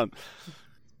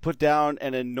put down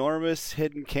an enormous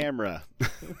hidden camera.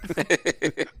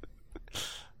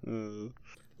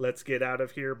 Let's get out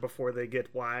of here before they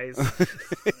get wise.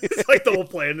 It's like the whole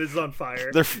planet is on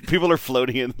fire. People are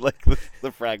floating in like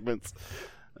the fragments.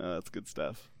 That's good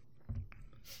stuff.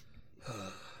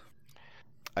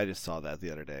 I just saw that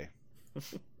the other day.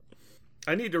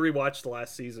 I need to rewatch the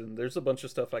last season. There's a bunch of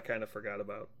stuff I kind of forgot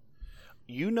about.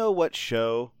 You know what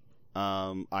show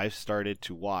I've started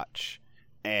to watch,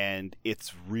 and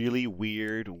it's really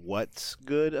weird what's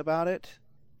good about it,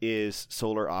 is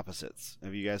Solar Opposites.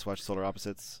 Have you guys watched Solar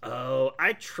Opposites? Oh,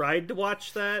 I tried to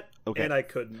watch that, and I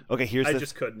couldn't. Okay, I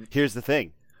just couldn't. Here's the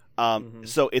thing.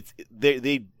 So it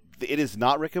is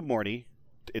not Rick and Morty.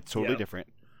 It's totally different.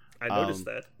 I noticed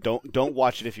that. Don't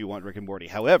watch it if you want Rick and Morty.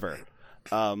 However,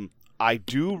 I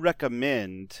do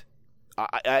recommend.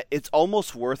 It's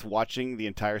almost worth watching the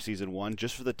entire season 1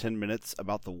 just for the 10 minutes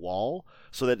about the wall,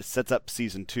 so that it sets up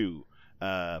season 2.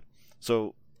 Brandon,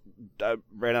 I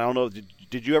don't know.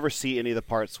 Did you ever see any of the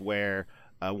parts where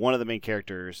one of the main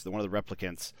characters, one of the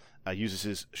replicants, uses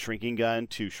his shrinking gun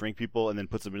to shrink people and then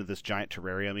puts them into this giant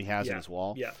terrarium he has in his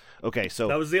wall? Yeah. Okay, so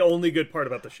that was the only good part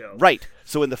about the show. Right.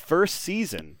 So in the first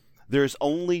season, there's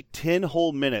only 10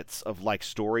 whole minutes of like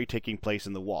story taking place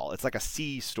in the wall. It's like a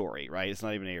C story, right? It's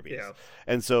not even an A or B. Yeah.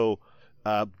 And so,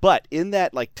 but in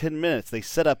that like 10 minutes, they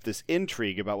set up this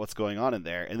intrigue about what's going on in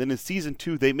there. And then in season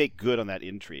 2, they make good on that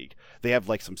intrigue. They have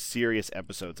like some serious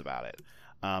episodes about it.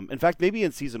 In fact, maybe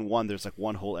in season 1, there's like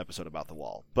one whole episode about the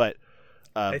wall. But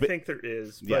I think there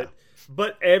is.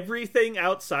 But everything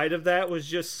outside of that was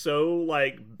just so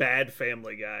like bad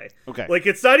Family Guy. Okay. Like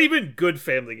it's not even good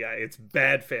Family Guy. It's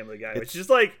bad Family Guy. It's just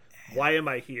like, why am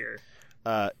I here?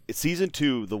 Season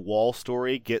 2, the wall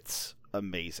story gets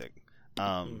amazing.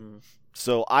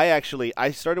 So I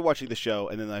started watching the show,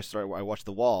 and then I watched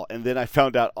the wall, and then I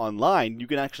found out online you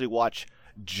can actually watch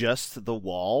just the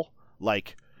wall.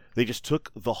 Like they just took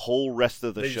the whole rest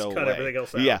of the show just cut away. everything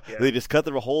else out. Yeah, they just cut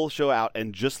the whole show out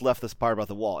and just left this part about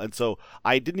the wall. And so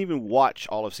I didn't even watch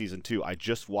all of season 2. I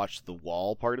just watched the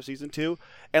wall part of season 2,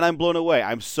 and I'm blown away.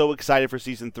 I'm so excited for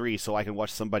season 3 so I can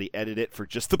watch somebody edit it for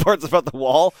just the parts about the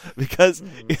wall, because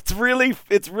it's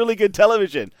really good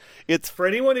television. It's for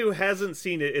anyone who hasn't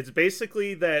seen it, it's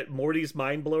basically that Morty's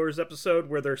Mind Blowers episode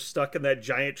where they're stuck in that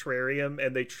giant terrarium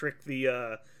and they trick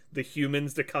the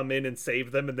humans to come in and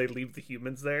save them, and they leave the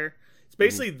humans there. It's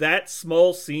basically that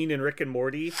small scene in Rick and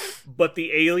Morty, but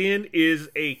the alien is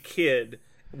a kid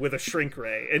with a shrink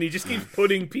ray, and he just keeps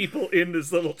putting people in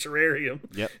this little terrarium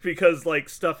because like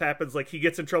stuff happens. Like he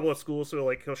gets in trouble at school, so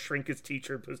like he'll shrink his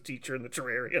teacher and put his teacher in the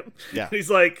terrarium. Yeah. And he's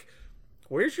like,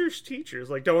 "Where's your teacher?" He's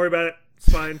like, "Don't worry about it.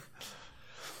 It's fine."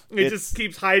 It just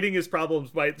keeps hiding his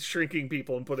problems by shrinking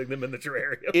people and putting them in the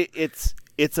terrarium.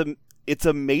 It's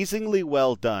amazingly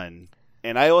well done,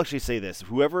 and I will actually say this: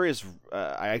 whoever is,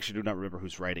 I actually do not remember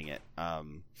who's writing it.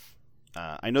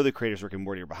 I know the creators Rick and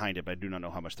Morty are behind it, but I do not know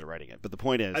how much they're writing it. But the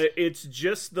point is, it's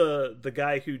just the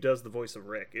guy who does the voice of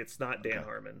Rick. It's not Dan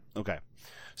Harmon. Okay,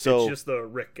 so it's just the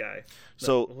Rick guy.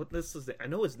 So what this is? I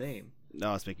know his name.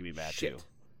 No, it's making me mad too.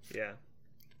 Yeah.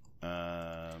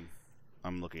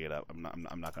 I'm looking it up. I'm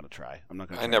not going to try.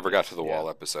 I never got to the wall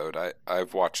episode.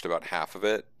 I've watched about half of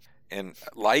it. And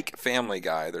like Family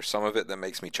Guy, there's some of it that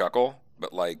makes me chuckle,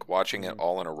 but like watching it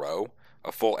all in a row,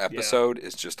 a full episode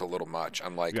is just a little much.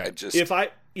 I'm like,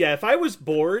 if I was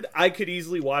bored, I could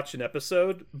easily watch an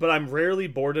episode, but I'm rarely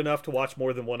bored enough to watch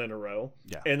more than one in a row.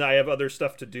 Yeah. And I have other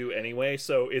stuff to do anyway,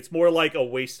 so it's more like a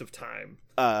waste of time.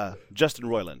 Justin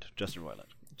Roiland.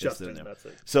 That's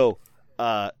it. So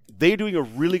they're doing a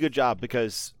really good job,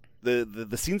 because the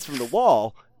scenes from the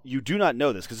wall, you do not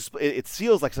know this, because it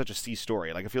feels like such a C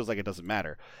story. Like it feels like it doesn't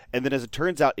matter, and then as it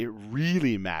turns out, it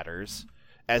really matters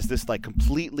as this like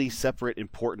completely separate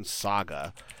important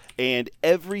saga, and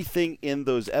everything in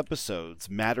those episodes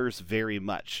matters very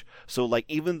much. So like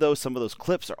even though some of those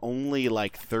clips are only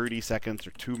like 30 seconds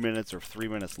or 2 minutes or 3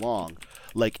 minutes long,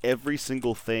 like every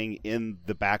single thing in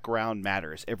the background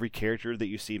matters. Every character that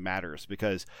you see matters,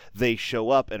 because they show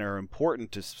up and are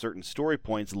important to certain story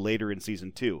points later in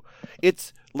season 2.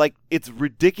 It's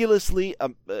ridiculously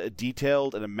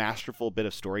detailed and a masterful bit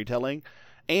of storytelling,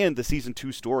 and the season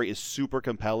 2 story is super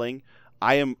compelling.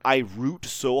 I root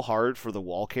so hard for the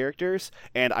wall characters,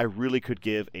 and I really could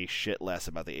give a shit less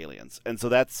about the aliens. And so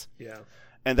that's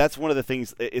one of the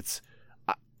things. It's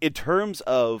in terms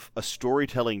of a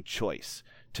storytelling choice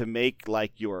to make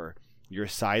like your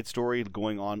side story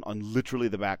going on literally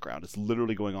the background. It's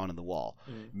literally going on in the wall.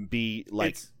 Be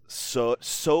like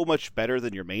so much better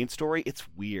than your main story. It's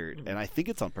weird, and I think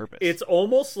it's on purpose. It's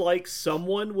almost like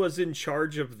someone was in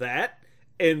charge of that,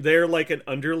 and they're like an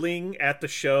underling at the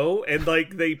show, and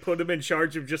like they put him in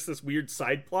charge of just this weird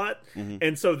side plot,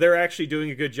 and so they're actually doing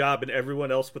a good job, and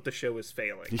everyone else with the show is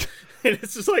failing. And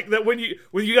it's just like that when you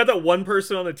got that one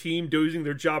person on the team doing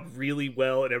their job really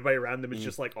well, and everybody around them is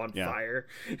just like on fire.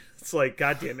 It's like,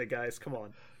 God damn it, guys, come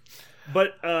on.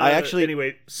 But I actually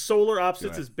anyway, Solar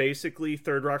Opposites is basically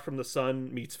Third Rock from the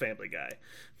Sun meets Family Guy.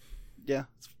 Yeah,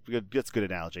 that's a good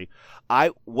analogy.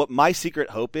 What my secret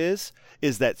hope is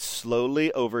that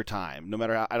slowly over time, no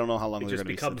matter I don't know how long they're going to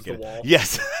be becomes the wall.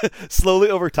 Yes, slowly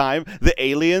over time, the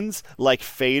aliens like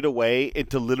fade away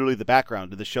into literally the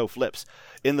background, and the show flips.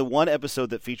 In the one episode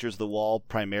that features the wall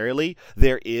primarily,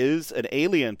 there is an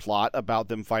alien plot about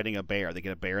them fighting a bear. They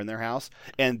get a bear in their house,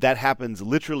 and that happens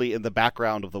literally in the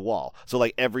background of the wall. So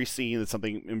like every scene that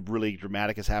something really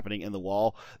dramatic is happening in the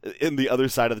wall, in the other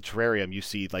side of the terrarium, you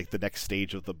see like the next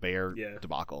stage of the bear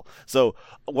debacle. So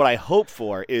what I hope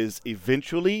for is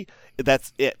eventually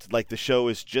that's it. Like the show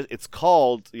is just, it's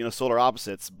called, Solar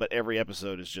Opposites, but every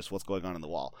episode is just what's going on in the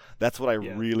wall. That's what I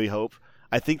really hope.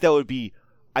 I think that would be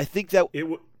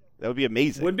that would be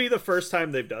amazing. Would be the first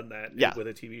time they've done that with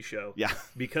a TV show. Yeah.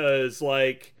 Because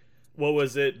like, what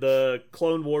was it? The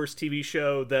Clone Wars TV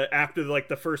show that after like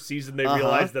the first season, they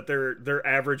realized that their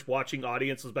average watching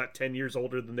audience was about 10 years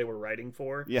older than they were writing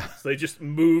for. Yeah. So they just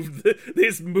moved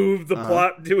the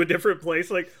plot to a different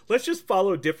place. Like, let's just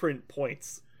follow different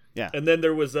points. Yeah. And then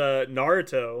there was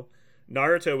Naruto.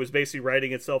 Naruto was basically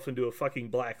writing itself into a fucking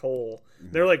black hole.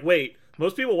 Mm-hmm. They're like, wait,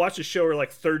 most people watch the show are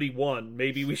like 31.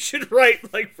 Maybe we should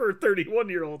write like for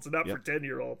 31-year-olds and not for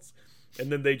 10-year-olds. And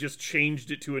then they just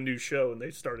changed it to a new show and they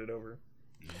started over.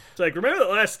 It's like, remember the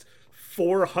last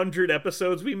 400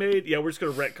 episodes we made? Yeah, we're just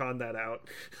going to retcon that out.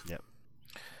 Yep.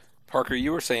 Parker,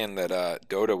 you were saying that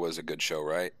Dota was a good show,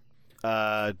 right?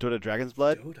 Dota Dragon's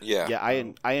Blood? Dota. Yeah.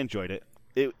 Yeah, I enjoyed it.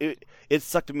 It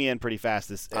sucked me in pretty fast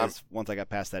as once I got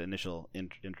past that initial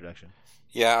introduction.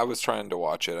 Yeah, I was trying to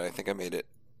watch it. I think I made it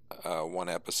one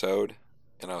episode,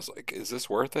 and I was like, is this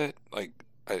worth it? Like,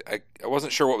 I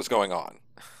wasn't sure what was going on.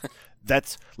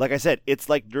 That's, like I said, it's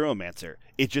like Neuromancer.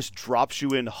 It just drops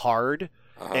you in hard,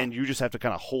 and you just have to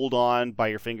kind of hold on by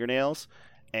your fingernails.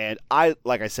 And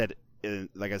like I said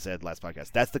last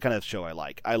podcast, that's the kind of show I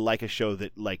like. I like a show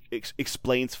that like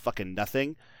explains fucking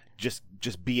nothing. Just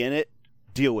be in it,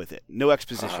 deal with it. No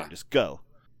exposition, just go.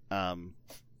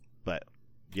 But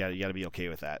yeah, you got to be okay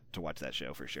with that to watch that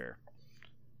show for sure.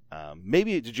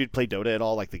 Maybe did you play Dota at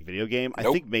all, like the video game? Nope.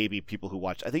 I think maybe people who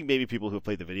have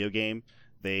played the video game,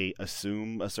 they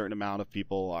assume a certain amount of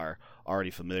people are already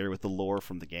familiar with the lore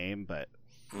from the game, but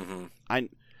I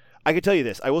can tell you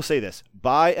this. I will say this.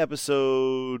 By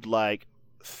episode like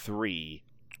 3,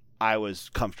 I was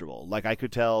comfortable. Like I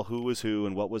could tell who was who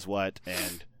and what was what,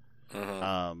 and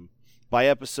by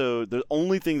episode, the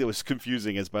only thing that was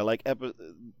confusing is by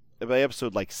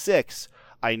episode like 6,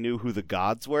 I knew who the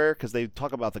gods were, because they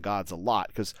talk about the gods a lot,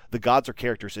 because the gods are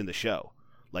characters in the show.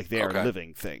 Like they are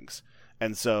living things.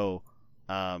 And so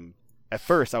at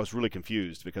first I was really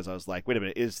confused, because I was like, wait a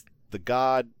minute, is the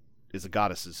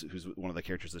goddess who's one of the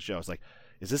characters of the show? I was like,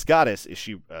 is this goddess, is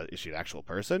she an actual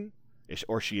person? Is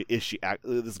she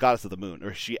this goddess of the moon,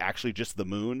 or is she actually just the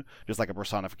moon, just like a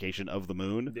personification of the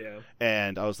moon? Yeah.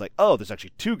 And I was like, oh, there's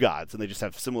actually 2 gods, and they just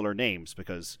have similar names,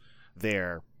 because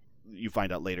you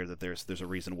find out later that there's a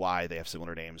reason why they have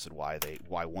similar names, and why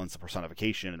one's a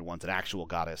personification and one's an actual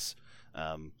goddess.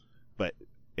 But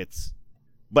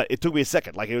it took me a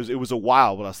second. Like it was a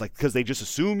while, but I was like, because they just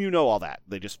assume you know all that.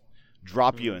 They just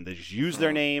drop you and they just use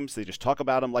their names. They just talk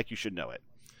about them like you should know it.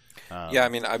 Yeah, I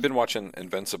mean, I've been watching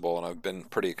Invincible, and I've been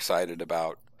pretty excited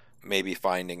about maybe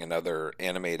finding another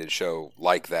animated show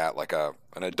like that, like an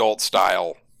adult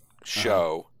style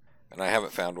show, and I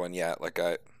haven't found one yet. Like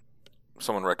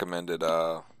someone recommended,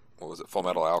 what was it, Full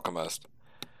Metal Alchemist,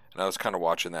 and I was kind of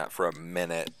watching that for a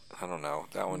minute. I don't know,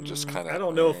 that one just kind of. I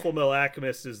don't know if Full Metal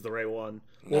Alchemist is the right one.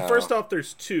 Well, first off,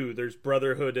 there's 2. There's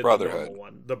Brotherhood and the normal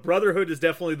one. The Brotherhood is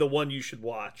definitely the one you should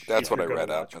watch. That's what I read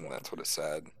up, and that's what it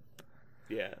said.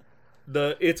 Yeah.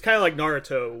 It's kind of like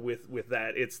Naruto with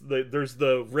that. There's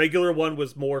the regular one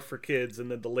was more for kids,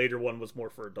 and then the later one was more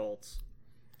for adults.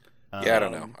 Yeah, I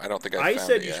don't know. I don't think I found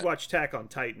said it you yet. should watch Attack on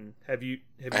Titan. Have you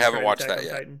I haven't watched Attack that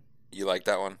yet. Titan? You like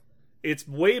that one? It's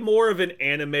way more of an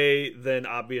anime than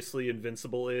obviously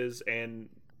Invincible is, and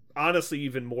honestly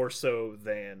even more so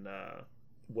than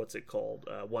what's it called?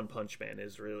 One Punch Man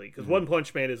is really, because One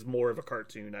Punch Man is more of a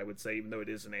cartoon, I would say, even though it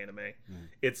is an anime.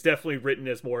 It's definitely written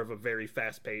as more of a very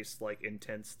fast-paced, like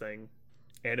intense thing.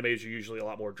 Animes are usually a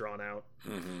lot more drawn out.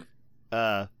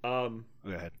 Go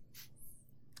ahead.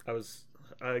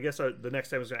 I guess the next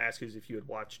time I was going to ask you is if you had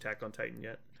watched Attack on Titan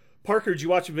yet. Parker, did you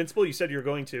watch Invincible? You said you were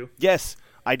going to. Yes,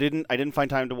 I didn't find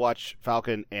time to watch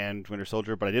Falcon and Winter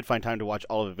Soldier, but I did find time to watch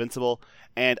all of Invincible.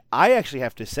 And I actually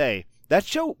have to say, that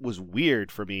show was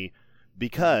weird for me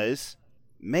because,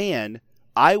 man,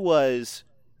 I was,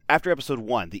 after episode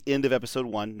 1, the end of episode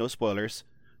 1, no spoilers,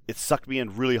 it sucked me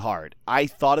in really hard. I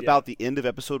thought about the end of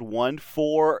episode 1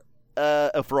 for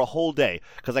a whole day,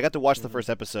 because I got to watch the first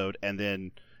episode and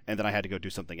then I had to go do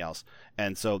something else.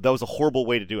 And so that was a horrible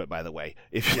way to do it, by the way.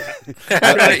 Yeah.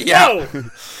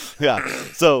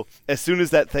 So as soon as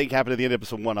that thing happened at the end of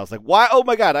episode 1, I was like, why? Oh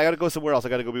my God, I got to go somewhere else. I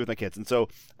got to go be with my kids. And so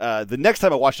the next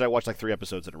time I watched it, I watched like 3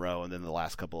 episodes in a row, and then the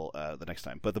last couple the next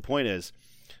time. But the point is,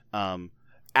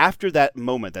 after that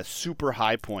moment, that super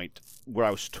high point where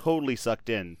I was totally sucked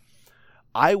in,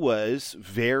 I was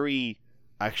very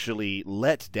actually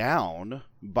let down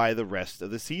by the rest of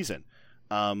the season.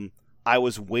 I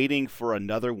was waiting for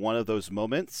another one of those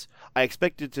moments. I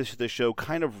expected the show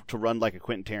kind of to run like a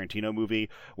Quentin Tarantino movie,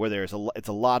 where it's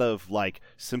a lot of like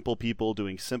simple people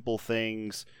doing simple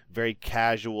things, very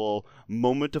casual,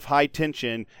 moment of high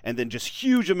tension, and then just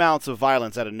huge amounts of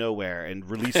violence out of nowhere and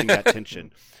releasing that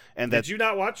tension. And did you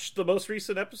not watch the most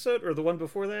recent episode, or the one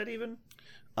before that even?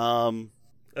 I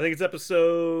think it's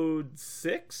episode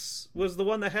 6 was the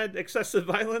one that had excessive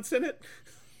violence in it.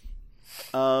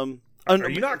 Are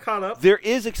you not caught up? There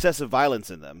is excessive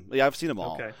violence in them. Yeah, I've seen them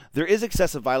all. Okay. There is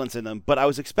excessive violence in them, but I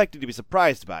was expecting to be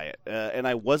surprised by it, and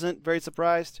I wasn't very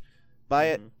surprised by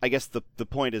it. I guess the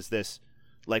point is this.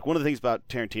 Like, one of the things about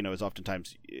Tarantino is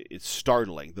oftentimes it's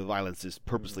startling. The violence is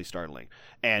purposely startling.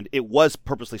 And it was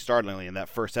purposely startling in that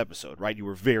first episode, right? You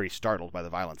were very startled by the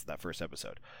violence in that first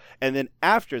episode. And then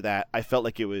after that, I felt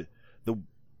like it was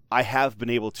I have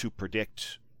been able to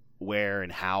predict where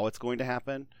and how it's going to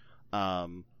happen.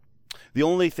 The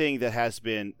only thing that has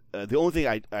been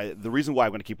the reason why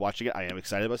I'm going to keep watching it, I am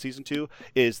excited about season 2,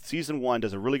 is season 1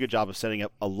 does a really good job of setting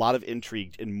up a lot of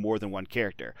intrigue in more than one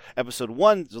character. Episode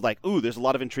 1 is like, ooh, there's a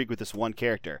lot of intrigue with this one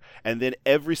character, and then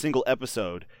every single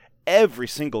episode, every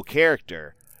single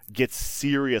character gets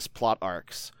serious plot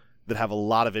arcs that have a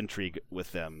lot of intrigue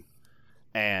with them,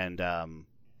 and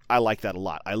I like that a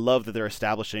lot. I love that they're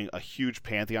establishing a huge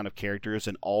pantheon of characters,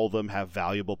 and all of them have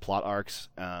valuable plot arcs.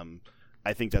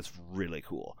 I think that's really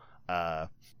cool,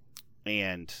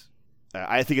 and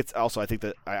I think it's also. I think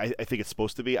it's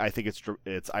supposed to be. I think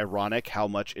it's ironic how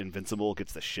much Invincible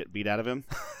gets the shit beat out of him.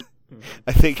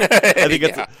 I think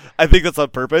that's on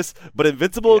purpose. But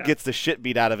Invincible gets the shit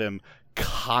beat out of him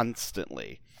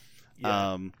constantly.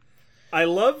 Yeah. I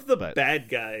love the bad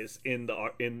guys in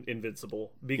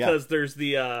Invincible, because there's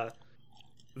the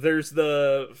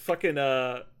fucking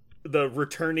the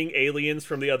returning aliens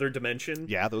from the other dimension.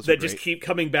 Yeah, those that are great. Just keep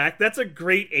coming back. That's a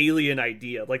great alien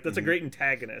idea. Like, that's a great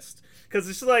antagonist, because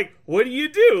it's just like, what do you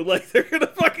do? Like, they're gonna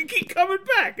fucking keep coming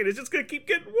back, and it's just gonna keep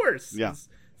getting worse. Yeah, it's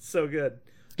so good.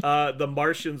 The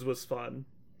Martians was fun.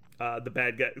 The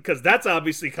bad guy, because that's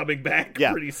obviously coming back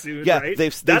pretty soon. Yeah, right?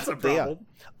 That's a problem.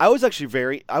 Yeah. I was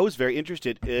very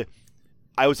interested.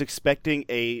 I was expecting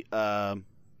a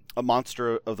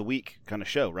Monster of the Week kind of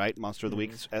show, right? Monster of the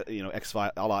Week,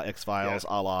 X-Files, a la X-Files,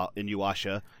 a la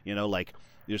Inuyasha. Like,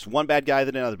 there's one bad guy,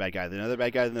 then another bad guy, then another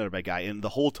bad guy, then another bad guy, and the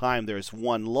whole time there's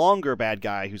one longer bad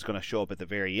guy who's going to show up at the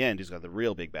very end. Who's got the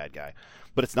real big bad guy,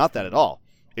 but it's not that at all.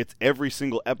 It's every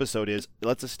single episode is,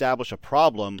 let's establish a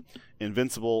problem,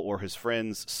 Invincible or his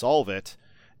friends solve it,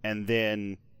 and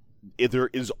then there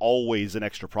is always an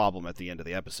extra problem at the end of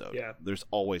the episode. Yeah, there's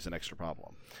always an extra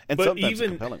problem, and but sometimes even a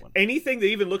compelling one. Anything that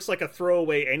even looks like a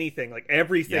throwaway anything, like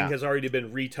everything has already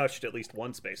been retouched at least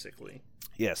once, basically.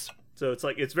 Yes. So it's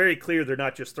like, it's very clear they're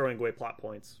not just throwing away plot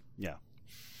points. Yeah.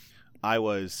 I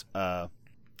was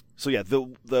so yeah,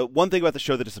 the one thing about the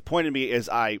show that disappointed me is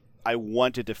I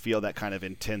wanted to feel that kind of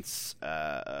intense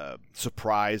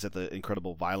surprise at the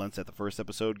incredible violence that the first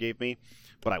episode gave me,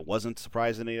 but I wasn't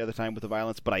surprised any other time with the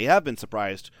violence. But I have been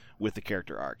surprised with the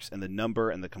character arcs and the number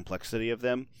and the complexity of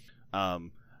them.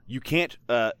 You can't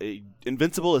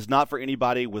Invincible is not for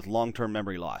anybody with long-term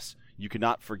memory loss. You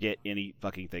cannot forget any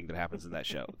fucking thing that happens in that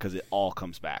show, because it all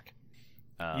comes back.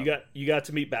 You got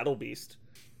to meet Battle Beast.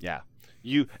 Yeah,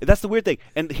 that's the weird thing.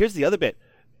 And here's the other bit.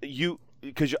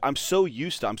 Because I'm so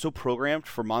programmed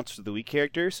for Monster of the Week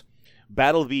characters.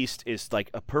 Battle Beast is like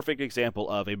a perfect example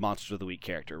of a Monster of the Week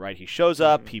character, right? He shows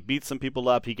up, he beats some people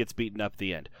up, he gets beaten up at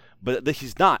the end. But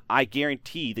he's not. I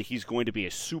guarantee that he's going to be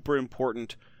a super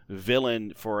important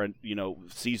villain for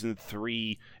season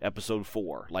 3, episode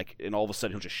 4. Like, and all of a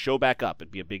sudden he'll just show back up and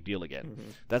be a big deal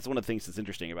again. That's one of the things that's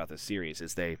interesting about this series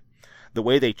is the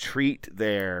way they treat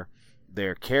their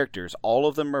characters. All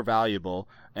of them are valuable,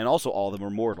 and also all of them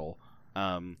are mortal.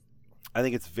 I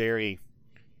think it's very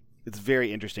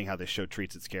interesting how this show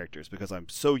treats its characters, because I'm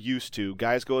so used to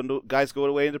guys going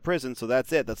away into prison, so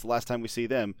that's it. That's the last time we see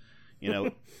them.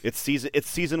 It's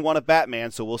season 1 of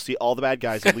Batman, so we'll see all the bad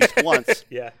guys at least once.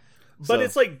 Yeah, But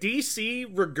it's like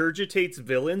DC regurgitates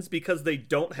villains because they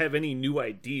don't have any new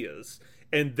ideas,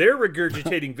 and they're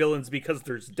regurgitating villains because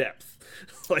there's depth.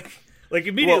 Like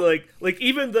immediately, like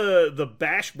even the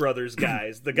Bash Brothers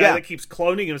guys, the guy that keeps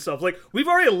cloning himself, like we've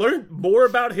already learned more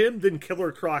about him than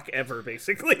Killer Croc ever,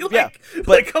 basically.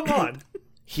 But come on.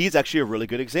 He's actually a really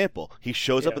good example. He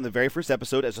shows up in the very first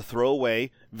episode as a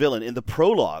throwaway villain in the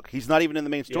prologue. He's not even in the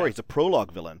main story. He's a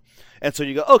prologue villain. And so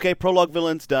you go, okay, prologue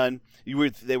villain's done.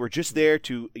 They were just there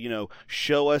to,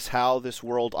 show us how this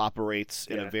world operates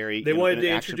in a very They wanted to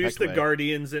introduce the way.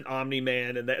 Guardians and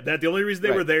Omni-Man, and that the only reason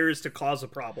they were there is to cause a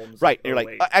problem. Right. And you're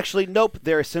like, actually, nope.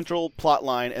 They're a central plot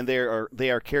line, and they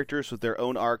are characters with their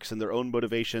own arcs and their own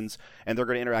motivations, and they're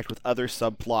going to interact with other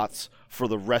subplots for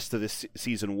the rest of this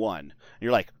season 1. And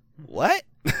you're like, what?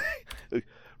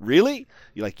 Really?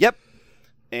 You're like, yep.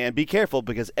 And be careful,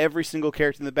 because every single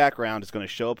character in the background is going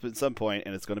to show up at some point,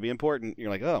 and it's going to be important. You're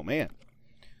like, oh, man.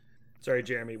 Sorry,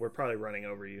 Jeremy, we're probably running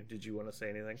over you. Did you want to say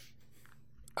anything?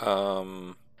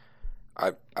 I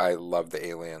love the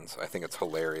aliens. I think it's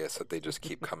hilarious that they just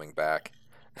keep coming back.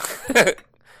 I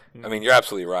mean, you're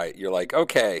absolutely right. You're like,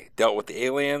 okay, dealt with the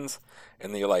aliens,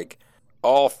 and then you're like,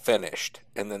 all finished.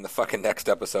 And then the fucking next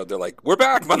episode, they're like, we're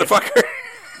back, motherfucker.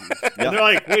 And they're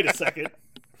like, wait a second.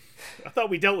 I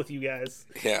thought we dealt with you guys.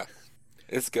 Yeah.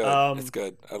 It's good. It's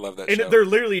good. I love that show. And they're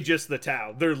literally just the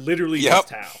Tau. They're literally just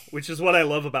Tau, which is what I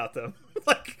love about them.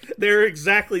 Like, they're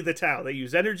exactly the Tau. They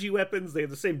use energy weapons. They have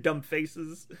the same dumb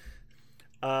faces.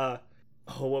 What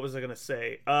was I going to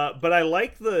say? But I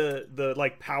like the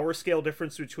like power scale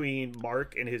difference between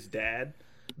Mark and his dad,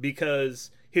 because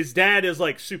his dad is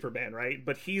like Superman, right?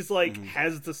 But he's like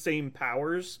has the same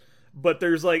powers. But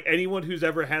there's like anyone who's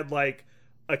ever had like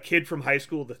a kid from high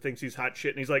school that thinks he's hot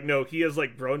shit, and he's like, no, he has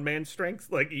like grown man strength.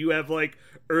 Like, you have like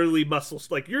early muscles.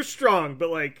 Like, you're strong, but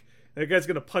like that guy's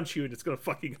gonna punch you and it's gonna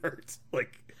fucking hurt.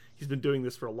 Like, he's been doing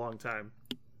this for a long time.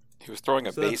 He was throwing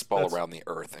a baseball around the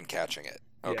earth and catching it.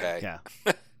 Okay. Yeah.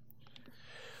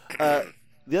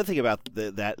 The other thing about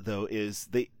that though is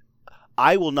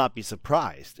I will not be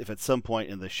surprised if at some point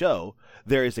in the show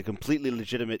there is a completely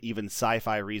legitimate, even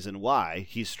sci-fi reason why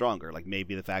he's stronger. Like,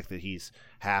 maybe the fact that he's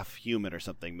half human or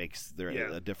something makes there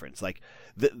a difference. Like,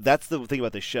 that's the thing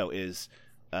about this show is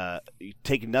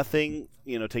take nothing.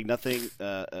 Nothing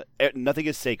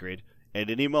is sacred. At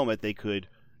any moment, they could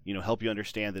help you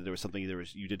understand that there was something you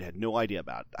had no idea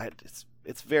about.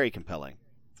 It's very compelling.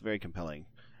 It's very compelling.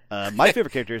 My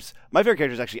favorite character is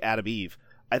actually Adam Eve.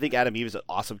 I think Adam Eve is an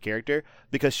awesome character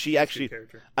because she actually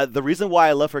the reason why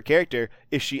I love her character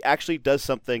is she actually does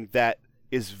something that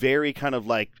is very kind of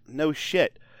like no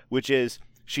shit, which is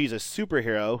she's a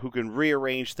superhero who can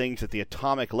rearrange things at the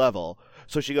atomic level.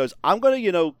 So she goes, I'm going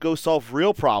to, go solve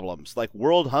real problems like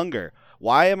world hunger.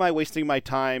 Why am I wasting my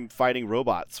time fighting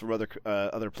robots from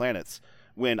other planets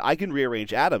when I can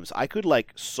rearrange atoms? I could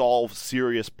like solve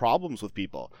serious problems with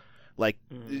people. Like,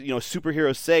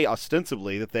 superheroes say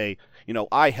ostensibly that they,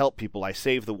 I help people, I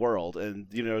save the world, and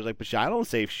it's like, but I don't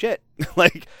save shit.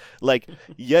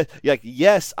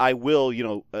 yes, I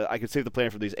will. I could save the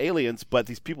planet from these aliens, but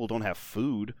these people don't have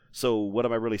food. So what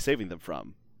am I really saving them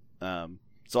from?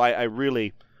 So I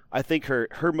think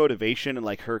her motivation and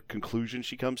like her conclusion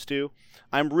she comes to,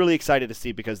 I'm really excited to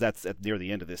see, because that's near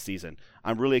the end of this season.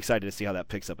 I'm really excited to see how that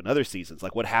picks up in other seasons.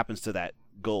 Like, what happens to that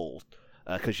goal?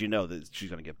 Because that she's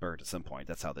going to get burned at some point.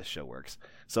 That's how this show works.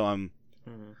 So I'm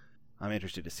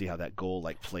interested to see how that goal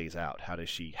like plays out. How does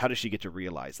she get to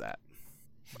realize that?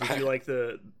 Did you like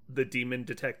the demon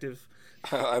detective?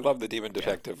 I love the demon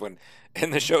detective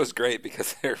and the show's great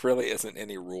because there really isn't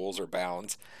any rules or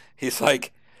bounds. He's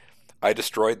like, I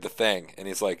destroyed the thing, and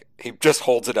he's like, he just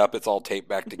holds it up. It's all taped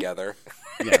back together.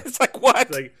 Yeah. It's like, what?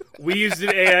 It's like, we used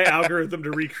an AI algorithm to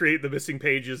recreate the missing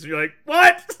pages. And you're like,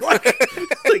 what? Like,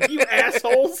 you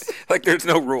assholes. Like, there's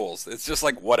no rules. It's just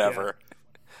like whatever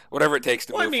it takes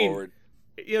to move forward.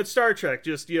 It's Star Trek.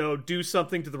 Just do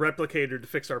something to the replicator to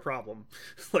fix our problem.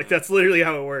 Like, that's literally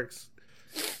how it works.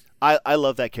 I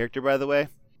love that character, by the way.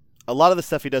 A lot of the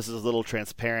stuff he does is a little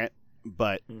transparent,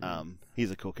 but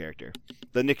he's a cool character.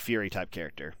 The Nick Fury type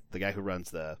character, the guy who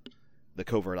runs the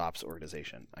covert ops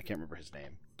organization. I can't remember his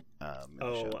name.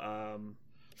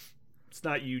 It's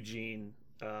not Eugene.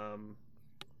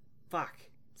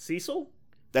 Cecil?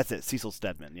 That's it, Cecil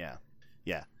Stedman. Yeah.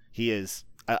 He is.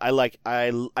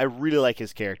 I really like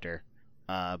his character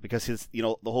because his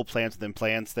the whole plans within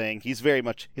plans thing. He's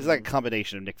like a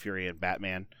combination of Nick Fury and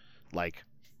Batman. Like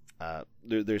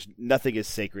there's nothing is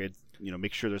sacred.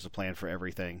 Make sure there's a plan for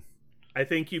everything. I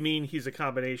think you mean he's a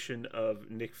combination of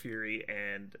Nick Fury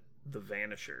and the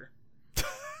Vanisher.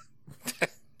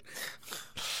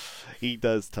 He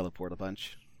does teleport a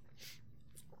bunch.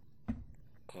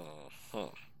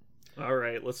 All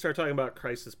right, let's start talking about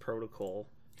Crisis Protocol.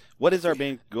 What is our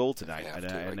main goal tonight?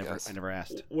 I never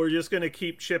asked. We're just gonna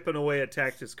keep chipping away at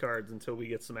tactics cards until we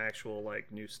get some actual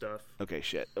new stuff. Okay,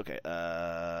 shit. Okay,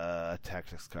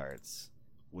 tactics cards.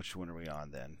 Which one are we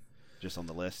on then? Just on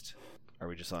the list? Are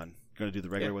we just on? Going to do the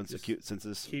regular ones, acute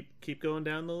senses? Keep going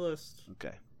down the list.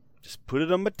 Okay, just put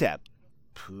it on my tab.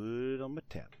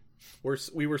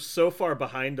 We were so far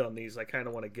behind on these. I kind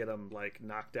of want to get them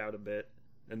knocked out a bit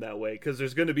in that way, because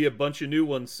there's going to be a bunch of new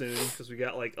ones soon, because we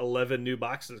got 11 new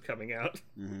boxes coming out.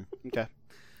 Mm-hmm. Okay.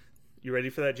 You ready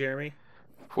for that, Jeremy?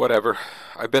 Whatever.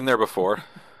 I've been there before.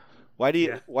 Why do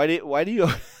you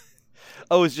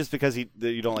Oh, it's just because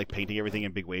you don't like painting everything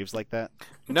in big waves like that?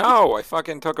 No, I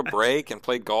fucking took a break and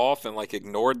played golf and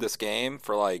ignored this game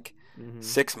for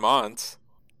 6 months,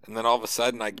 and then all of a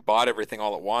sudden I bought everything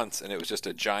all at once, and it was just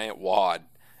a giant wad.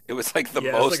 It was most. It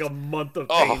was a month of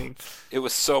painting. It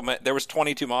was so many. There was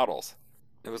 22 models.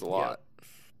 It was a lot. Yeah.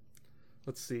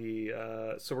 Let's see.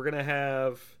 So we're gonna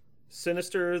have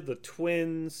Sinister, the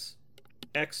Twins,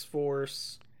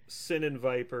 X-Force, Sin and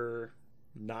Viper,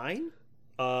 9.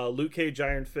 Luke Cage,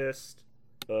 Iron Fist,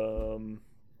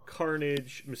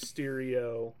 Carnage,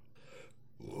 Mysterio.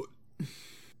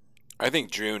 I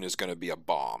think June is going to be a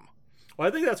bomb. Well,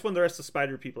 I think that's when the rest of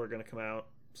Spider people are going to come out.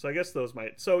 So I guess those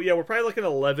might. So yeah, we're probably looking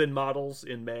at 11 models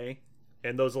in May,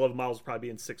 and those 11 models will probably be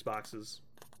in 6 boxes.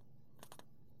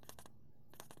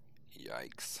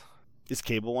 Yikes! Is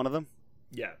Cable one of them?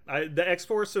 Yeah, the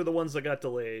X-Force are the ones that got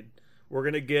delayed. We're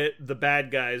going to get the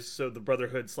bad guys, so the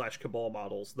Brotherhood/Cabal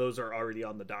models. Those are already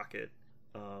on the docket.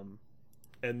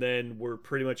 And then we're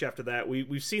pretty much after that.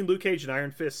 We've seen Luke Cage and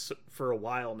Iron Fist for a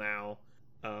while now.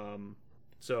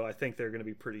 So I think they're going to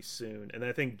be pretty soon. And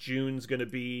I think June's going to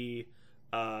be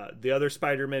the other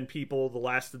Spider-Man people, the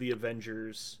last of the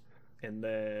Avengers. And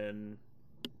then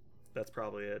that's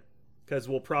probably it. Because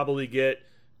we'll probably get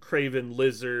Kraven,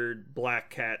 Lizard,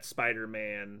 Black Cat,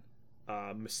 Spider-Man,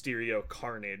 Mysterio,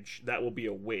 Carnage. That will be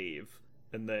a wave.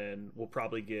 And then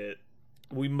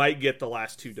we might get the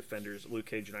last 2 Defenders, Luke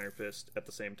Cage and Iron Fist, at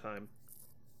the same time.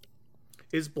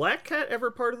 Is Black Cat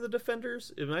ever part of the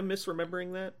Defenders? Am I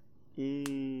misremembering that?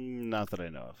 Not that I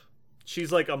know of.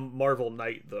 She's like a Marvel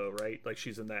Knight, though, right?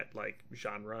 She's in that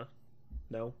genre.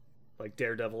 No,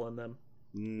 Daredevil in them.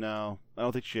 No, I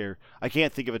don't think I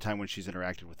can't think of a time when she's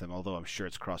interacted with them, although I'm sure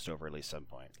it's crossed over at least some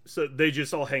point. So they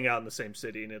just all hang out in the same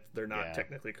city, and they're not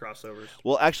technically crossovers.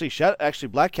 Well, actually,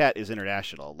 Black Cat is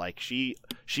international. She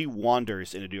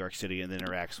wanders into New York City and then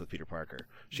interacts with Peter Parker.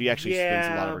 She actually spends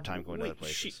a lot of her time going to other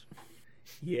places.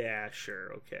 Yeah,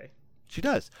 sure, okay. She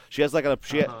does. She has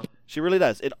she really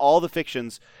does. In all the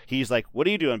fictions, he's like, "What are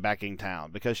you doing back in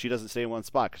town?" Because she doesn't stay in one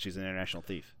spot because she's an international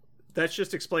thief. That's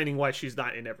just explaining why she's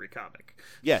not in every comic.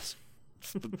 Yes.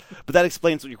 But that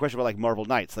explains your question about Marvel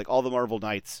Knights. All the Marvel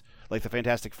Knights, the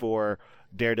Fantastic Four,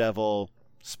 Daredevil,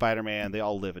 Spider-Man, they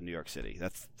all live in New York City.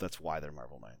 That's why they're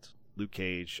Marvel Knights. Luke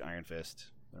Cage, Iron Fist,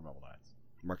 they're Marvel Knights.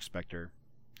 Mark Spector,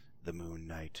 the Moon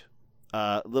Knight.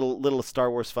 Little Star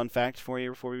Wars fun fact for you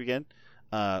before we begin.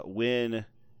 When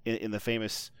in the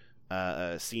famous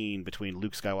scene between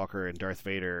Luke Skywalker and Darth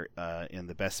Vader in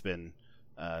the Bespin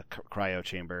cryo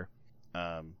chamber,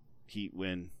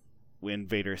 when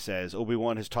Vader says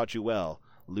Obi-Wan has taught you well,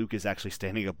 Luke is actually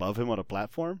standing above him on a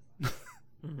platform.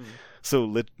 Mm-hmm.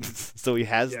 So he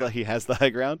has the high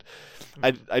ground.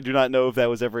 Mm-hmm. I do not know if that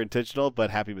was ever intentional, but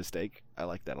happy mistake. I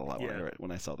like that a lot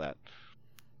when I saw that.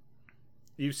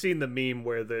 You've seen the meme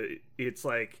where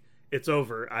it's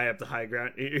over, I have the high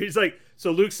ground. He's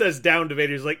so Luke says down to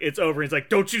Vader, he's it's over. He's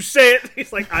don't you say it.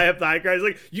 He's I have the high ground.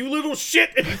 He's you little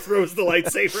shit. And he throws the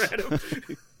lightsaber at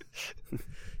him.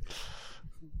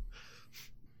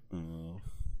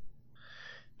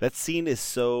 That scene is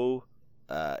so,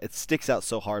 it sticks out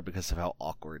so hard because of how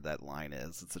awkward that line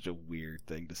is. It's such a weird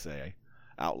thing to say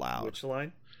out loud. Which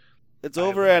line? It's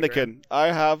over, Anakin. I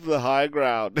have the high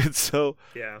ground. It's so,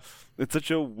 yeah. It's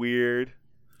such a weird,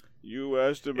 you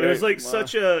estimate. It was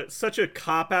such a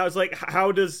cop out.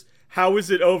 It's how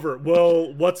is it over?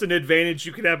 Well, what's an advantage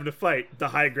you can have in a fight? The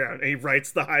high ground. And he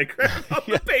writes the high ground on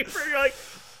the paper. You're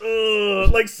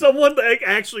someone that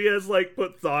actually has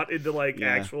put thought into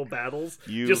actual battles.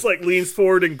 Just leans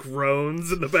forward and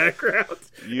groans in the background.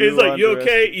 He's you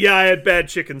okay? Yeah, I had bad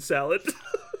chicken salad.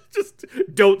 Just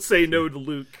don't say no to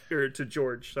Luke or to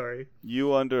George. Sorry.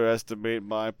 You underestimate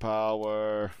my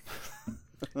power.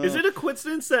 Is it a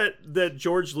coincidence that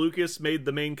George Lucas made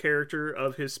the main character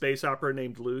of his space opera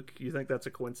named Luke? You think that's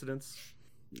a coincidence?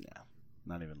 No,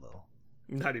 not even a little.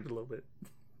 Not even a little bit.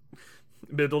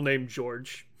 Middle name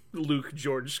George. Luke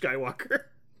George Skywalker.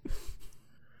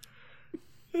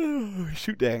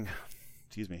 Shoot dang.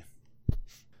 Excuse me.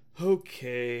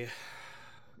 Okay.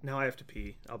 Now I have to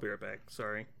pee. I'll be right back.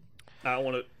 Sorry. I don't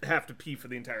want to have to pee for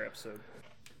the entire episode.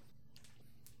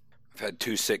 I've had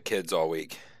 2 sick kids all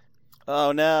week.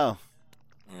 Oh, no.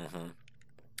 Mm-hmm.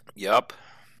 Yup.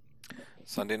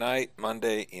 Sunday night,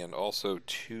 Monday, and also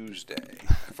Tuesday.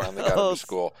 I finally got him to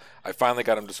school. I finally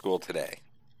got him to school today.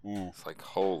 It's like,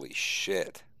 holy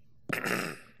shit.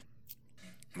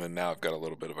 And now I've got a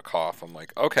little bit of a cough. I'm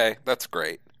like, okay, that's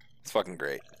great. It's fucking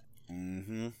great.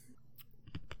 Mm-hmm.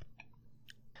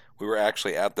 We were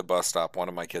actually at the bus stop. One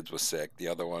of my kids was sick. The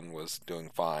other one was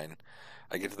doing fine.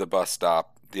 I get to the bus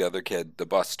stop. The other kid, the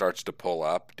bus starts to pull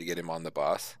up to get him on the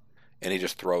bus, and he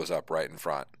just throws up right in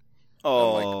front.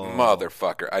 Oh. I'm like,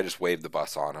 motherfucker. I just waved the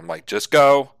bus on. I'm like, just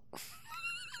go.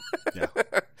 Yeah.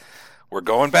 We're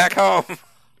going back home.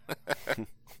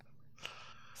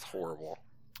 It's horrible.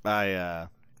 Yeah.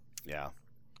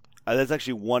 That's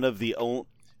actually one of the only...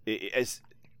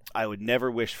 I would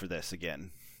never wish for this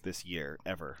again this year,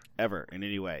 ever, in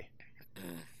any way.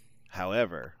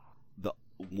 However,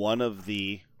 one of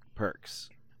the perks,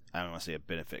 I don't want to say a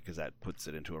benefit because that puts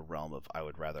it into a realm of I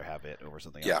would rather have it over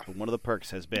something else. But one of the perks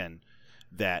has been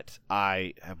that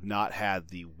I have not had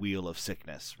the wheel of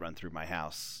sickness run through my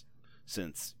house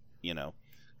since, because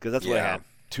that's what I had.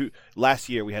 Last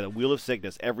year we had a wheel of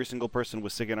sickness. Every single person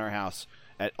was sick in our house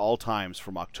at all times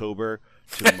from October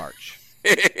to March.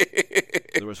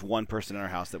 There was one person in our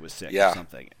house that was sick or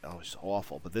something. Oh, it was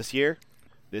awful. But this year,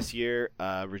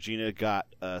 Regina got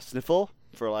a sniffle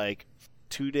for like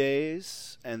 2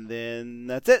 days, and then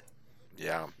that's it.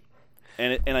 Yeah.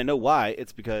 And I know why.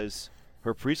 It's because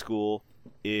her preschool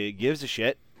gives a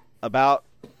shit about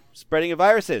spreading of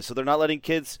viruses, so they're not letting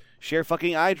kids share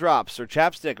fucking eye drops or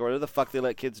chapstick or whatever the fuck they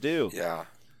let kids do. Yeah.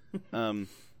 I mean,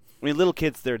 little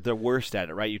kids, they're worst at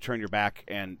it, right? You turn your back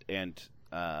and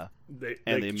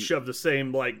they shove the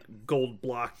same like gold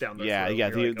block down their throat. Yeah.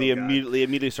 They They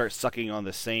immediately start sucking on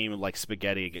the same like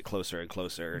spaghetti and get closer and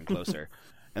closer and closer.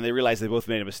 And they realize they both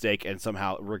made a mistake and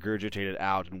somehow regurgitated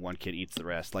out, and one kid eats the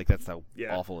rest. Like, that's how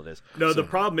awful it is. No, the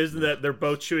problem isn't that they're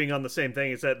both chewing on the same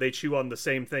thing. It's that they chew on the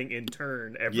same thing in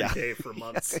turn every day for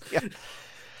months.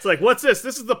 It's like, what's this?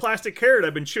 This is the plastic carrot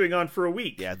I've been chewing on for a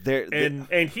week. Yeah,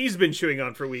 and he's been chewing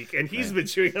on for a week, and he's been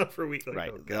chewing on for a week. Like,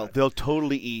 right. Oh, they'll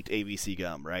totally eat ABC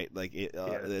gum, right? Like,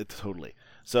 totally.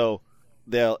 So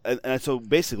and so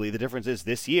basically the difference is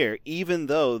this year, even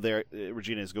though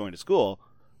Regina is going to school,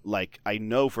 like, I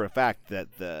know for a fact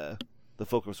that the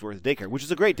Focusworth daycare, which is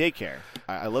a great daycare,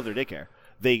 I love their daycare.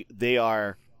 They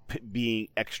are being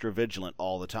extra vigilant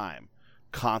all the time,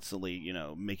 constantly,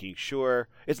 making sure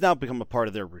it's now become a part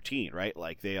of their routine, right?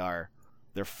 Like they're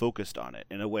focused on it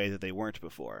in a way that they weren't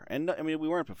before. And I mean, we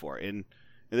weren't before. And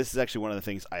this is actually one of the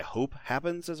things I hope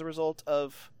happens as a result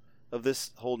of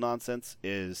this whole nonsense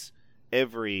is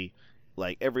every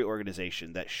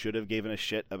organization that should have given a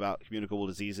shit about communicable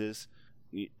diseases,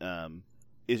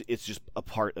 it's just a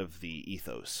part of the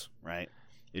ethos, right?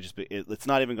 It's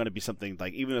not even going to be something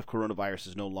like, even if coronavirus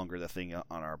is no longer the thing on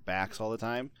our backs all the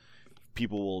time,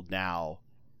 people will now,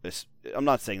 I'm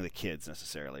not saying the kids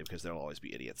necessarily because they'll always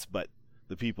be idiots, but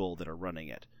the people that are running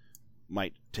it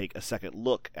might take a second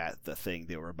look at the thing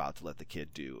they were about to let the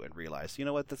kid do and realize, you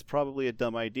know what, that's probably a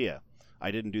dumb idea.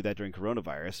 I didn't do that during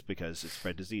coronavirus because it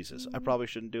spread diseases. I probably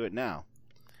shouldn't do it now.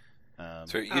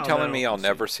 So you're telling me I'll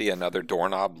never see another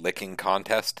doorknob licking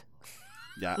contest?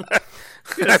 Yeah.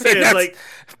 That's like,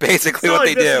 basically what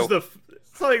they do.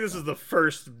 It's not like this is the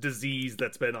first disease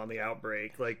that's been on the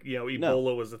outbreak. Like,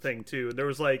 Ebola was a thing too. And there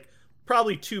was like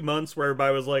probably 2 months where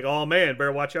everybody was like, oh man,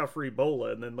 better watch out for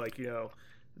Ebola. And then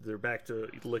they're back to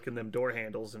licking them door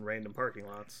handles in random parking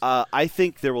lots. I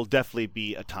think there will definitely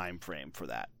be a time frame for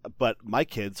that. But my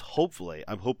kids,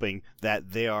 I'm hoping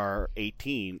that they are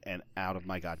 18 and out of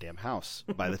my goddamn house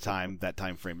by the time that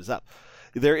time frame is up.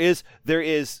 I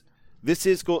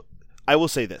will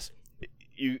say this.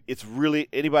 It's really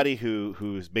anybody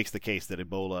who makes the case that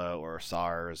Ebola or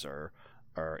SARS or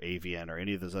avian or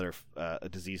any of those other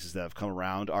diseases that have come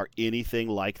around are anything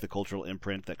like the cultural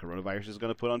imprint that coronavirus is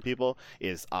going to put on people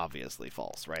is obviously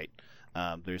false, right?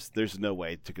 There's no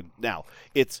way to now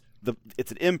it's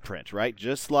an imprint, right?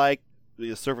 Just like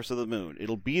the surface of the moon,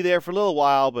 it'll be there for a little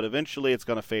while, but eventually it's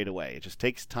going to fade away. It just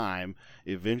takes time.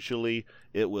 Eventually,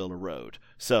 it will erode.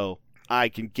 So I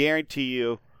can guarantee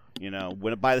you.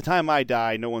 By the time I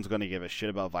die, no one's going to give a shit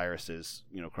about viruses,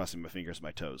 crossing my fingers and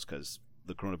my toes, because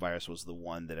the coronavirus was the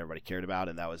one that everybody cared about,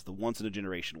 and that was the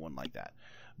once-in-a-generation one like that.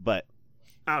 But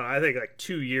I don't know. I think like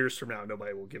 2 years from now,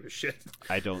 nobody will give a shit.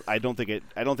 I don't think it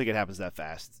happens that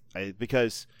fast.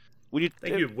 Because when you I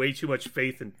think you have way too much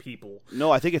faith in people.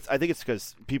 No, I think it's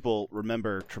because people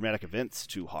remember traumatic events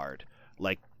too hard.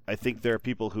 Like, I think there are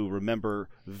people who remember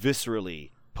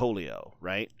viscerally polio,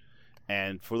 right?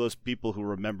 And for those people who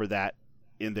remember that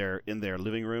in their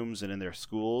living rooms and in their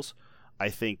schools, I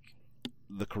think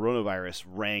the coronavirus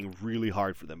rang really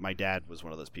hard for them. My dad was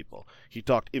one of those people. He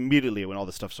talked immediately when all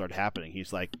this stuff started happening.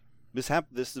 He's like, this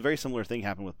is a very similar thing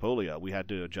happened with polio. We had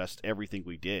to adjust everything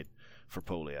we did for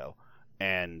polio.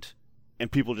 And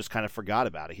people just kind of forgot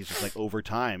about it. He's just like, over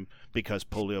time, because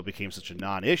polio became such a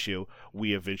non-issue,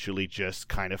 we eventually just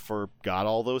kind of forgot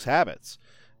all those habits.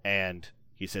 And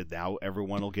he said now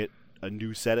everyone will get a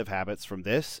new set of habits from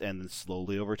this, and then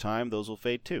slowly over time, those will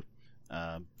fade too.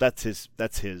 That's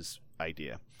his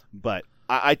idea. But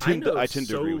I tend to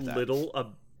agree with that.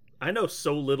 I know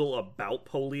so little about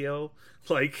polio.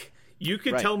 Like, you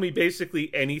could tell me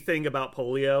basically anything about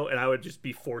polio, and I would just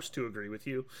be forced to agree with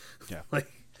you. Yeah.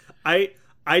 Like, I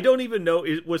don't even know.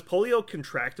 Was polio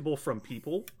contractable from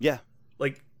people? Yeah.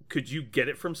 Like, could you get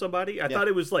it from somebody? I thought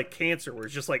it was like cancer, where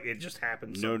it's just like it just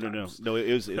happens. No.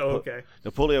 It was. Okay.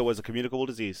 The polio was a communicable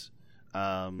disease.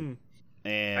 And I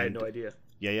had no idea.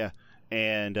 Yeah.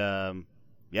 And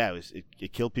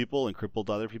it killed people and crippled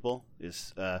other people.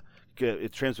 It's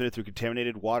transmitted through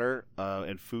contaminated water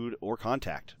and food or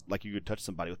contact. Like, you could touch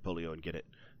somebody with polio and get it.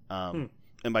 And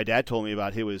my dad told me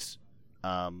about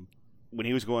when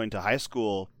he was going to high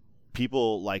school,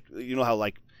 people, like, you know how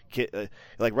like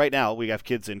right now we have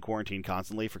kids in quarantine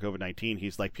constantly for COVID-19.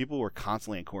 He's like, people were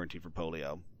constantly in quarantine for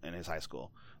polio in his high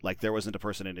school. Like, there wasn't a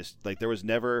person in his, like, there was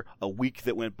never a week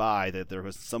that went by that there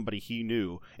was somebody he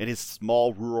knew in his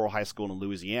small rural high school in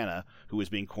Louisiana who was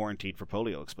being quarantined for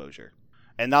polio exposure.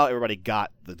 And now everybody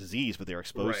got the disease, but they were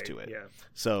exposed to it. Yeah.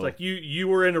 So it's like you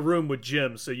were in a room with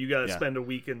Jim, so you got to spend a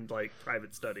week in like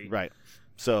private study. Right.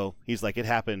 So he's like, it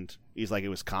happened. He's like, it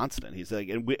was constant. He's like,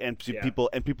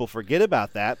 people forget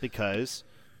about that because,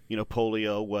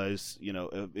 polio was,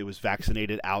 it was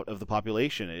vaccinated out of the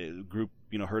population.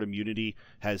 Herd immunity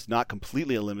has not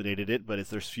completely eliminated it, but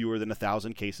there's fewer than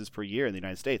 1,000 cases per year in the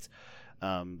United States.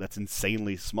 That's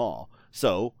insanely small.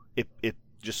 So it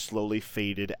just slowly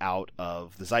faded out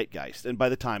of the zeitgeist. And by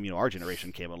the time, our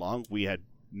generation came along, we had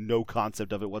no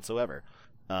concept of it whatsoever.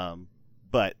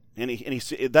 But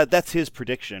that's his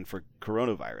prediction for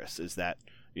coronavirus, is that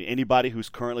anybody who's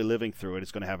currently living through it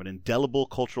is going to have an indelible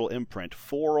cultural imprint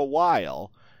for a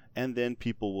while, and then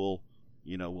people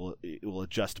will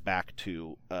adjust back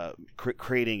to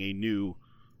creating a new,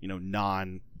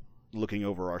 non looking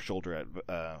over our shoulder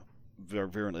at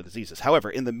virulent diseases. However,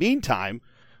 in the meantime,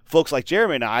 folks like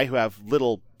Jeremy and I, who have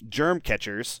little germ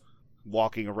catchers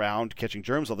walking around catching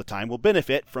germs all the time, will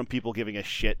benefit from people giving a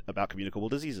shit about communicable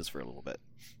diseases for a little bit.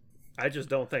 I just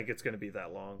don't think it's going to be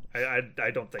that long.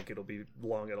 I don't think it'll be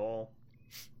long at all.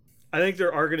 I think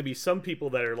there are going to be some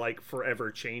people that are like forever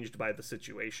changed by the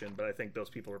situation, but I think those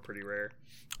people are pretty rare.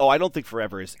 Oh, I don't think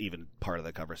forever is even part of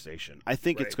the conversation. I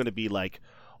think it's going to be like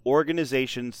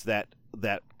organizations that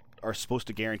are supposed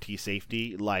to guarantee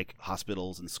safety, like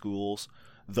hospitals and schools.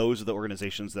 Those are the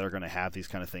organizations that are going to have these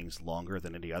kind of things longer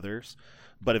than any others,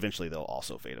 but eventually they'll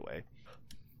also fade away.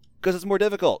 Because it's more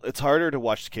difficult. It's harder to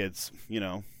watch kids,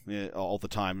 all the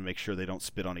time and make sure they don't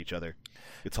spit on each other.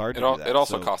 It's hard to do that. It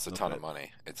also costs a ton of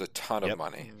money. It's a ton of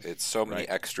money. It's so many Right.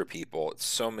 extra people. It's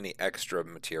so many extra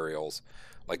materials.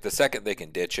 Like, the second they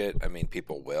can ditch it, I mean,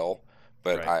 people will.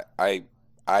 But Right.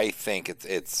 I think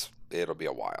it'll be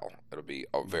a while. It'll be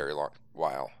a very long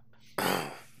while.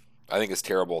 I think it's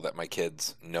terrible that my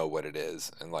kids know what it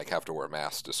is and like have to wear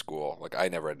masks to school. Like, I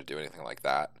never had to do anything like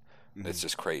that. Mm-hmm. It's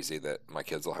just crazy that my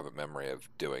kids will have a memory of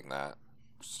doing that.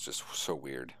 It's just so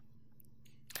weird.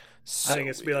 I think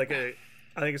it's gonna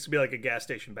be like a gas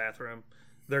station bathroom.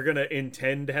 They're gonna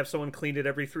intend to have someone clean it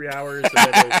every 3 hours,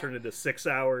 and then it'll turn into 6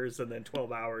 hours, and then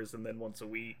 12 hours, and then once a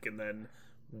week, and then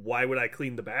why would I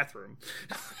clean the bathroom?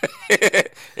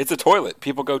 It's a toilet.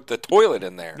 People go to the toilet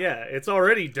in there. Yeah, it's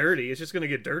already dirty. It's just gonna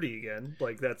get dirty again.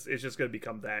 Like, it's just gonna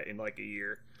become that in like a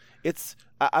year.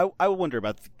 I wonder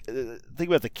about think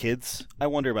about the kids. I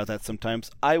wonder about that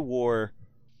sometimes. I wore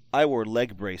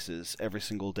leg braces every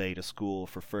single day to school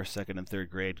for first, second, and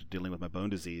third grade, dealing with my bone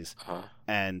disease. Uh-huh.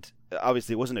 And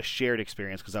obviously, it wasn't a shared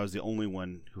experience because I was the only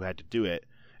one who had to do it,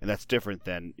 and that's different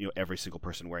than every single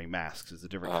person wearing masks. It's a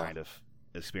different kind of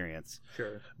experience.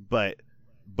 Sure. But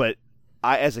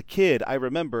I, as a kid, I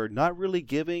remember not really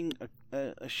giving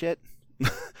a shit.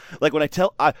 Like when I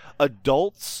tell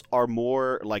adults are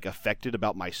more like affected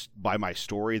by my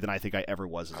story than I think I ever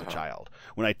was as a child.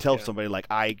 When I tell somebody like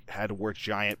I had to wear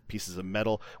giant pieces of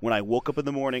metal, when I woke up in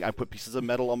the morning, I put pieces of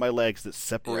metal on my legs that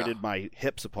separated my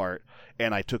hips apart,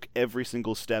 and I took every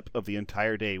single step of the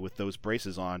entire day with those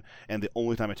braces on, and the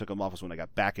only time I took them off was when I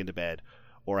got back into bed,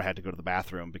 or I had to go to the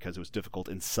bathroom because it was difficult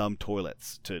in some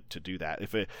toilets to do that.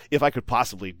 If I could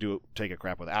possibly take a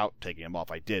crap without taking them off,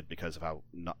 I did because of how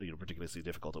particularly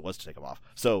difficult it was to take them off.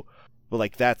 So, but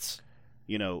like that's,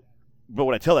 but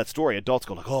when I tell that story, adults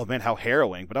go like, "Oh man, how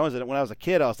harrowing!" But when I was a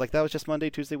kid, I was like, "That was just Monday,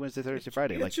 Tuesday, Wednesday, Thursday,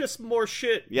 Friday." It's like just more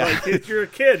shit. Yeah. Like if you're a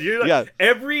kid, you're like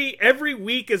every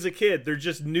week as a kid, there's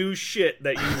just new shit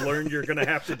that you learn you're gonna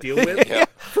have to deal with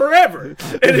forever. And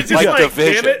it's just like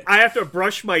damn it, I have to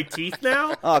brush my teeth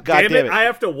now. Oh god damn it, I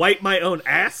have to wipe my own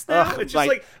ass now. It's just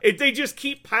they just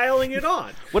keep piling it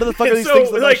on. What are the fuck are these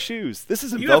things on my shoes? This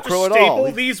isn't Velcro at all. You have to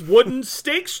staple these wooden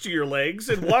stakes to your legs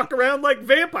and walk around like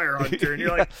Vampire Hunter, and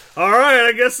you're like, all right,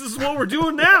 I guess this is what we're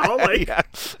doing now. Like,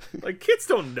 like kids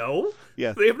don't know.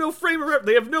 Yeah, they have no frame of reference.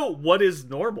 They have no what is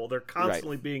normal. They're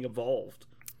constantly being evolved.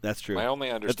 That's true. My only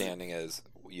understanding is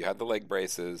you had the leg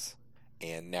braces,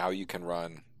 and now you can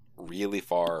run really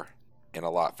far and a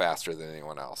lot faster than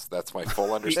anyone else. That's my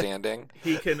full understanding.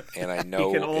 He can, and I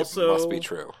know it must be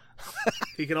true.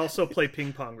 He can also play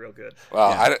ping pong real good.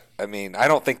 Well, I mean, I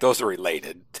don't think those are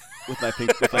related. I thought we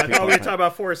were talking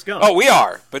about Forrest Gump. Oh, we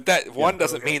are, but that one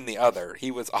doesn't mean the other.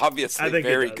 He was obviously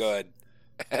very good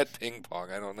at ping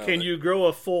pong. I don't know. Can you grow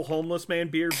a full homeless man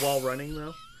beard while running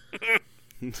though?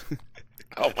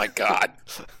 Oh my god!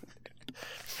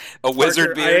 A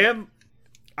wizard beard.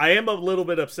 I am a little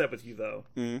bit upset with you though.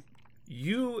 Mm-hmm.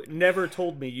 You never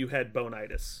told me you had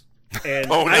bonitis.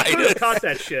 And I could have caught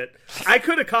that shit. I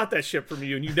could have caught that shit from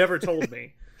you, and you never told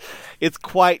me. It's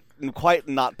quite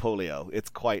not polio. It's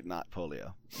quite not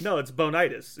polio. No, it's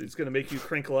bonitis. It's going to make you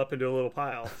crinkle up into a little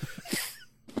pile.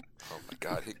 Oh my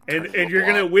god! And you're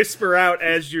going to whisper out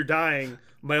as you're dying,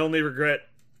 "My only regret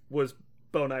was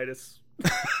bonitis."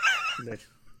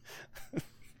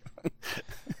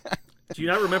 Do you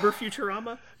not remember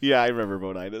Futurama? Yeah, I remember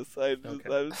bonitis.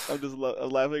 I'm just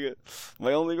laughing at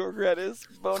my only regret is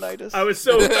bonitis. I was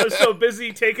so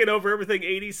busy taking over everything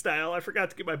 80s style, I forgot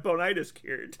to get my bonitis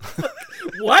cured.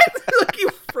 What? Like you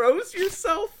froze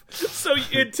yourself? So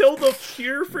until the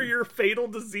cure for your fatal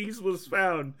disease was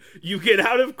found, you get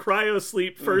out of cryo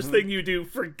sleep. First thing you do,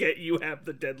 forget you have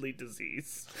the deadly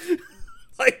disease.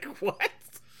 Like what?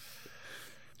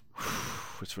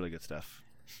 It's really good stuff.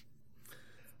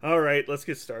 All right, let's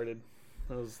get started.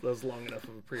 That was long enough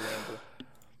of a pre-ramble.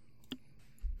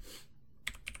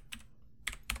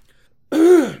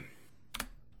 Oh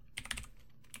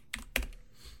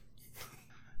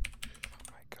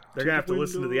my god! They're gonna have to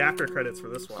listen to the after credits for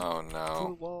this one. Oh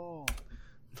no!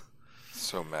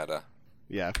 So meta.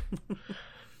 Yeah.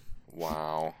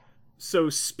 Wow. So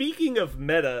speaking of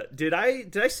meta, did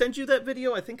I send you that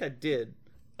video? I think I did.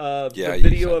 Yeah, the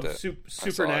video of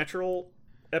Supernatural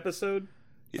episode.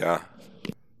 Yeah.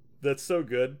 That's so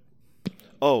good.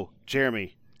 Oh,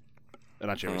 Jeremy.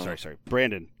 Not Jeremy, sorry.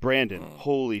 Brandon.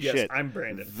 Holy shit. Yes, I'm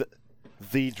Brandon.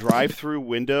 The drive-through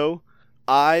window,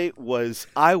 I was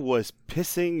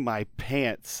pissing my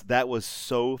pants. That was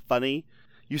so funny.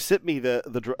 You sent me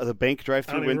the bank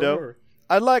drive-through window. Remember.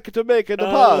 I'd like to make a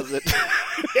deposit.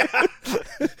 Yeah.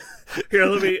 Here,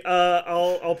 let me.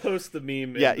 I'll post the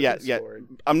meme. Yeah. Discord.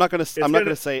 I'm not gonna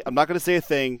say a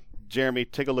thing. Jeremy,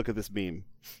 take a look at this meme.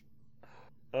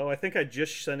 Oh, I think I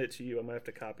just sent it to you. I'm gonna have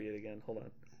to copy it again. Hold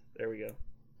on. There we go.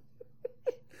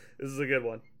 This is a good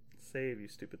one. Save, you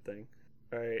stupid thing.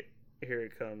 All right, here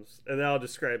it comes, and then I'll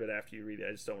describe it after you read it.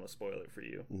 I just don't want to spoil it for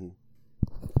you. Mm-hmm.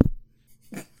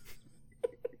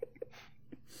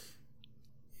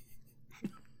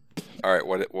 All right,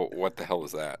 what the hell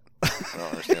is that? I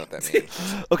don't understand what that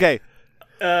means. Okay.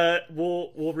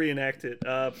 We'll reenact it.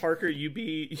 Parker, you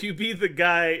be the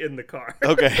guy in the car.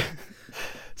 Okay.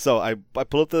 So I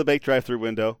pull up to the bank drive-through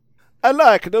window. I'd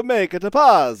like to make a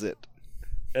deposit.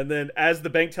 And then as the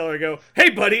bank teller go, "Hey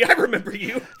buddy, I remember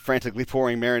you." Frantically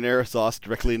pouring marinara sauce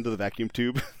directly into the vacuum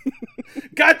tube.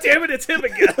 God damn it, it's him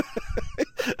again.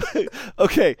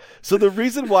 Okay, so the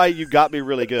reason why you got me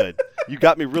really good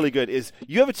is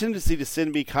you have a tendency to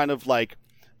send me kind of like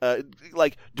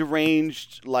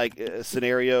deranged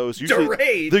scenarios. Usually,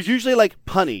 deranged. They're usually like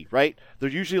punny, right? They're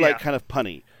usually like kind of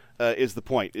punny. is the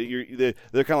point. They're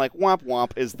kind of like womp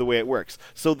womp is the way it works.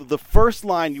 So the first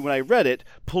line when I read it,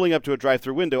 pulling up to a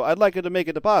drive-through window, I'd like her to make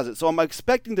a deposit. So I'm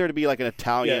expecting there to be like an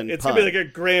Italian. Yeah, it's pun. gonna be like a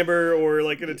grammar or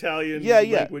like an Italian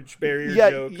language barrier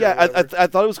joke. Yeah, I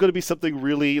thought it was going to be something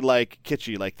really like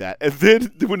kitschy like that. And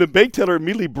then when the bank teller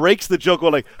immediately breaks the joke,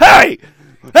 going like, "Hey!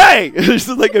 Hey!" It's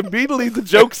just like immediately the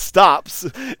joke stops,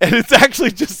 and it's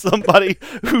actually just somebody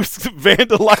who's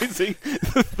vandalizing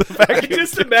the vacuum. I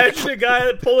just imagine a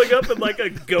guy pulling up in like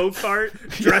a go-kart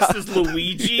dressed as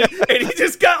Luigi, and he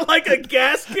just got like a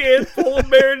gas can full of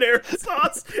marinara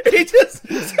sauce, and he just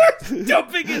starts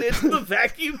dumping it into the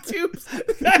vacuum tubes.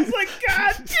 The guy's like,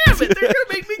 God damn it, they're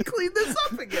gonna make me clean this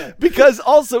up again. Because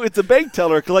also it's a bank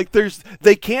teller, like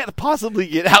they can't possibly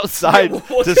get outside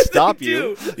to stop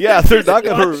you. Yeah, they're not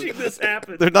gonna. This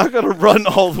happen. They're not going to run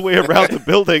all the way around the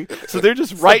building, so they're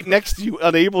just right next to you,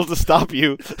 unable to stop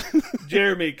you.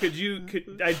 Jeremy, could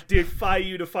I defy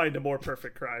you to find a more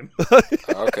perfect crime?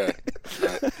 Okay,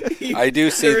 I do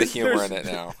see the humor in it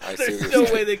now. There's no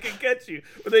way they can catch you.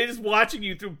 But they're just watching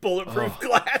you through bulletproof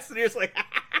glass, and you're just like.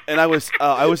 And I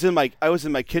was in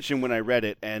my kitchen when I read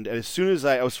it, and as soon as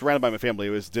I was surrounded by my family,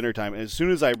 it was dinner time, and as soon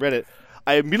as I read it,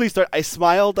 I immediately I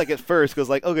smiled like at first because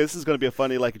like, okay, this is going to be a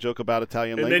funny like joke about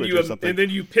Italian language or something. And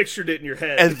then you pictured it in your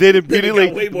head. And then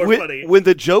immediately, way more funny. When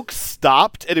the joke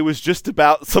stopped and it was just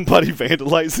about somebody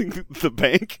vandalizing the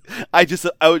bank,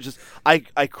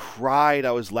 I cried.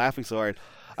 I was laughing so hard.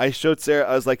 I showed Sarah.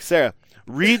 I was like, Sarah,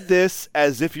 read this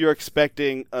as if you're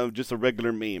expecting just a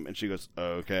regular meme. And she goes,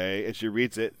 okay. And she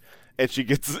reads it. And she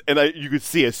gets, you could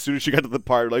see as soon as she got to the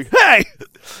part, like, hey!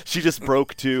 She just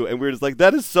broke too, and we were just like,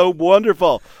 that is so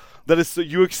wonderful. That is so,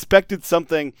 you expected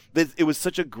something, that it was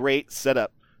such a great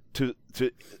setup to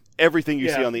everything you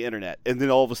see on the internet, and then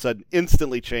all of a sudden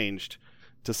instantly changed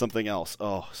to something else.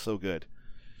 Oh, so good.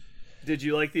 Did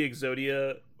you like the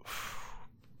Exodia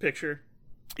picture?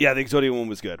 Yeah, the Exodia one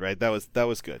was good, right? That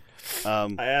was good. I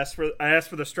asked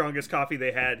for the strongest coffee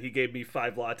they had. He gave me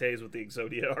 5 lattes with the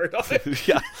Exodia art on it.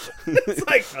 Yeah, it's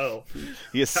like, oh,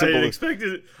 I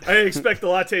didn't expect the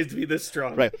lattes to be this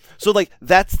strong. Right. So like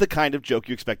that's the kind of joke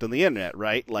you expect on the internet,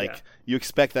 right? Like you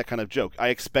expect that kind of joke. I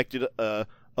expected a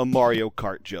Mario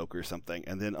Kart joke or something,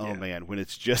 and then man, when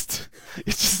it's just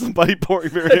somebody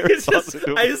pouring marinara sauce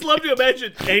into it. I just love to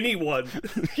imagine anyone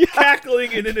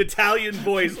cackling in an Italian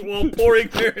voice while pouring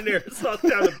marinara sauce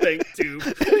down a bank tube.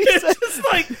 It's just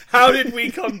like, how did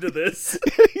we come to this?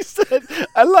 He said,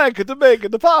 "I like to make a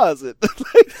deposit."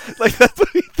 like that's what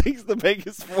he thinks the bank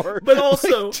is for. But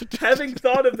also, having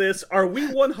thought of this, are we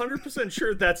 100%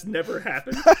 sure that's never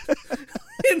happened?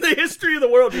 In the history of the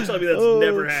world, you're telling me that's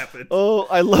never happened. Oh,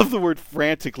 I love the word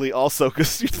frantically also,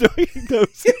 because he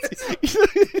knows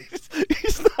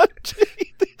he's not.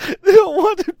 They don't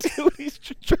want him to. He's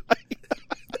trying.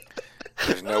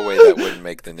 There's no way that wouldn't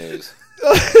make the news.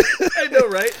 I know,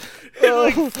 right?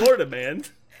 Like Florida man.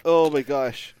 Oh my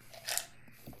gosh.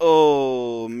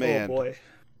 Oh man. Oh boy.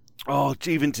 Oh,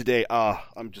 even today.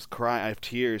 I'm just crying. I have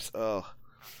tears. Oh.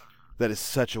 That is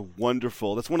such a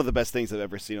wonderful. That's one of the best things I've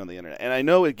ever seen on the internet, and I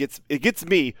know it gets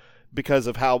me because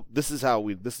of how this is all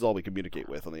we communicate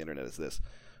with on the internet is this.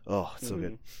 Oh, it's so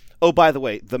good. Oh, by the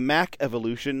way, the Mac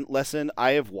Evolution lesson,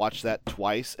 I have watched that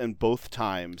twice, and both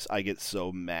times I get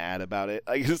so mad about it.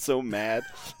 I get so mad.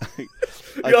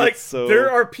 You're like, there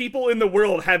are people in the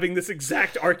world having this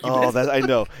exact argument. Oh, I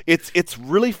know. It's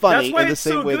really funny. That's why in the it's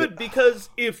same so way good, that, because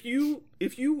if you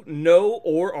know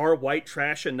or are white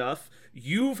trash enough,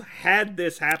 you've had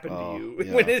this happen to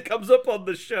you when it comes up on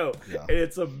the show, and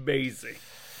it's amazing.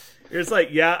 It's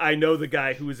like, I know the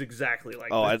guy who is exactly like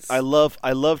this. I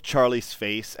love Charlie's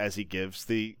face as he gives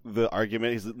the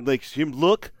argument. He's like, him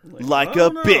look like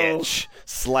a bitch.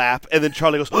 Slap, and then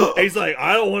Charlie goes. He's like,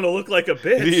 I don't want to look like a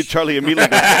bitch. Charlie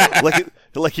immediately goes,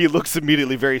 like he looks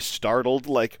immediately very startled,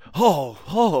 like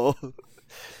oh.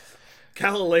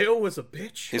 Galileo was a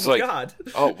bitch. He's God.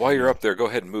 Oh, while you're up there, go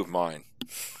ahead and move mine.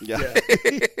 Yeah.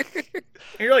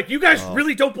 And you're like, you guys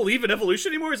really don't believe in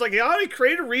evolution anymore? He's like, I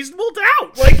create a reasonable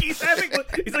doubt. Like he's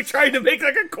like trying to make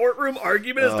like a courtroom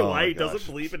argument as to why he doesn't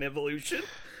believe in evolution.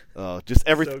 Just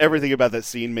everything about that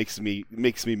scene makes me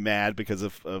mad because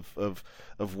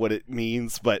of what it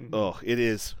means. But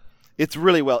it's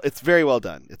very well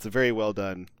done. It's very well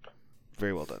done.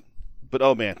 But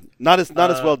oh man, not as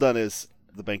well done as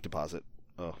the bank deposit.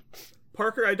 Oh.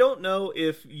 Parker, I don't know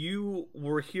if you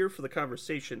were here for the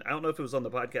conversation. I don't know if it was on the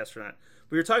podcast or not.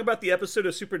 We were talking about the episode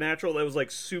of Supernatural that was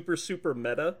like super, super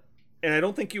meta. And I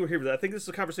don't think you were here for that. I think this is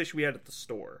a conversation we had at the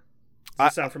store. Does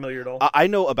that sound familiar at all? I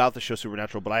know about the show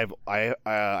Supernatural, but I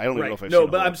don't even know if I've seen no,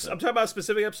 the but whole I'm episode. talking about a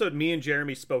specific episode. Me and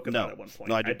Jeremy spoke about at one point.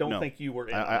 No, I don't think you were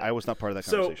in. I was not part of that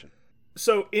conversation.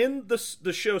 So in the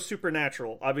show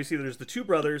Supernatural, obviously there's the two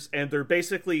brothers, and they're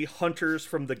basically hunters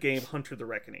from the game Hunter the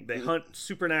Reckoning. They hunt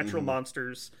supernatural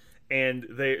monsters, and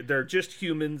they're just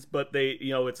humans, but they, you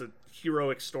know, it's a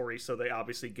heroic story, so they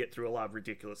obviously get through a lot of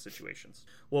ridiculous situations.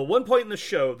 Well, at one point in the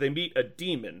show, they meet a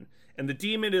demon, and the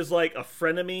demon is like a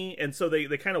frenemy, and so they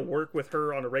kind of work with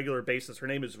her on a regular basis. Her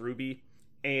name is Ruby,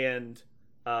 and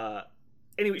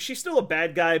anyway, she's still a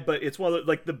bad guy, but it's one of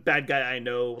the bad guy I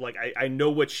know. Like, I know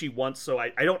what she wants, so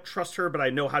I don't trust her, but I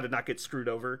know how to not get screwed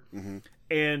over.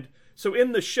 And so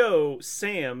in the show,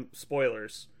 Sam,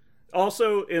 spoilers.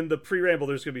 Also, in the pre-ramble,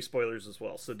 there's going to be spoilers as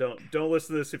well, so don't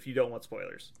listen to this if you don't want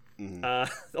spoilers.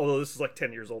 Although this is like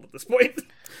 10 years old at this point.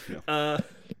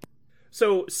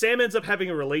 So Sam ends up having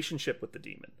a relationship with the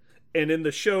demon. And in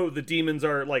the show, the demons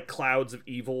are like clouds of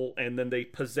evil, and then they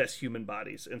possess human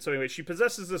bodies. And so anyway, she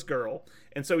possesses this girl,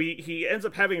 and so he ends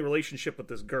up having a relationship with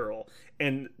this girl.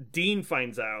 And Dean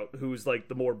finds out, who's like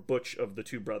the more butch of the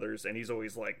two brothers, and he's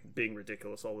always like being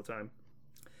ridiculous all the time.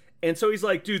 And so he's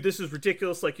like, dude, this is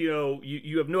ridiculous. Like, you know,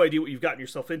 you have no idea what you've gotten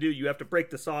yourself into. You have to break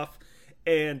this off.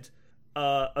 And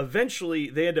eventually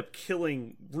they end up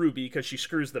killing Ruby because she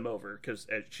screws them over because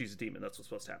she's a demon. That's what's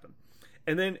supposed to happen.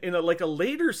 And then in a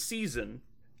later season,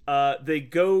 they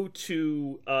go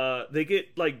to they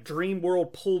get like Dream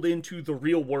World pulled into the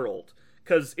real world,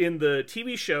 because in the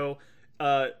TV show,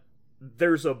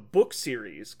 there's a book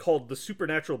series called the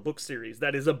Supernatural book series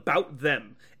that is about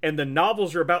them, and the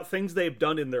novels are about things they've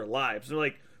done in their lives. And they're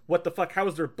like, what the fuck? How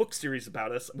is there a book series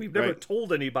about us? We've never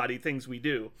told anybody things we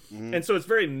do. And so it's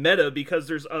very meta because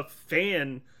there's a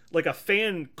fan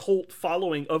cult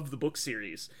following of the book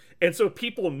series. And so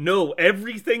people know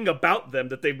everything about them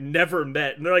that they've never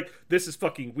met. And they're like, this is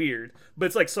fucking weird. But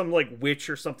it's like some like witch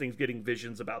or something's getting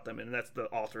visions about them. And that's the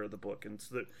author of the book. And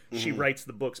so she writes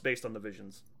the books based on the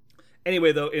visions.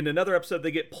 Anyway, though, in another episode,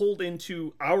 they get pulled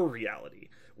into our reality,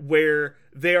 where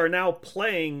they are now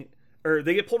playing, or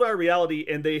they get pulled out of reality,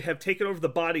 and they have taken over the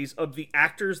bodies of the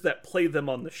actors that play them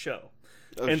on the show.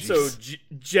 Oh, and geez. So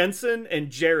Jensen and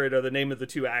Jared are the name of the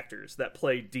two actors that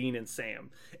play Dean and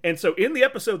Sam. And so in the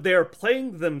episode, they are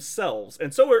playing themselves.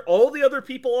 And so are all the other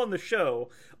people on the show,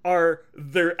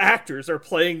 their actors are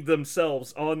playing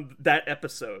themselves on that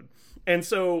episode. And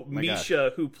so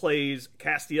Misha, who plays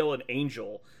Castiel and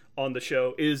Angel on the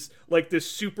show, is like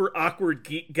this super awkward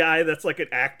geek guy that's like an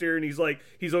actor, and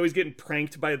he's always getting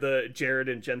pranked by the Jared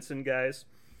and Jensen guys.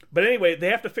 But anyway, they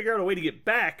have to figure out a way to get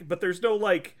back, but there's no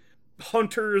like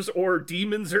hunters or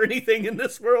demons or anything in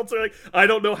this world, so like, I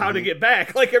don't know how to get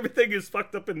back. Like, everything is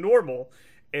fucked up and normal.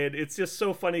 And it's just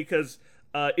so funny because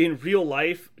in real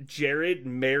life, Jared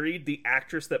married the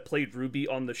actress that played Ruby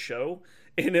on the show,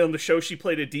 and on the show she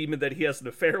played a demon that he has an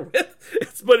affair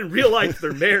with. But in real life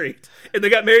they're married, and they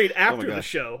got married after the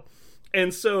show.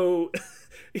 And so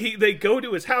they go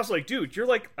to his house like, dude, you're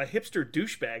like a hipster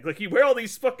douchebag. Like, you wear all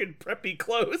these fucking preppy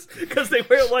clothes, because they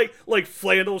wear like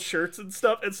flannel shirts and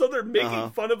stuff. And so they're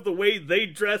making fun of the way they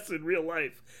dress in real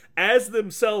life as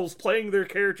themselves, playing their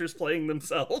characters, playing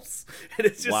themselves. And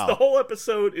it's just, the whole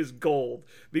episode is gold,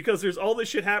 because there's all this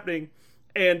shit happening.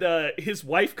 And his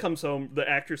wife comes home, the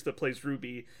actress that plays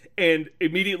Ruby, and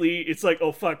immediately it's like,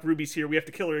 oh fuck, Ruby's here, we have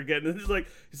to kill her again. And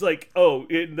he's like, oh,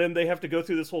 and then they have to go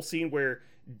through this whole scene where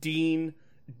Dean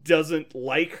doesn't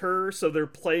like her, so they're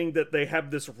playing that they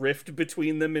have this rift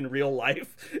between them in real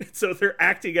life. So they're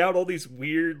acting out all these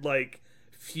weird like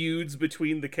feuds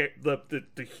between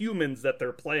the humans that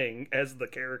they're playing as the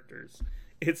characters.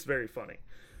 It's very funny.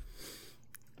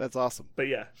 That's awesome. But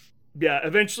yeah,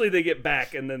 eventually they get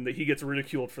back, and then he gets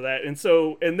ridiculed for that.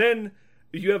 And then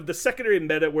you have the secondary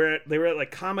meta where they were at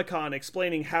like Comic-Con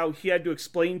explaining how he had to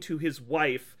explain to his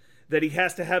wife that he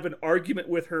has to have an argument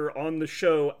with her on the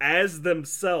show as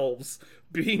themselves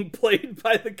being played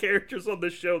by the characters on the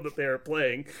show that they are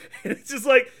playing. And it's just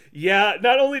like, yeah,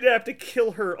 not only did I have to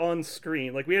kill her on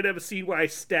screen, like we had to have a scene where I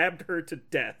stabbed her to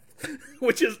death,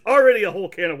 which is already a whole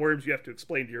can of worms you have to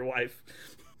explain to your wife.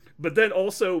 But then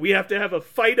also we have to have a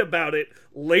fight about it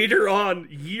later on,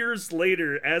 years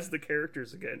later, as the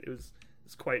characters again. It's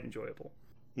quite enjoyable.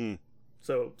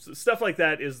 So stuff like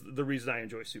that is the reason I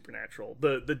enjoy Supernatural.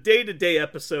 The day-to-day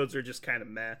episodes are just kind of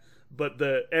meh, but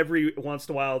every once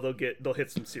in a while they'll hit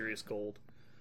some serious gold.